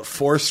for about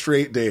 4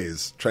 straight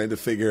days trying to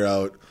figure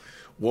out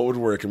what would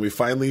work, and we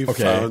finally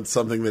found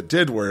something that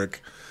did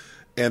work.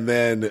 And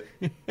then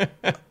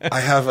I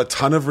have a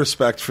ton of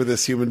respect for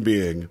this human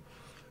being,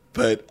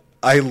 but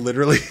I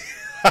literally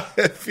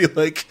I feel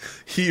like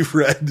he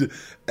read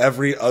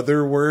every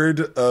other word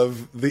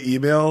of the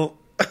email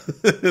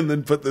and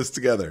then put this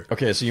together.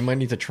 Okay, so you might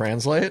need to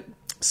translate.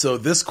 So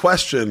this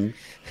question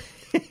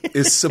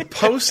is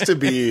supposed to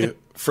be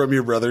from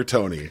your brother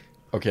Tony.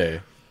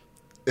 Okay.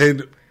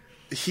 And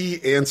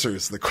he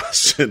answers the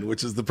question,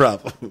 which is the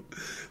problem.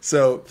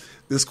 So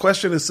this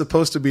question is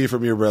supposed to be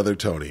from your brother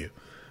Tony.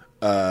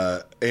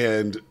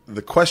 And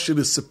the question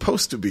is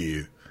supposed to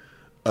be,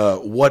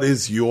 what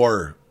is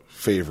your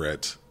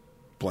favorite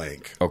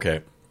blank?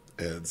 Okay.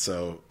 And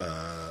so,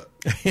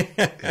 here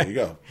you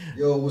go.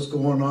 Yo, what's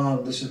going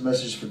on? This is a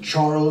message for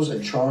Charles.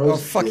 And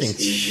Charles, fucking this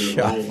is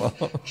your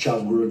life.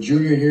 Charles Guerrero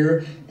Jr.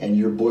 here. And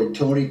your boy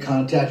Tony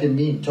contacted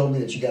me and told me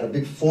that you got a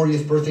big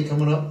 40th birthday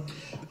coming up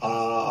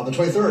on the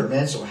 23rd,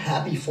 man. So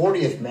happy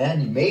 40th, man.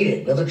 You made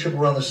it. Another trip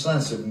around the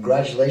sun. So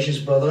congratulations,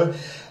 brother.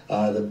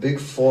 The big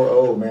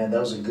 4-0, man.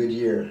 That was a good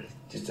year.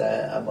 Just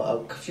I'm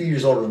a few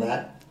years older than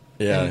that.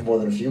 Yeah. Maybe more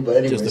than a few, but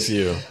anyways. Just a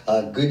few.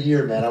 Good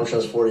year, man. I wish I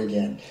was 40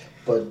 again.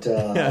 But,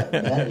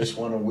 man, I just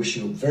want to wish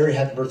you a very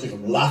happy birthday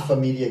from La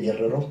Familia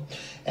Guerrero.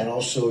 And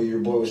also, your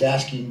boy was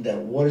asking that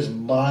what is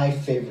my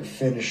favorite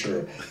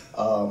finisher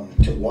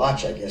to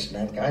watch, I guess,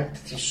 man.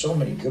 There's so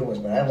many good ones,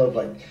 man. I love,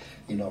 like,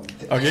 you know.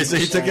 Okay, so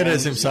he took it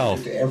as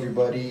himself. To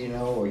everybody, you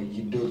know, or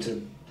you do it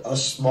to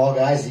us small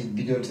guys. He'd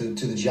be doing it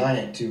to the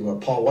giant, to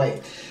Paul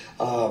White.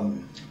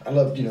 I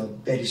love, you know,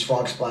 Eddie's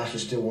Frog Splash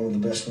was still one of the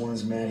best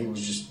ones, man. He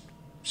was just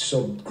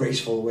so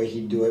graceful the way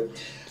he'd do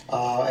it.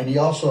 And he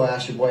also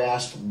asked, your boy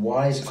asked,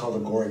 why is it called the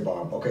Gory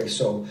Bomb? Okay,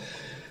 so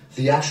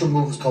the actual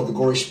move is called the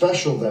Gory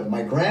Special that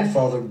my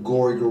grandfather,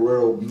 Gory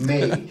Guerrero,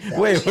 made.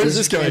 Wait, where's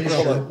this coming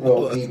from?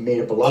 Well, he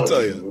made up a lot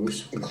of these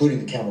moves,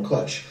 including the Camel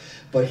Clutch.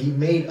 But he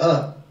made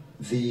up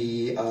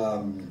the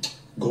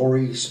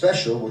Gory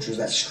Special, which was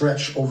that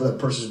stretch over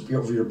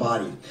over your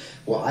body.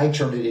 Well, I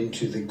turned it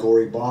into the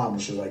Gory Bomb,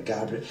 which was like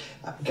got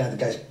the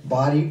guy's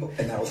body,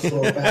 and I would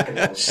throw it back and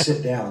I would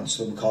sit down.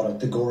 So we called it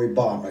the Gory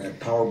Bomb, like a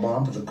power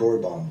bomb, but the Gory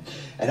Bomb.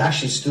 And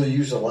actually, still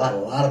used a lot. A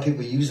lot of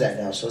people use that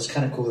now. So it's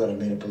kind of cool that I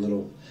made up a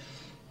little,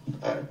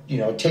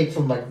 take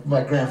from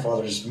my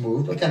grandfather's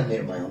move. I kind of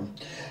made it my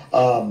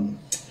own.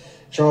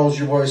 Charles,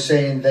 your boy is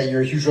saying that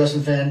you're a huge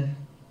wrestling fan.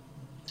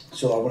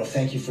 So I want to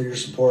thank you for your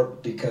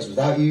support, because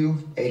without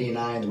you,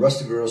 89, the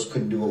rest of the girls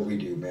couldn't do what we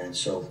do, man.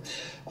 So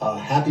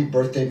happy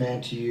birthday,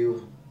 man, to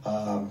you.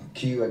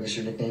 Q, I guess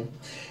your nickname.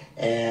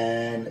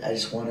 And I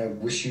just want to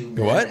wish you,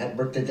 man, happy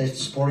birthday, thanks for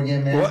support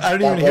again, man. Well, I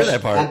didn't even hear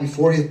that part. Happy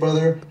 40th,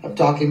 brother. I'm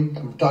talking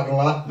a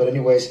lot, but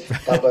anyways,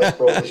 God bless,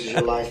 bro. This is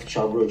your life.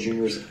 Charles Guerrero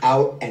Jr. is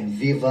out, and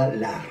viva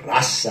la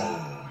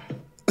raza.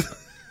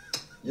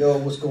 Yo,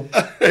 what's going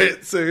on? All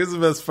right, so here's the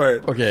best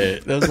part.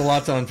 Okay, there's a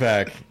lot to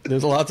unpack.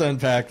 There's a lot to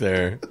unpack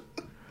there.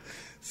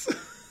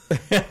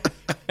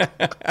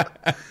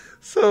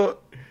 So,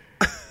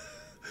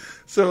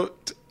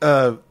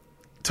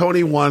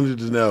 Tony wanted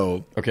to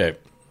know, okay,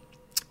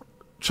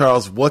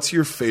 Charles, what's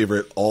your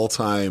favorite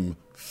all-time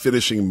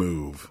finishing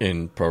move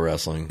in pro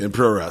wrestling? In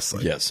pro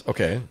wrestling, yes.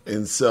 Okay,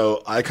 and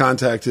so I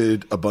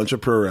contacted a bunch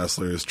of pro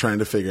wrestlers trying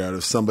to figure out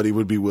if somebody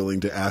would be willing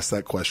to ask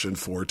that question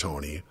for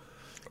Tony.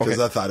 Because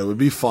I thought it would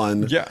be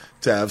fun to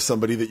have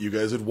somebody that you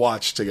guys would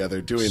watch together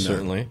doing that.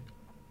 Certainly.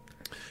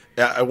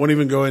 Yeah, I won't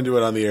even go into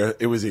it on the air.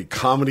 It was a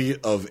comedy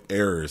of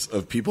errors,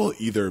 of people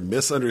either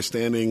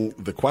misunderstanding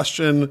the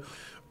question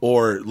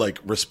or like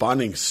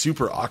responding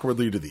super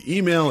awkwardly to the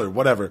email or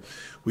whatever.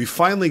 We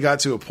finally got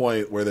to a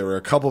point where there were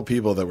a couple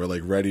people that were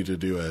like ready to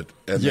do it.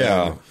 And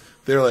then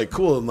they were like,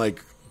 cool, in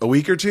like a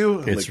week or two.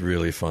 It's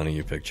really funny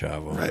you picked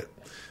Chavo. Right.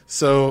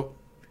 So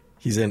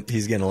he's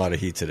getting a lot of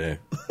heat today.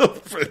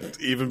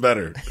 Even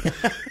better.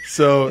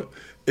 So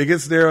it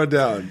gets narrowed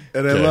down.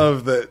 And I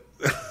love that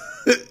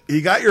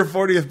he got your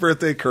 40th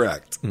birthday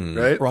correct,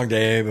 right? Wrong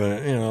day,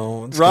 but, you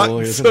know, it's wrong, cool.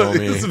 He doesn't so know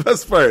me. it's the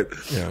best part.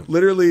 Yeah.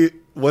 Literally,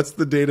 what's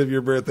the date of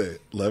your birthday?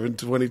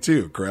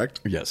 11/22,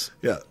 correct? Yes.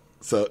 Yeah.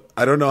 So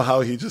I don't know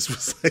how he just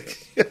was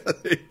like,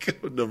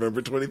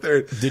 November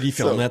 23rd. Did he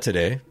film that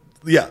today?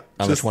 Yeah.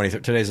 On the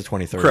 23rd. Today's the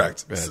 23rd.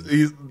 Correct.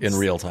 In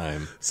real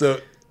time. So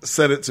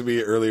sent it to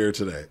me earlier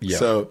today. Yeah.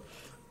 So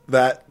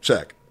that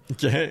check.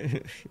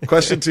 Okay.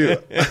 Question 2.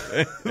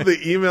 The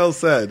email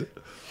said,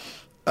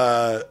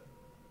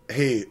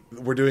 hey,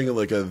 we're doing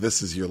like a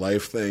This Is Your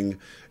Life thing.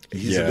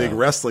 He's a big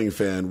wrestling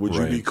fan. Would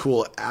you be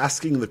cool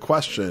asking the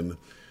question,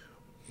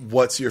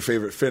 what's your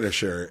favorite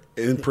finisher?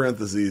 In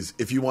parentheses,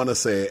 if you want to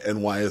say,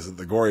 and why is it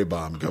the Gory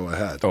Bomb, go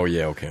ahead. Oh,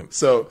 yeah, okay.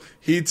 So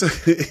he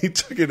took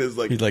it as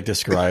like... He'd like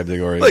describe the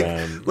Gory like,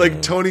 Bomb.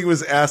 Like Tony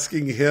was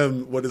asking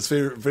him what his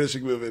favorite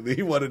finishing move is, and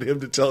he wanted him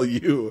to tell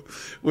you,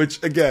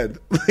 which, again,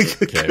 like,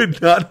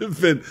 could not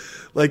have been...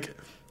 Like,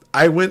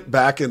 I went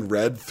back and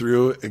read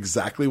through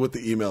exactly what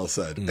the email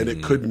said, and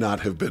it could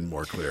not have been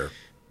more clear.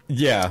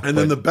 Yeah. And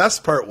then the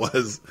best part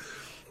was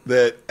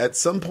that at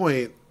some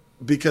point,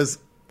 because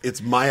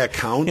it's my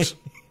account,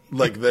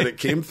 like that it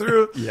came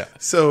through. Yeah.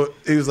 So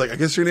he was like, I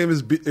guess your name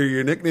is or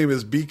your nickname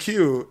is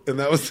BQ, and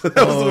that was when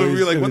we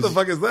were like, what the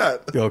fuck is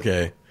that?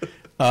 Okay.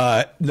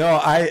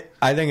 No, I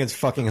think it's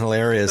fucking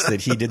hilarious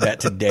that he did that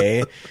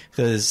today,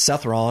 because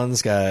Seth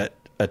Rollins got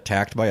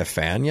attacked by a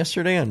fan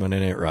yesterday on Monday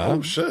Night Raw.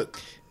 Oh shit.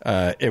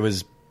 It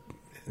was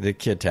the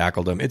kid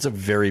tackled him. It's a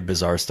very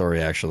bizarre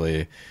story,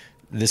 actually.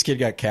 This kid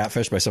got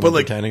catfished by someone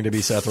pretending to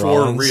be Seth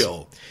Rollins. For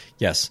real.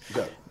 Yes.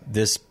 Okay.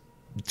 This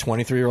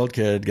 23-year-old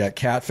kid got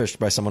catfished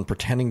by someone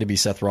pretending to be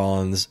Seth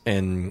Rollins,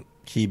 and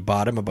he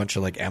bought him a bunch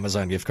of like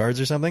Amazon gift cards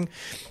or something,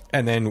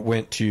 and then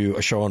went to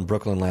a show in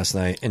Brooklyn last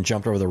night and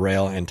jumped over the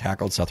rail and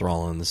tackled Seth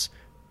Rollins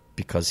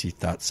because he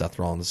thought Seth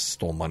Rollins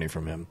stole money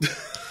from him.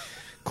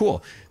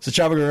 Cool. So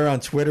Chavo Guerrero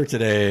on Twitter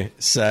today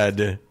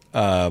said,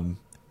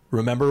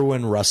 remember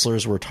when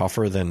wrestlers were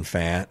tougher than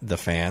the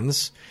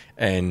fans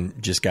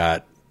and just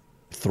got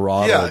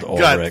throttled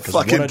over it?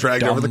 Fucking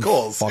dragged over the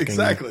coals.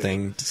 Exactly.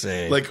 Thing to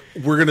say. Like,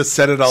 we're going to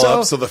set it all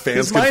up so the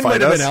fans can fight us. His mind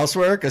might have been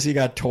elsewhere because he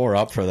got tore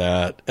up for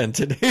that. And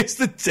today's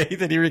the day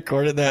that he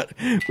recorded that,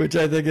 which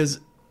I think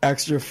is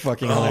extra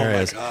fucking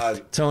hilarious. Oh, my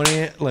God.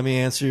 Tony, let me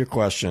answer your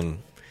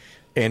question.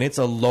 And it's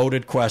a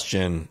loaded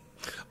question.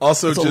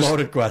 Also, it's a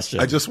loaded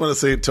question. I just want to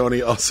say,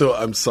 Tony, also,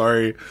 I'm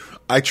sorry.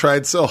 I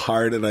tried so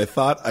hard, and I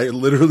thought I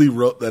literally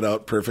wrote that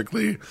out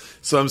perfectly.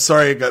 So I'm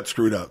sorry it got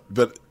screwed up.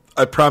 But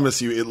I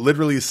promise you, it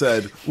literally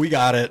said, we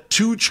got it.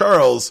 To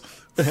Charles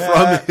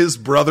from his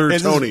brother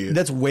Tony.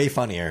 That's way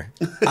funnier.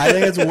 I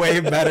think it's way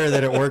better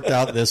that it worked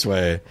out this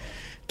way.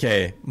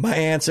 Okay, my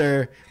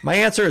answer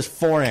is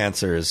 4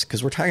 answers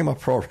because we're talking about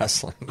pro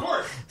wrestling. Of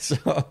course.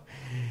 So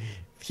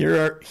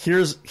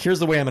here's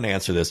the way I'm going to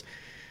answer this.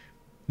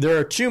 There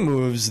are 2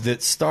 moves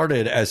that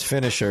started as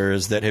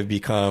finishers that have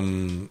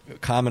become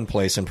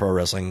commonplace in pro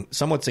wrestling.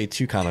 Some would say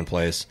too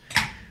commonplace.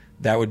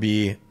 That would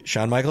be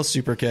Shawn Michaels'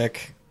 super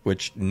kick,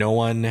 which no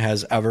one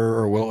has ever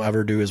or will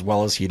ever do as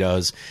well as he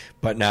does.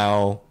 But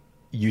now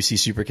you see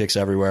super kicks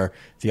everywhere.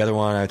 The other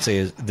one I would say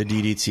is the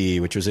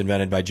DDT, which was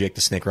invented by Jake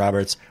the Snake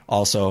Roberts.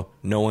 Also,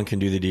 no one can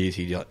do the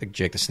DDT like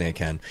Jake the Snake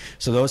can.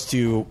 So those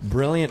 2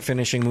 brilliant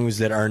finishing moves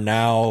that are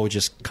now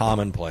just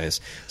commonplace.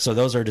 So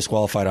those are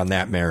disqualified on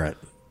that merit.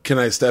 Can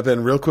I step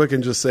in real quick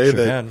and just say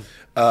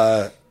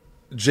that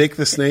Jake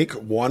the Snake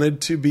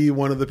wanted to be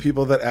one of the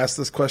people that asked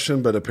this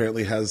question, but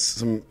apparently has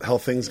some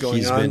health things going on.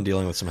 He's been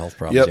dealing with some health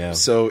problems, yeah.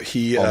 So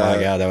he... oh,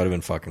 my God, that would have been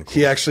fucking cool.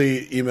 He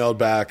actually emailed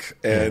back,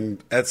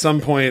 and at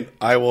some point,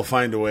 I will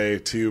find a way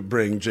to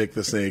bring Jake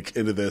the Snake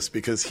into this,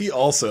 because he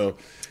also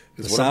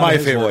is one of my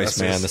favorite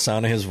wrestlers. Man, the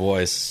sound of his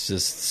voice is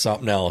just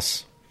something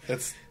else.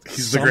 He's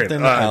something the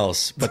great.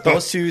 else. But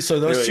those 2... So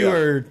those 2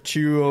 are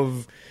 2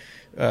 of...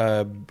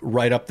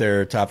 right up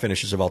there top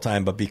finishes of all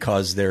time, but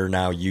because they're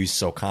now used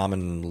so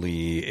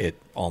commonly, it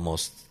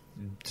almost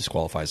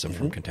disqualifies them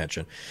from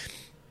contention.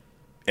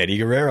 Eddie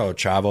Guerrero,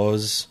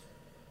 Chavo's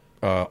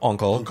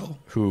uncle,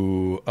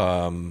 who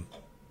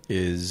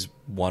is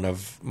one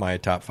of my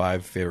top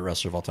 5 favorite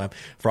wrestlers of all time.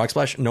 Frog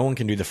Splash, no one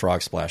can do the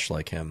Frog Splash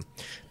like him.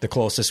 The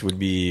closest would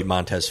be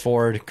Montez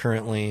Ford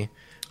currently.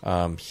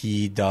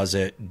 He does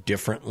it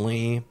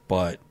differently,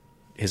 but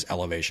his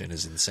elevation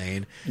is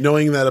insane.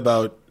 Knowing that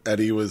about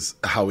Eddie was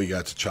how we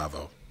got to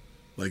Chavo.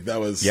 Like, that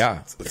was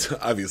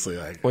obviously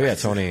like... Well, yeah,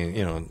 Tony,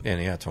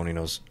 Tony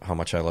knows how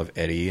much I love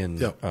Eddie,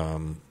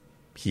 and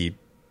he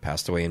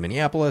passed away in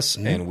Minneapolis,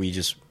 and we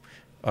just...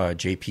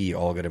 JP,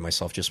 Olga, and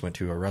myself just went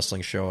to a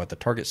wrestling show at the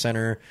Target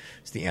Center.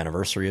 It's the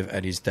anniversary of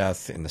Eddie's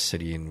death in the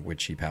city in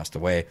which he passed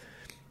away.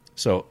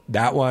 So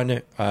that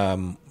one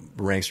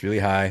ranks really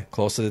high,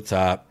 close to the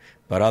top,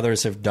 but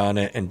others have done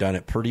it and done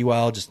it pretty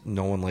well. Just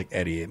no one like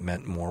Eddie. It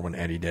meant more when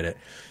Eddie did it.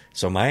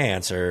 So my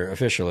answer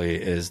officially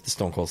is the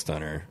Stone Cold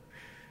Stunner.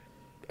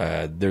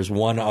 There's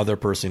one other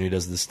person who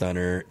does the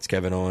stunner. It's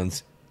Kevin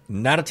Owens.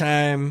 Not a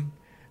time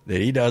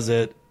that he does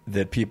it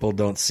that people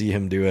don't see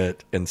him do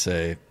it and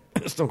say,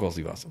 Stone Cold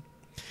Steve Austin.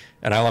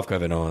 And I love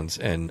Kevin Owens,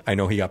 and I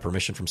know he got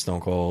permission from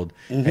Stone Cold,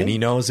 and he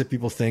knows that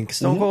people think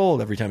Stone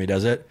Cold every time he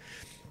does it.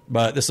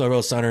 But the Stone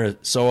Cold Stunner is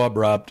so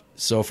abrupt,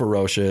 so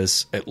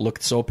ferocious. It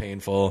looked so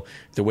painful.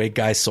 The way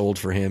guys sold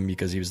for him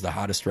because he was the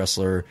hottest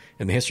wrestler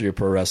in the history of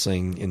pro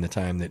wrestling in the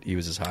time that he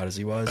was as hot as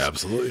he was.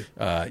 Absolutely.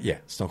 Yeah,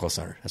 Stone Cold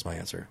Stunner. That's my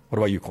answer. What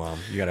about you, Quam?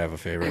 You got to have a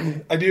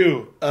favorite. I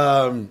do.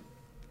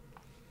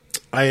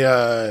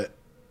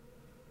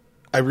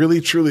 I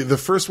really, truly, the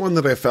first one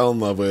that I fell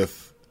in love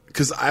with,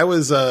 because I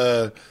was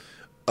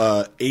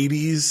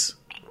 80s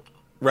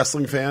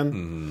wrestling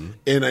fan,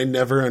 and I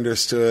never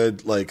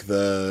understood like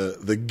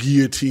the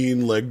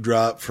guillotine leg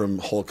drop from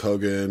Hulk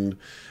Hogan.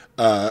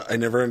 I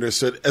never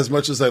understood, as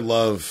much as I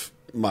love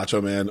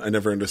Macho Man, I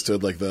never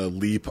understood like the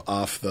leap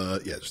off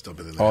the just dump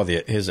it in there. Oh,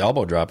 his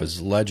elbow drop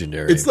is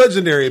legendary. It's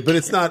legendary, but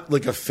it's not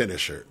like a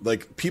finisher.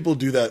 Like people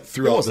do that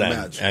throughout the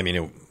match. I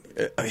mean,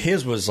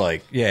 his was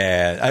like,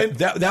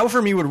 that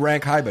for me would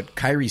rank high, but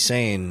Kairi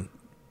Sane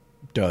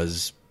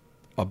does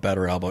a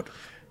better elbow.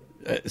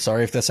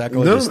 Sorry if that's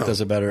sacrilegious. No.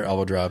 Does a better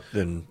elbow drop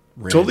than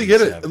Randy Totally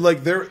get Savage. it.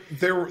 Like there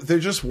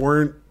just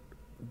weren't.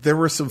 There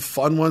were some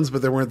fun ones,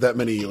 but there weren't that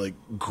many like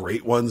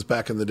great ones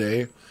back in the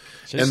day.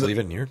 Just leave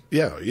it in here.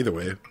 Yeah, either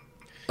way.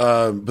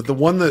 But the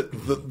one that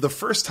the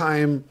first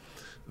time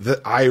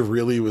that I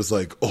really was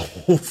like,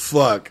 oh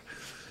fuck,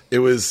 it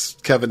was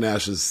Kevin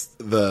Nash's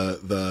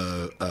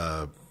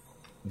the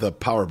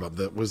power bomb.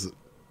 That was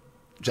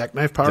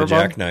jackknife power bomb. The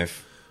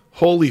jackknife.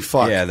 Holy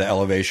fuck! Yeah, the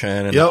elevation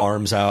and the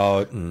arms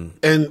out,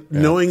 and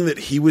knowing that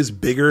he was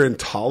bigger and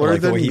taller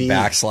like than the way me, he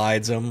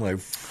backslides him, like.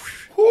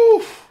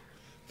 Whew,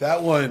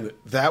 that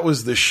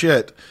was the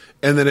shit.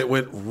 And then it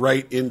went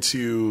right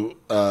into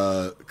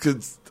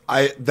because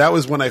that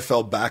was when I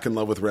fell back in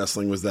love with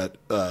wrestling. Was that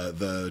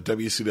the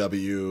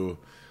WCW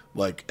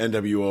like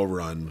NWO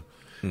run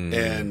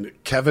and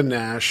Kevin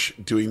Nash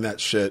doing that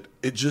shit?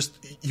 It just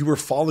you were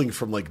falling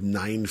from like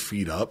 9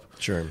 feet up.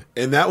 Sure.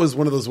 And that was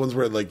one of those ones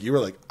where like you were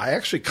like, I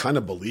actually kind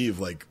of believe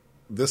like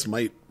this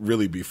might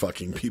really be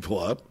fucking people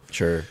up.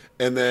 Sure.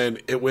 And then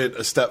it went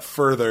a step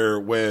further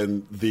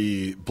when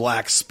the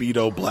black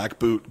Speedo, black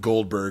boot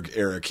Goldberg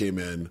era came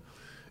in.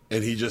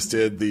 And he just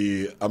did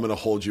the I'm going to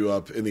hold you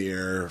up in the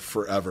air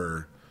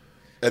forever.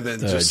 And then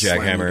just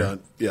jackhammer.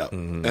 Yeah.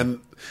 Mm-hmm. And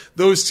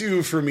those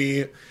two for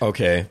me.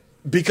 Okay.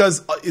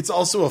 Because it's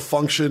also a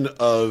function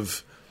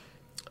of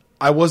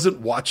I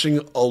wasn't watching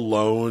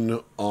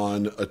alone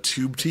on a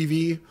tube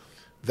TV.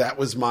 That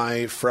was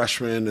my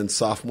freshman and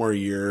sophomore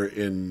year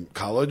in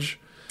college.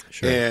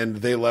 Sure. And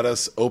they let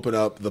us open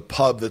up the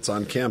pub that's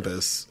on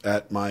campus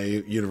at my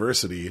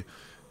university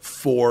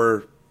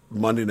for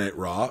Monday Night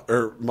Raw,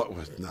 or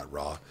not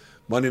Raw,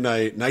 Monday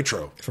Night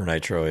Nitro. For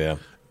Nitro, yeah.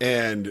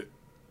 And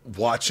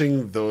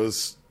watching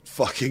those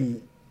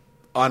fucking,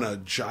 on a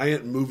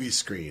giant movie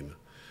screen,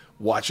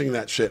 watching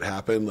that shit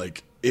happen,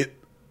 like, it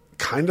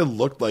kind of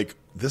looked like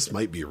this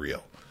might be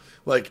real.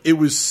 Like, there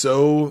was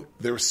so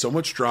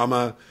much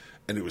drama,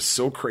 and it was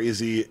so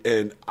crazy,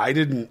 and I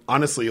didn't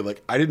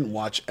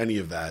watch any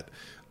of that.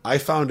 I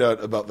found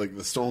out about, like,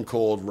 the Stone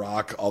Cold,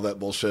 Rock, all that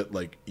bullshit,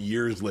 like,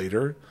 years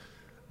later.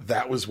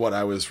 That was what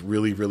I was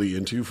really, really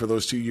into for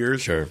those 2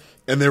 years. Sure.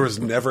 And there was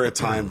never a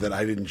time that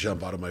I didn't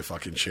jump out of my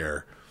fucking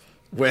chair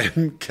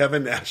when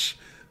Kevin Nash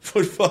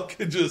would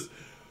fucking just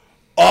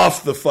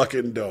off the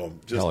fucking dome.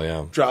 Just Hell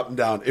yeah. dropping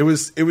down. It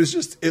was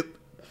just,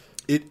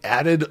 it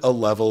added a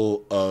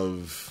level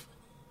of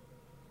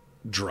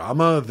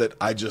drama that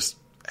I just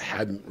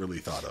hadn't really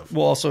thought of.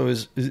 Well, also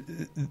is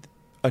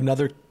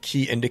another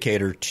key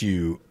indicator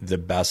to the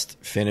best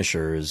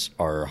finishers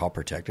are how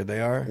protected they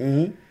are.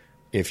 Mm-hmm.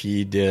 If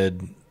he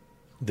did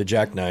the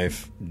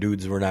jackknife,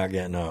 dudes were not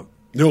getting up.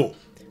 No.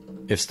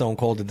 If Stone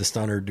Cold did the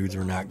stunner, dudes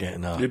were not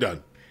getting up. You're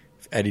done.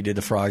 If Eddie did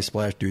the frog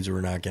splash, dudes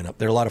were not getting up.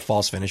 There are a lot of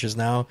false finishes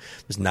now.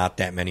 There's not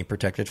that many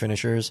protected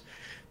finishers.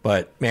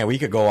 But, man, we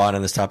could go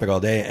on this topic all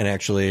day. And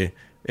actually,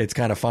 it's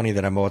kind of funny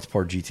that I'm about to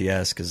pour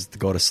GTS because to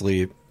go to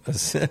sleep,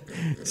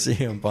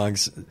 CM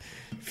Punk's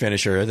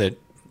finisher that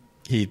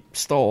he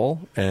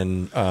stole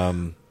and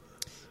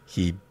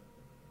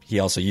he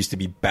also used to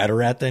be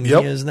better at than he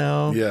is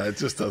now. Yeah, it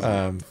just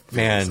doesn't.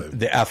 Man,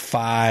 the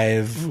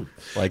F5,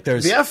 like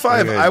there's the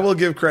F5. I will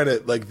give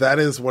credit. Like that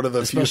is one of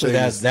the few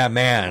things. That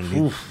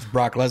man,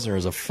 Brock Lesnar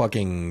is a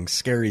fucking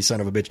scary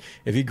son of a bitch.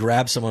 If he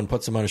grabs someone,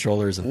 puts them on his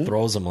shoulders, and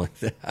throws them like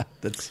that,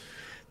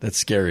 that's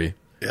scary.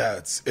 Yeah,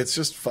 it's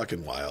just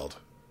fucking wild.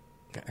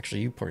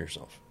 Actually, you pour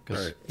yourself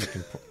because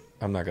right.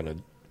 I'm not going to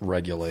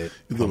regulate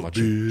how much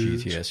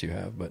GTS you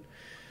have, but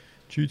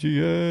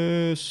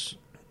GTS.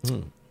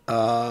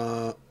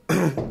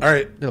 All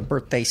right, little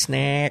birthday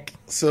snack.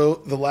 So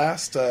the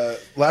last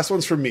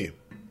one's from me.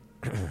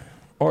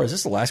 Or is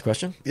this the last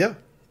question? Yeah.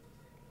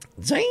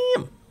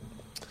 Damn.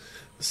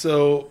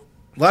 So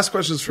last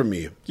question's from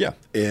me. Yeah.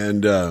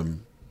 And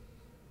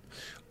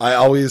I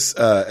always,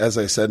 as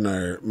I said in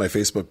my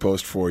Facebook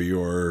post for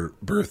your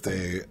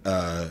birthday,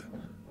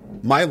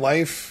 my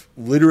life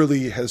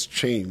literally has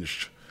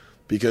changed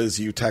because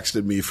you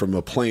texted me from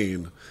a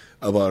plane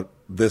about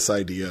this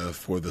idea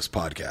for this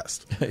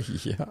podcast.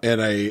 Yeah.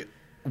 And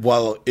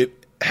while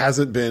it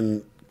hasn't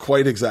been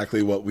quite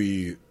exactly what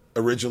we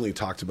originally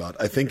talked about,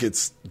 I think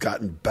it's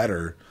gotten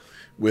better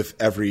with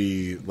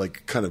every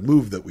like kind of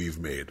move that we've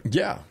made.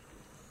 Yeah.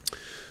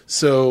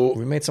 So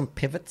we made some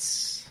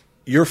pivots.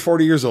 You're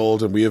 40 years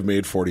old and we have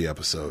made 40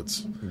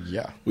 episodes.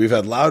 Yeah. We've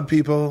had loud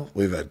people.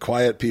 We've had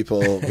quiet people.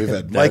 We've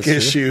had mic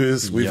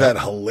issues. We've had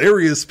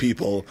hilarious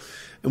people.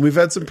 And we've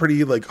had some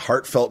pretty like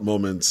heartfelt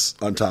moments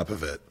on top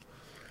of it.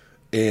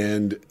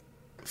 And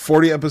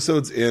 40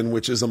 episodes in,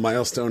 which is a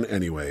milestone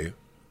anyway,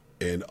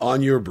 and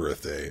on your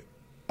birthday,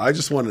 I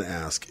just want to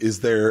ask, is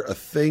there a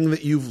thing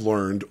that you've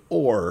learned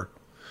or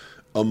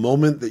a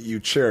moment that you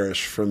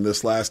cherish from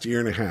this last year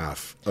and a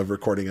half of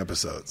recording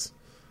episodes?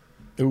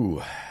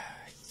 Ooh,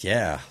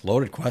 yeah,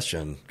 loaded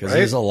question, because Right?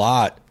 there's a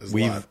lot. There's a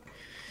lot.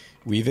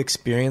 We've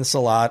experienced a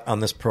lot on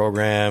this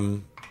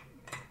program.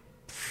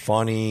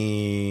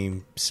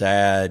 Funny,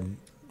 sad,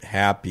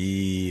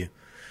 happy,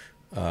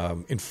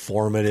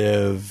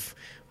 informative.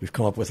 We've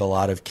come up with a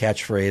lot of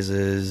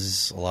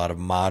catchphrases, a lot of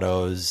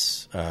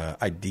mottos,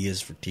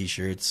 ideas for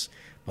T-shirts,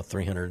 about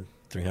 300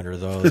 of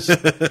those.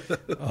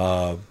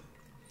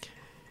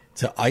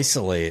 To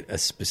isolate a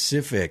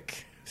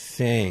specific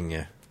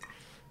thing,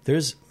 there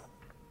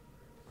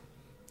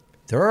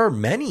are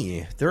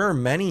many,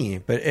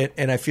 but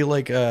and I feel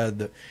like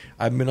I'm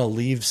going to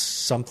leave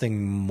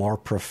something more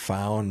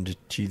profound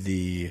to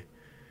the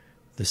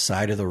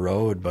side of the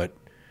road. But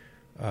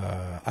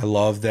I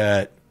love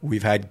that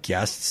we've had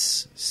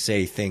guests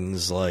say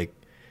things like,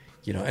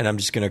 and I'm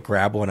just going to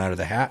grab one out of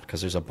the hat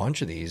because there's a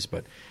bunch of these.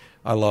 But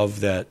I love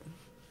that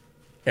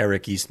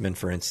Eric Eastman,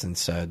 for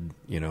instance, said,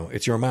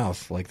 it's your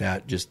mouth, like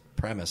that, just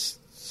premise.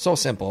 So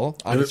simple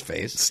on its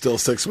face. Still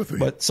sticks with me.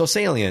 But so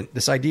salient,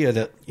 this idea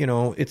that,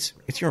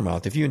 it's your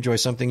mouth. If you enjoy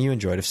something, you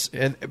enjoy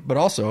it. But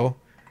also,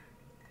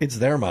 it's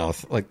their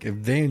mouth. Like,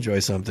 if they enjoy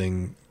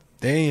something,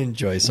 they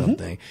enjoy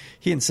something.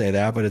 He didn't say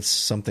that, but it's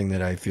something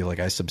that I feel like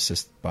I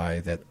subsist by,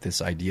 that this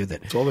idea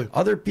that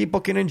other people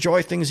can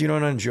enjoy things you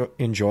don't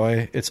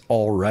enjoy. It's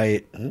all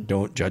right.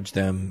 Don't judge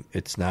them.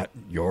 It's not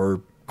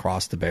your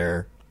cross to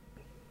bear.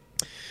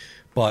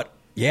 But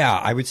yeah,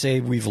 I would say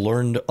we've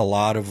learned a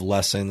lot of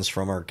lessons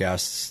from our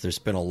guests. There's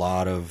been a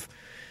lot of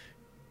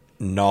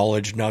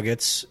knowledge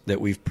nuggets that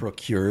we've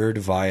procured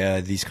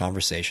via these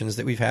conversations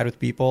that we've had with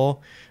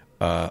people.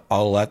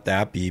 I'll let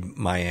that be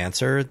my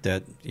answer,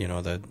 that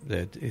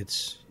that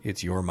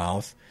it's your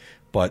mouth,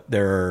 but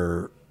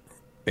there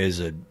is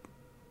an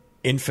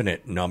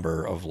infinite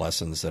number of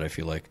lessons that I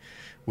feel like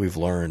we've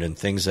learned, and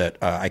things that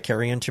I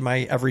carry into my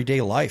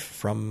everyday life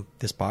from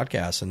this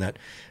podcast, and that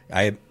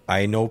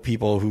I know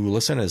people who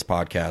listen to this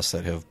podcast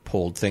that have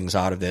pulled things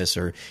out of this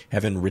or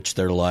have enriched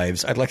their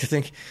lives. I'd like to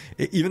think,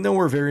 even though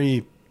we're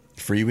very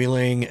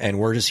freewheeling and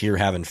we're just here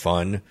having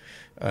fun,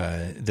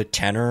 the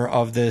tenor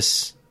of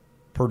this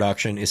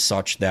production is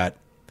such that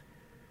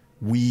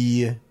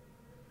we're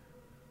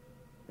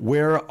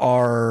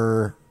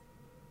our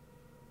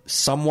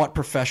somewhat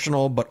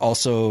professional but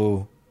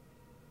also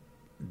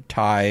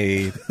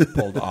tie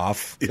pulled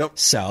off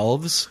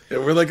selves. Yeah,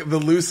 we're like the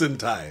loosened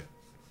tie.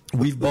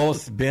 We've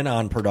both been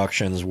on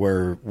productions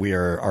where we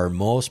are our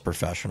most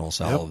professional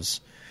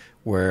selves,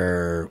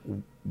 where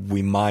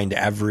we mind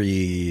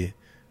every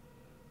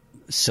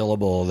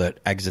syllable that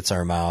exits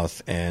our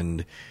mouth,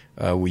 and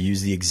we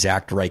use the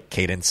exact right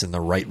cadence and the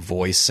right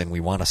voice, and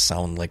we want to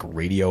sound like a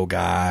radio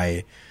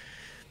guy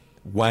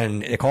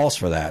when it calls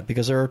for that,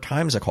 because there are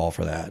times that call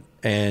for that.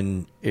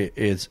 And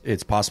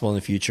it's possible in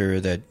the future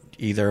that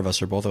either of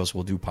us or both of us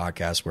will do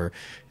podcasts where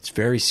it's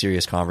very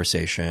serious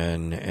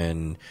conversation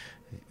and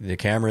the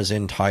camera's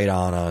in tight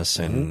on us,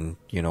 and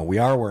we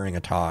are wearing a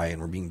tie and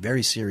we're being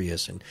very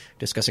serious and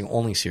discussing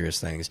only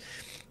serious things.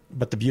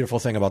 But the beautiful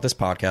thing about this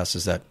podcast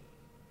is that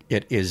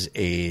it is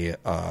the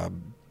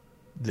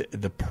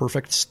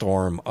perfect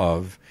storm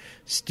of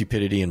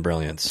stupidity and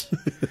brilliance.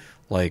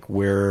 Like,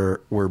 we're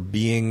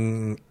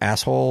being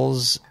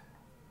assholes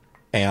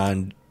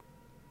and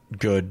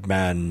good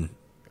men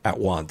at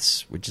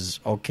once, which is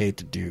okay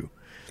to do.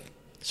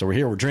 So we're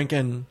here, we're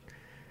drinking,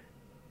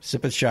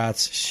 sipping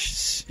shots,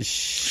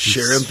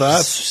 sharing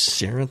thoughts.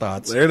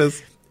 There it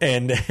is.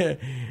 And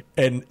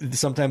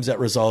sometimes that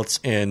results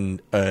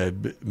in a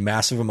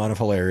massive amount of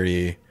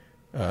hilarity,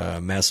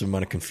 massive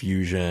amount of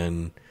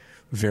confusion,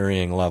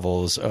 varying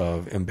levels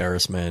of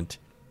embarrassment,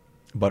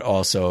 but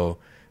also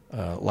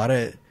a lot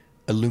of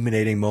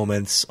illuminating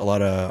moments, a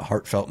lot of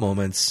heartfelt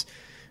moments.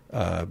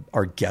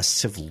 Our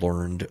guests have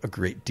learned a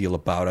great deal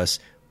about us.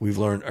 We've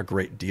learned a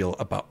great deal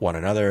about one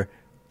another.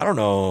 I don't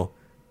know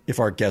if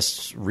our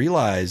guests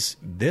realize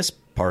this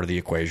part of the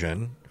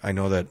equation. I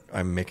know that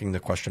I'm making the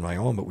question my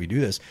own, but we do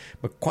this.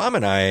 But Kwame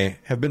and I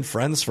have been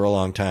friends for a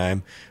long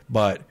time,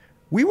 but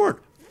we weren't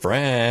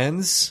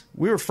friends.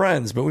 We were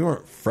friends, but we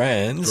weren't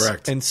friends.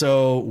 Correct. And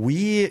so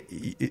we,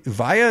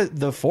 via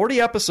the 40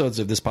 episodes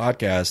of this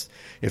podcast,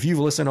 if you've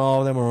listened to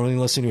all of them or only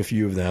listened to a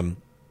few of them,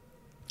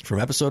 from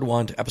episode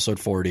 1 to episode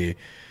 40,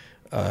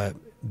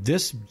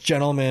 this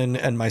gentleman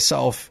and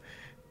myself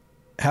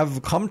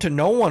have come to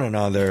know one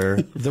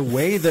another the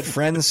way that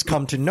friends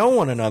come to know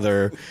one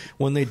another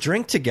when they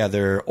drink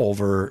together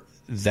over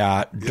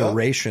that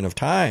duration of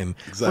time.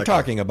 Exactly. We're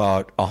talking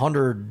about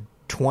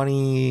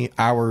 120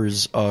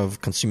 hours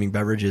of consuming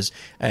beverages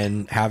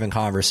and having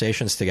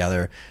conversations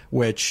together,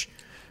 which...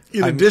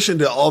 In addition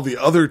to all the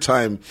other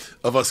time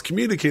of us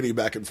communicating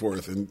back and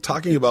forth and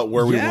talking about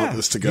where we want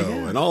this to go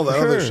and all that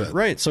other shit.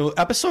 Right. So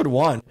episode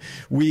 1,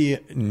 we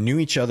knew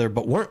each other,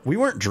 but we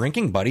weren't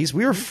drinking buddies.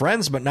 We were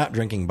friends, but not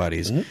drinking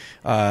buddies.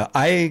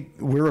 We're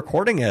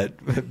recording at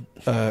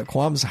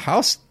Quam's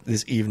house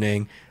this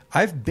evening.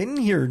 I've been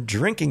here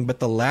drinking, but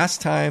the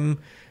last time,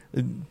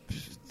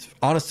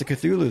 honest to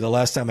Cthulhu, the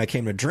last time I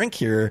came to drink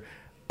here,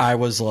 I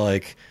was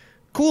like,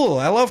 cool,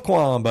 I love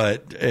Quam,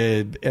 but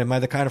am I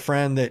the kind of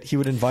friend that he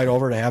would invite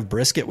over to have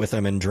brisket with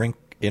him and drink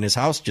in his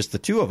house, just the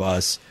two of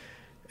us?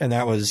 And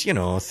that was,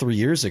 3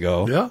 years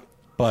ago. Yeah.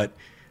 But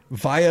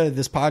via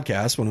this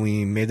podcast, when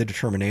we made the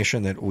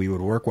determination that we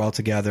would work well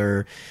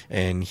together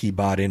and he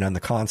bought in on the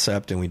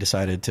concept and we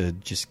decided to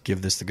just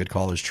give this the Good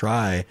Callers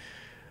try,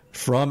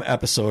 from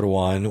episode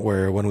 1,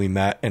 where when we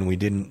met and we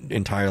didn't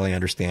entirely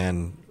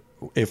understand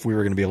if we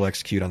were going to be able to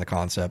execute on the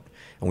concept,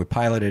 and we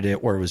piloted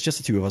it where it was just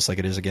the two of us like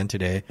it is again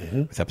today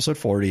with episode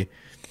 40,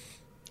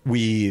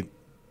 we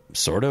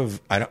sort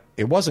of,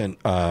 it wasn't,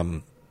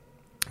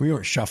 we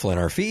weren't shuffling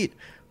our feet,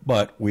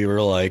 but we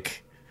were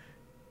like,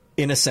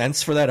 in a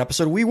sense, for that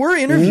episode, we were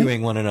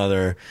interviewing one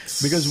another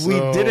because we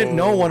didn't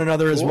know one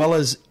another as well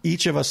as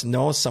each of us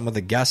knows some of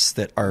the guests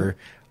that are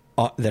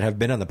that have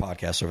been on the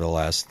podcast over the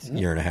last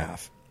year and a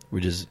half.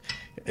 Which is,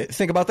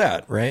 think about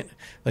that, right?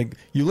 Like,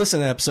 you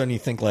listen to that episode and you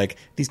think like,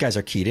 these guys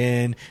are keyed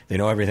in, they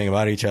know everything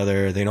about each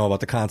other, they know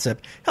about the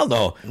concept. Hell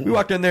no, we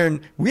walked in there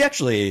and we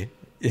actually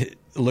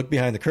look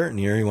behind the curtain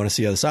here. You want to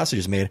see how the sausage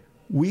is made?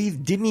 We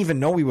didn't even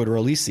know we would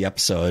release the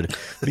episode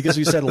because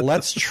we said,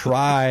 let's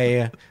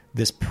try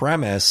this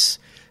premise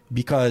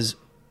because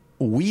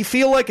we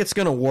feel like it's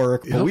going to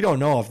work, but we don't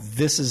know if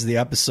this is the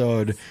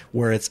episode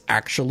where it's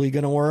actually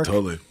going to work.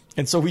 Totally.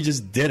 And so we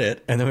just did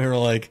it. And then we were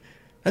like,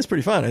 that's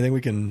pretty fun. I think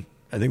we can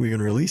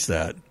release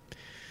that.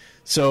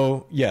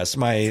 So yes,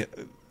 my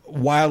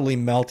wildly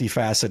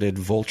multifaceted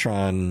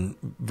Voltron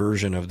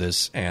version of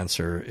this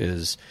answer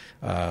is,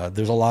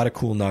 there's a lot of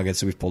cool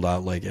nuggets that we've pulled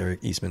out, like Eric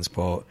Eastman's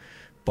quote,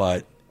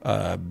 but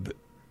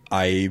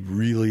I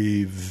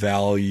really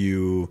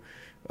value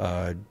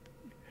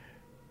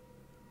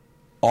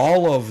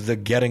all of the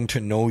getting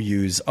to know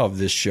yous of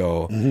this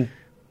show.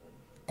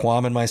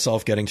 Quam and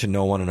myself getting to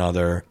know one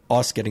another,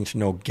 us getting to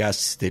know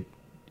guests that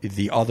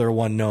the other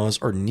one knows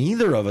or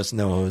neither of us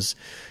knows,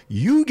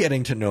 you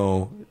getting to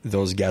know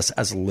those guests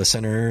as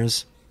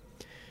listeners,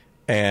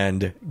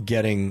 and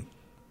getting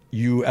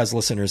you as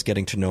listeners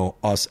getting to know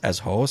us as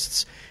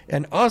hosts,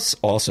 and us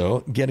also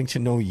getting to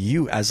know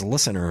you as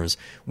listeners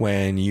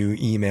when you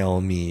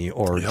email me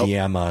or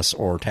DM us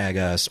or tag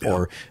us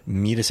or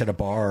meet us at a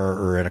bar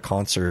or at a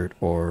concert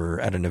or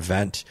at an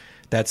event.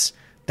 That's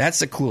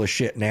the coolest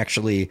shit. And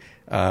actually,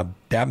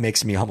 that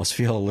makes me almost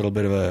feel a little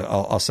bit of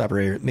I'll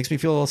separate it. It makes me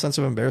feel a little sense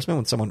of embarrassment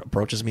when someone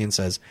approaches me and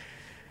says,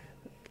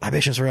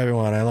 libations for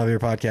everyone, I love your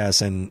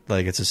podcast. And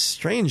like, it's a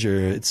stranger.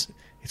 It's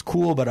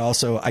cool, but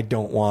also I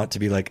don't want to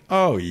be like,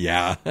 oh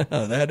yeah,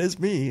 that is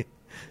me.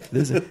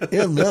 This is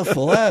in the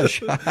flesh.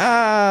 Here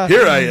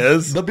I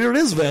is. The beard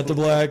is Vanta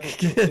Black.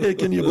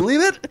 Can you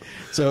believe it?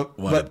 So,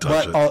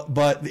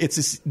 but it's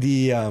just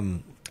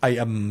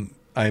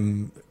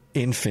I'm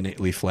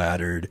infinitely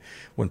flattered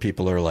when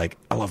people are like,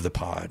 I love the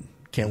pod.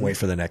 Can't wait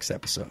for the next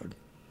episode.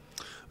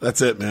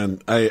 That's it,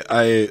 man.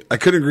 I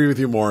couldn't agree with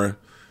you more.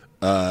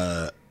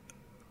 My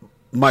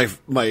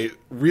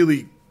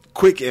really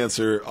quick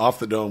answer off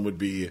the dome would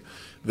be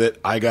that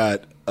I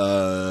got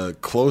a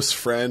close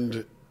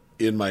friend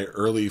in my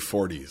early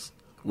 40s,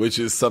 which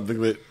is something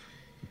that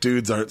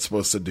dudes aren't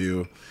supposed to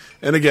do.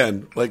 And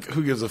again, like,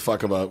 who gives a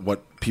fuck about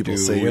what people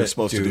say you're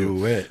supposed to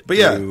do? But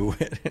yeah,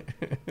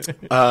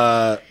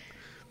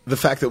 the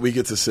fact that we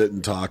get to sit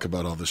and talk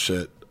about all this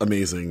shit,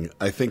 amazing.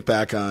 I think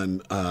back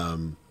on,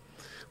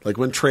 like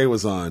when Trey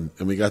was on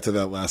and we got to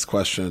that last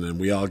question and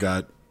we all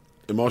got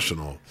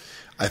emotional.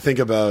 I think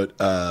about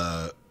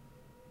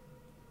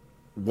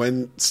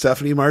when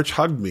Stephanie March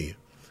hugged me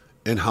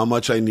and how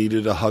much I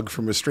needed a hug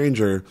from a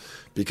stranger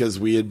because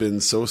we had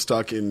been so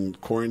stuck in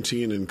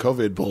quarantine and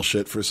COVID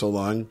bullshit for so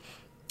long.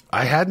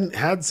 I hadn't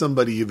had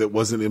somebody that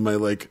wasn't in my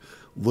like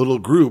little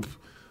group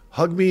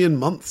hug me in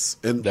months.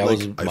 And that like,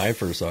 was my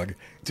first hug.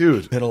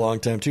 Dude. Been a long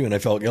time too, and I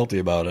felt guilty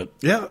about it.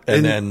 Yeah.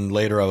 And then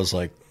later I was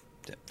like,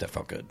 that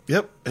felt good.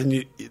 Yep.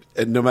 And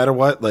no matter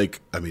what,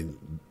 like, I mean,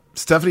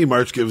 Stephanie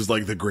March gives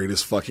like the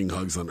greatest fucking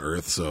hugs on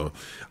earth. So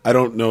I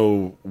don't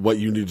know what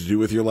you need to do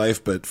with your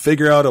life, but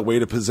figure out a way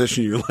to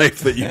position your life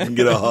that you can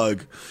get a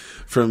hug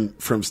from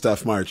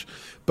Steph March.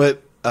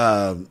 But,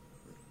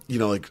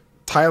 like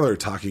Tyler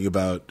talking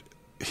about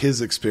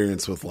his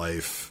experience with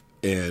life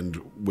and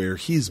where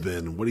he's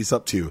been, what he's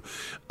up to.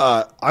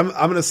 I'm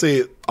going to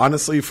say,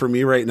 honestly, for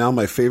me right now,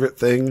 my favorite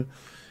thing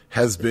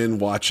has been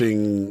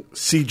watching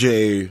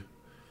CJ,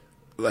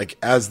 like,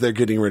 as they're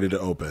getting ready to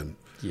open.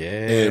 Yeah.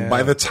 And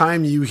by the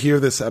time you hear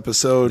this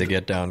episode, the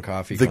Get Down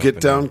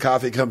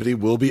Coffee Company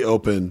will be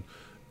open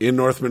in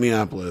North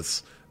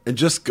Minneapolis. And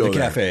just go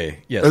there. Cafe.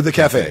 Yes. Or the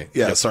cafe.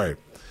 Yeah, yep. Sorry.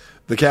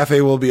 The cafe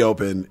will be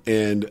open.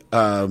 And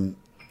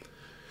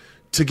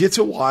to get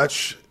to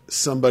watch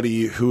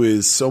somebody who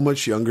is so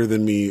much younger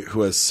than me,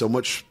 who has so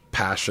much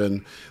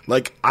passion.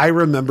 Like, I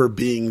remember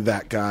being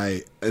that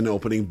guy and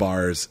opening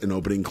bars and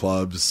opening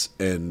clubs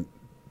and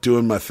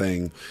doing my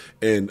thing.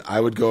 And I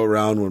would go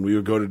around when we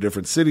would go to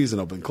different cities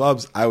and open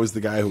clubs. I was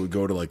the guy who would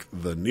go to like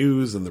the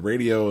news and the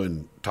radio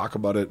and talk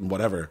about it and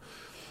whatever.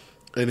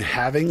 And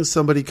having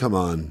somebody come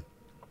on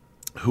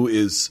who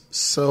is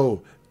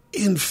so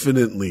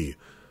infinitely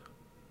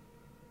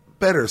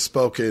better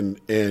spoken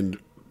and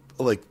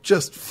like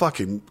just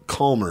fucking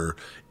calmer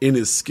in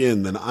his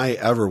skin than I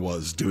ever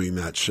was doing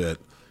that shit.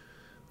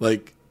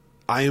 Like,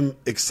 I am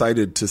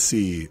excited to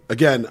see,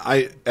 again,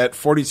 at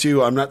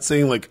 42, I'm not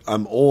saying like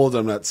I'm old,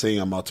 I'm not saying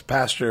I'm out to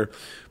pasture,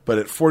 but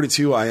at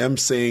 42, I am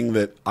saying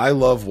that I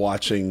love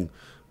watching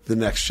the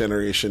next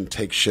generation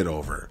take shit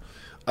over.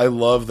 I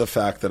love the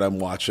fact that I'm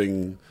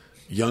watching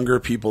younger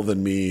people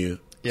than me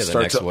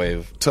start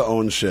to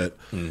own shit.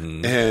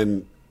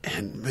 Mm-hmm.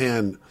 And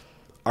man,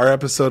 our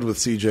episode with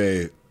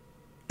CJ,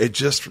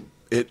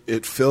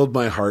 it filled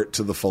my heart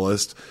to the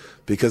fullest,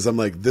 because I'm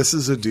like, this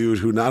is a dude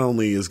who not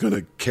only is going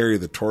to carry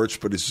the torch,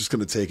 but is just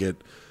going to take it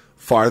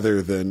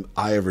farther than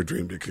I ever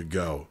dreamed it could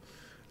go.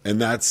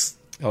 And that's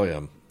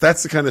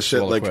the kind of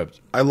shit. Like,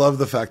 I love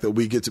the fact that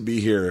we get to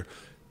be here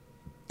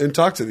and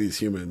talk to these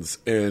humans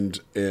and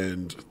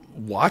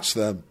watch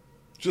them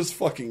just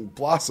fucking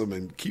blossom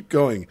and keep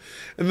going,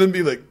 and then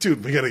be like,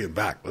 dude, we got to get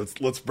back.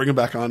 Let's bring them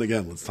back on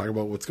again. Let's talk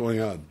about what's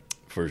going on.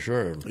 For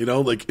sure. You know,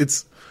 like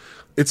it's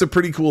a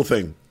pretty cool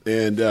thing.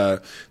 And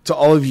to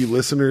all of you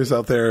listeners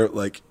out there,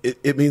 like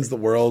it means the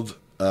world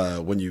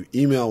when you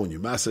email, when you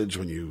message,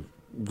 when you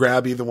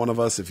grab either one of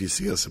us, if you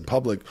see us in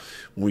public,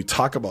 when we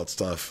talk about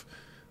stuff.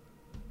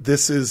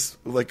 This is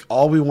like,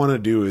 all we want to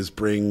do is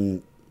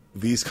bring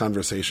these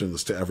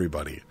conversations to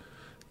everybody.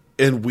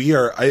 And we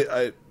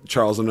are,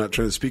 Charles, I'm not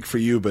trying to speak for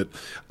you, but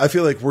I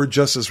feel like we're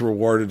just as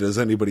rewarded as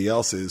anybody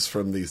else is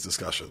from these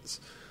discussions.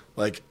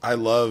 Like, I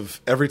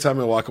love, every time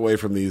I walk away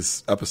from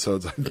these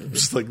episodes, I'm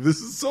just like, this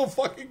is so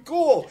fucking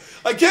cool.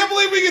 I can't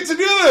believe we get to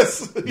do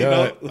this. You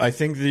know? I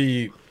think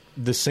the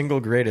single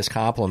greatest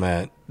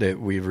compliment that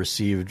we've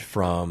received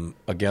from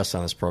a guest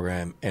on this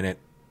program, and it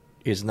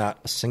is not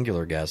a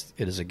singular guest,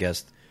 it is a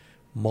guest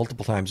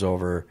multiple times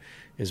over,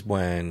 is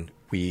when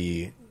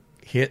we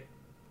hit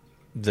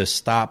the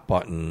stop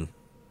button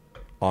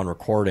on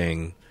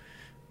recording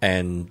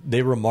and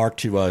they remark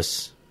to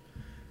us,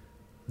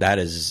 that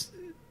is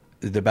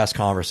the best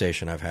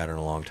conversation I've had in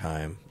a long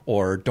time,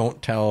 or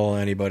don't tell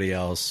anybody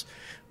else,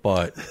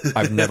 but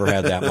I've never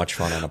had that much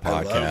fun on a podcast.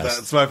 I love that.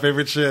 That's my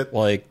favorite shit.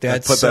 Like,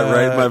 that's, I put that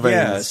right in my veins.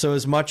 Yeah, so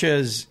as much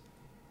as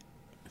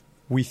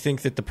we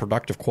think that the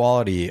productive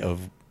quality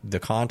of the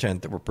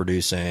content that we're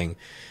producing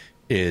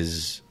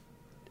is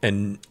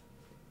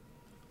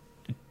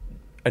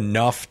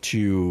enough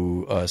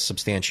to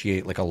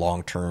substantiate like a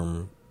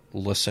long-term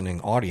listening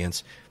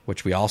audience,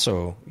 which we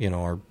also, you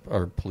know,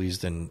 are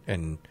pleased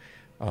and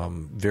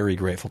very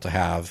grateful to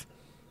have.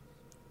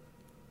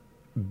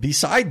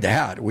 Beside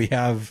that, we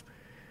have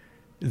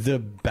the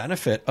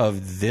benefit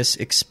of this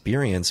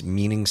experience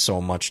meaning so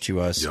much to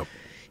us. Yep.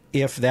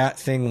 If that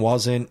thing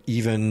wasn't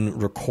even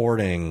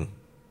recording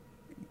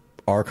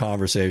our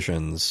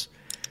conversations,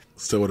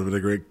 still would have been a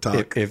great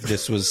talk. If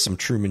this was some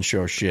Truman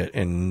Show shit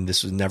and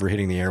this was never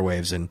hitting the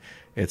airwaves and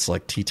it's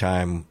like tea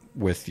time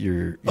with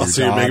your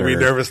so you're making me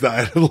nervous now. I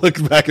had to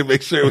look back and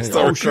make sure it was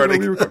still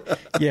recording.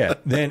 Yeah,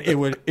 then it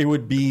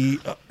would be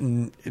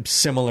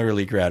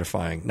similarly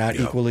gratifying. Not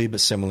equally, but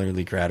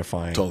similarly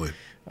gratifying. Totally.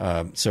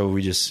 So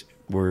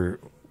we're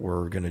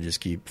going to just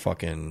keep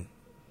fucking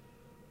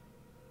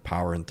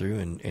powering through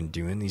and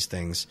doing these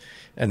things,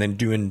 and then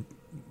doing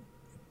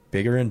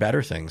bigger and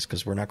better things,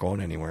 because we're not going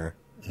anywhere.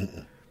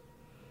 Mm-mm.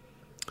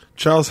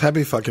 Charles,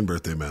 happy fucking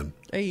birthday, man.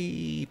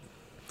 Hey.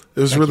 It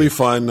was really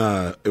fun.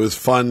 It was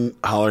fun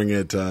hollering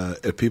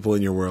at people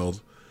in your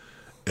world.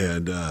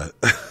 And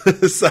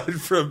aside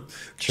from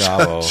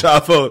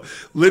Chavo,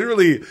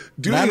 literally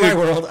doing not my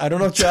world. I don't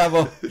know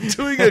Chavo.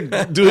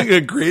 doing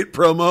a great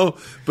promo,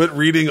 but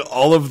reading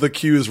all of the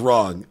cues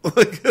wrong.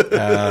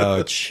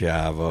 Oh,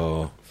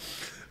 Chavo.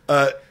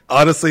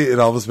 Honestly, it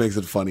almost makes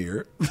it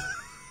funnier.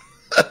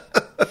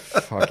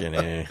 Fucking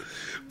A.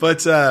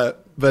 But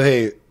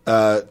hey,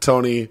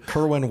 Tony.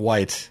 Kerwin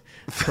White.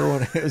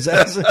 Is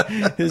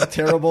that his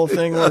terrible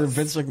thing where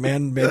Vince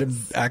McMahon made him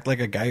act like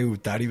a guy who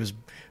thought he was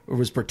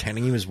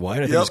pretending he was white?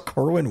 I think it was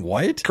Kerwin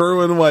White.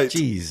 Kerwin White.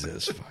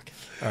 Jesus fucking.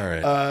 All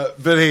right.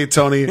 But hey,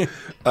 Tony,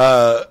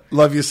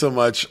 love you so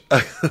much.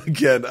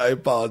 Again, I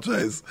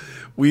apologize.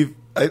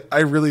 I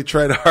really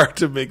tried hard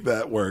to make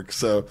that work.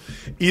 So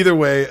either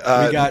way,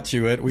 we got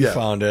to it. We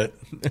found it.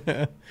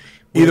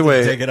 Either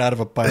way, take it out of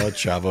a pile of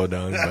Chavo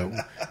dung, but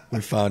we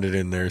found it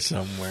in there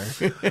somewhere.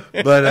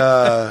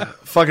 But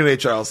fucking hey,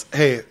 Charles.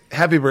 Hey,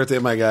 happy birthday,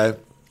 my guy.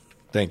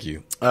 Thank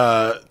you.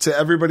 To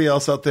everybody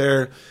else out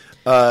there,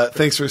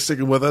 thanks for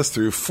sticking with us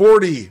through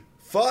 40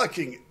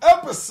 fucking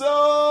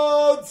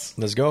episodes.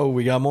 Let's go.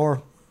 We got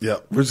more. Yeah,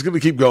 we're just going to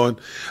keep going.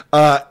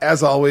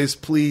 As always,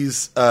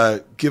 please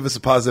give us a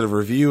positive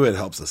review. It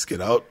helps us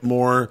get out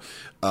more.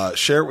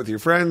 Share it with your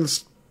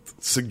friends.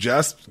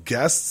 Suggest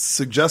guests,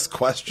 suggest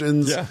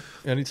questions. Yeah,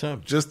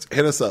 anytime. Just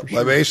hit us up.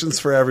 Libations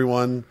for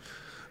everyone.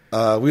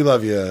 We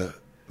love you.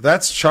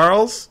 That's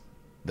Charles.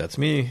 That's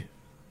me.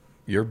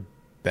 Your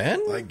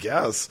Ben? I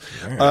guess.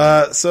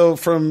 So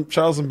from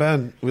Charles and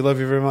Ben, we love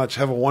you very much.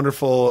 Have a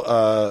wonderful,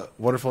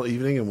 wonderful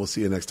evening, and we'll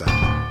see you next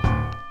time.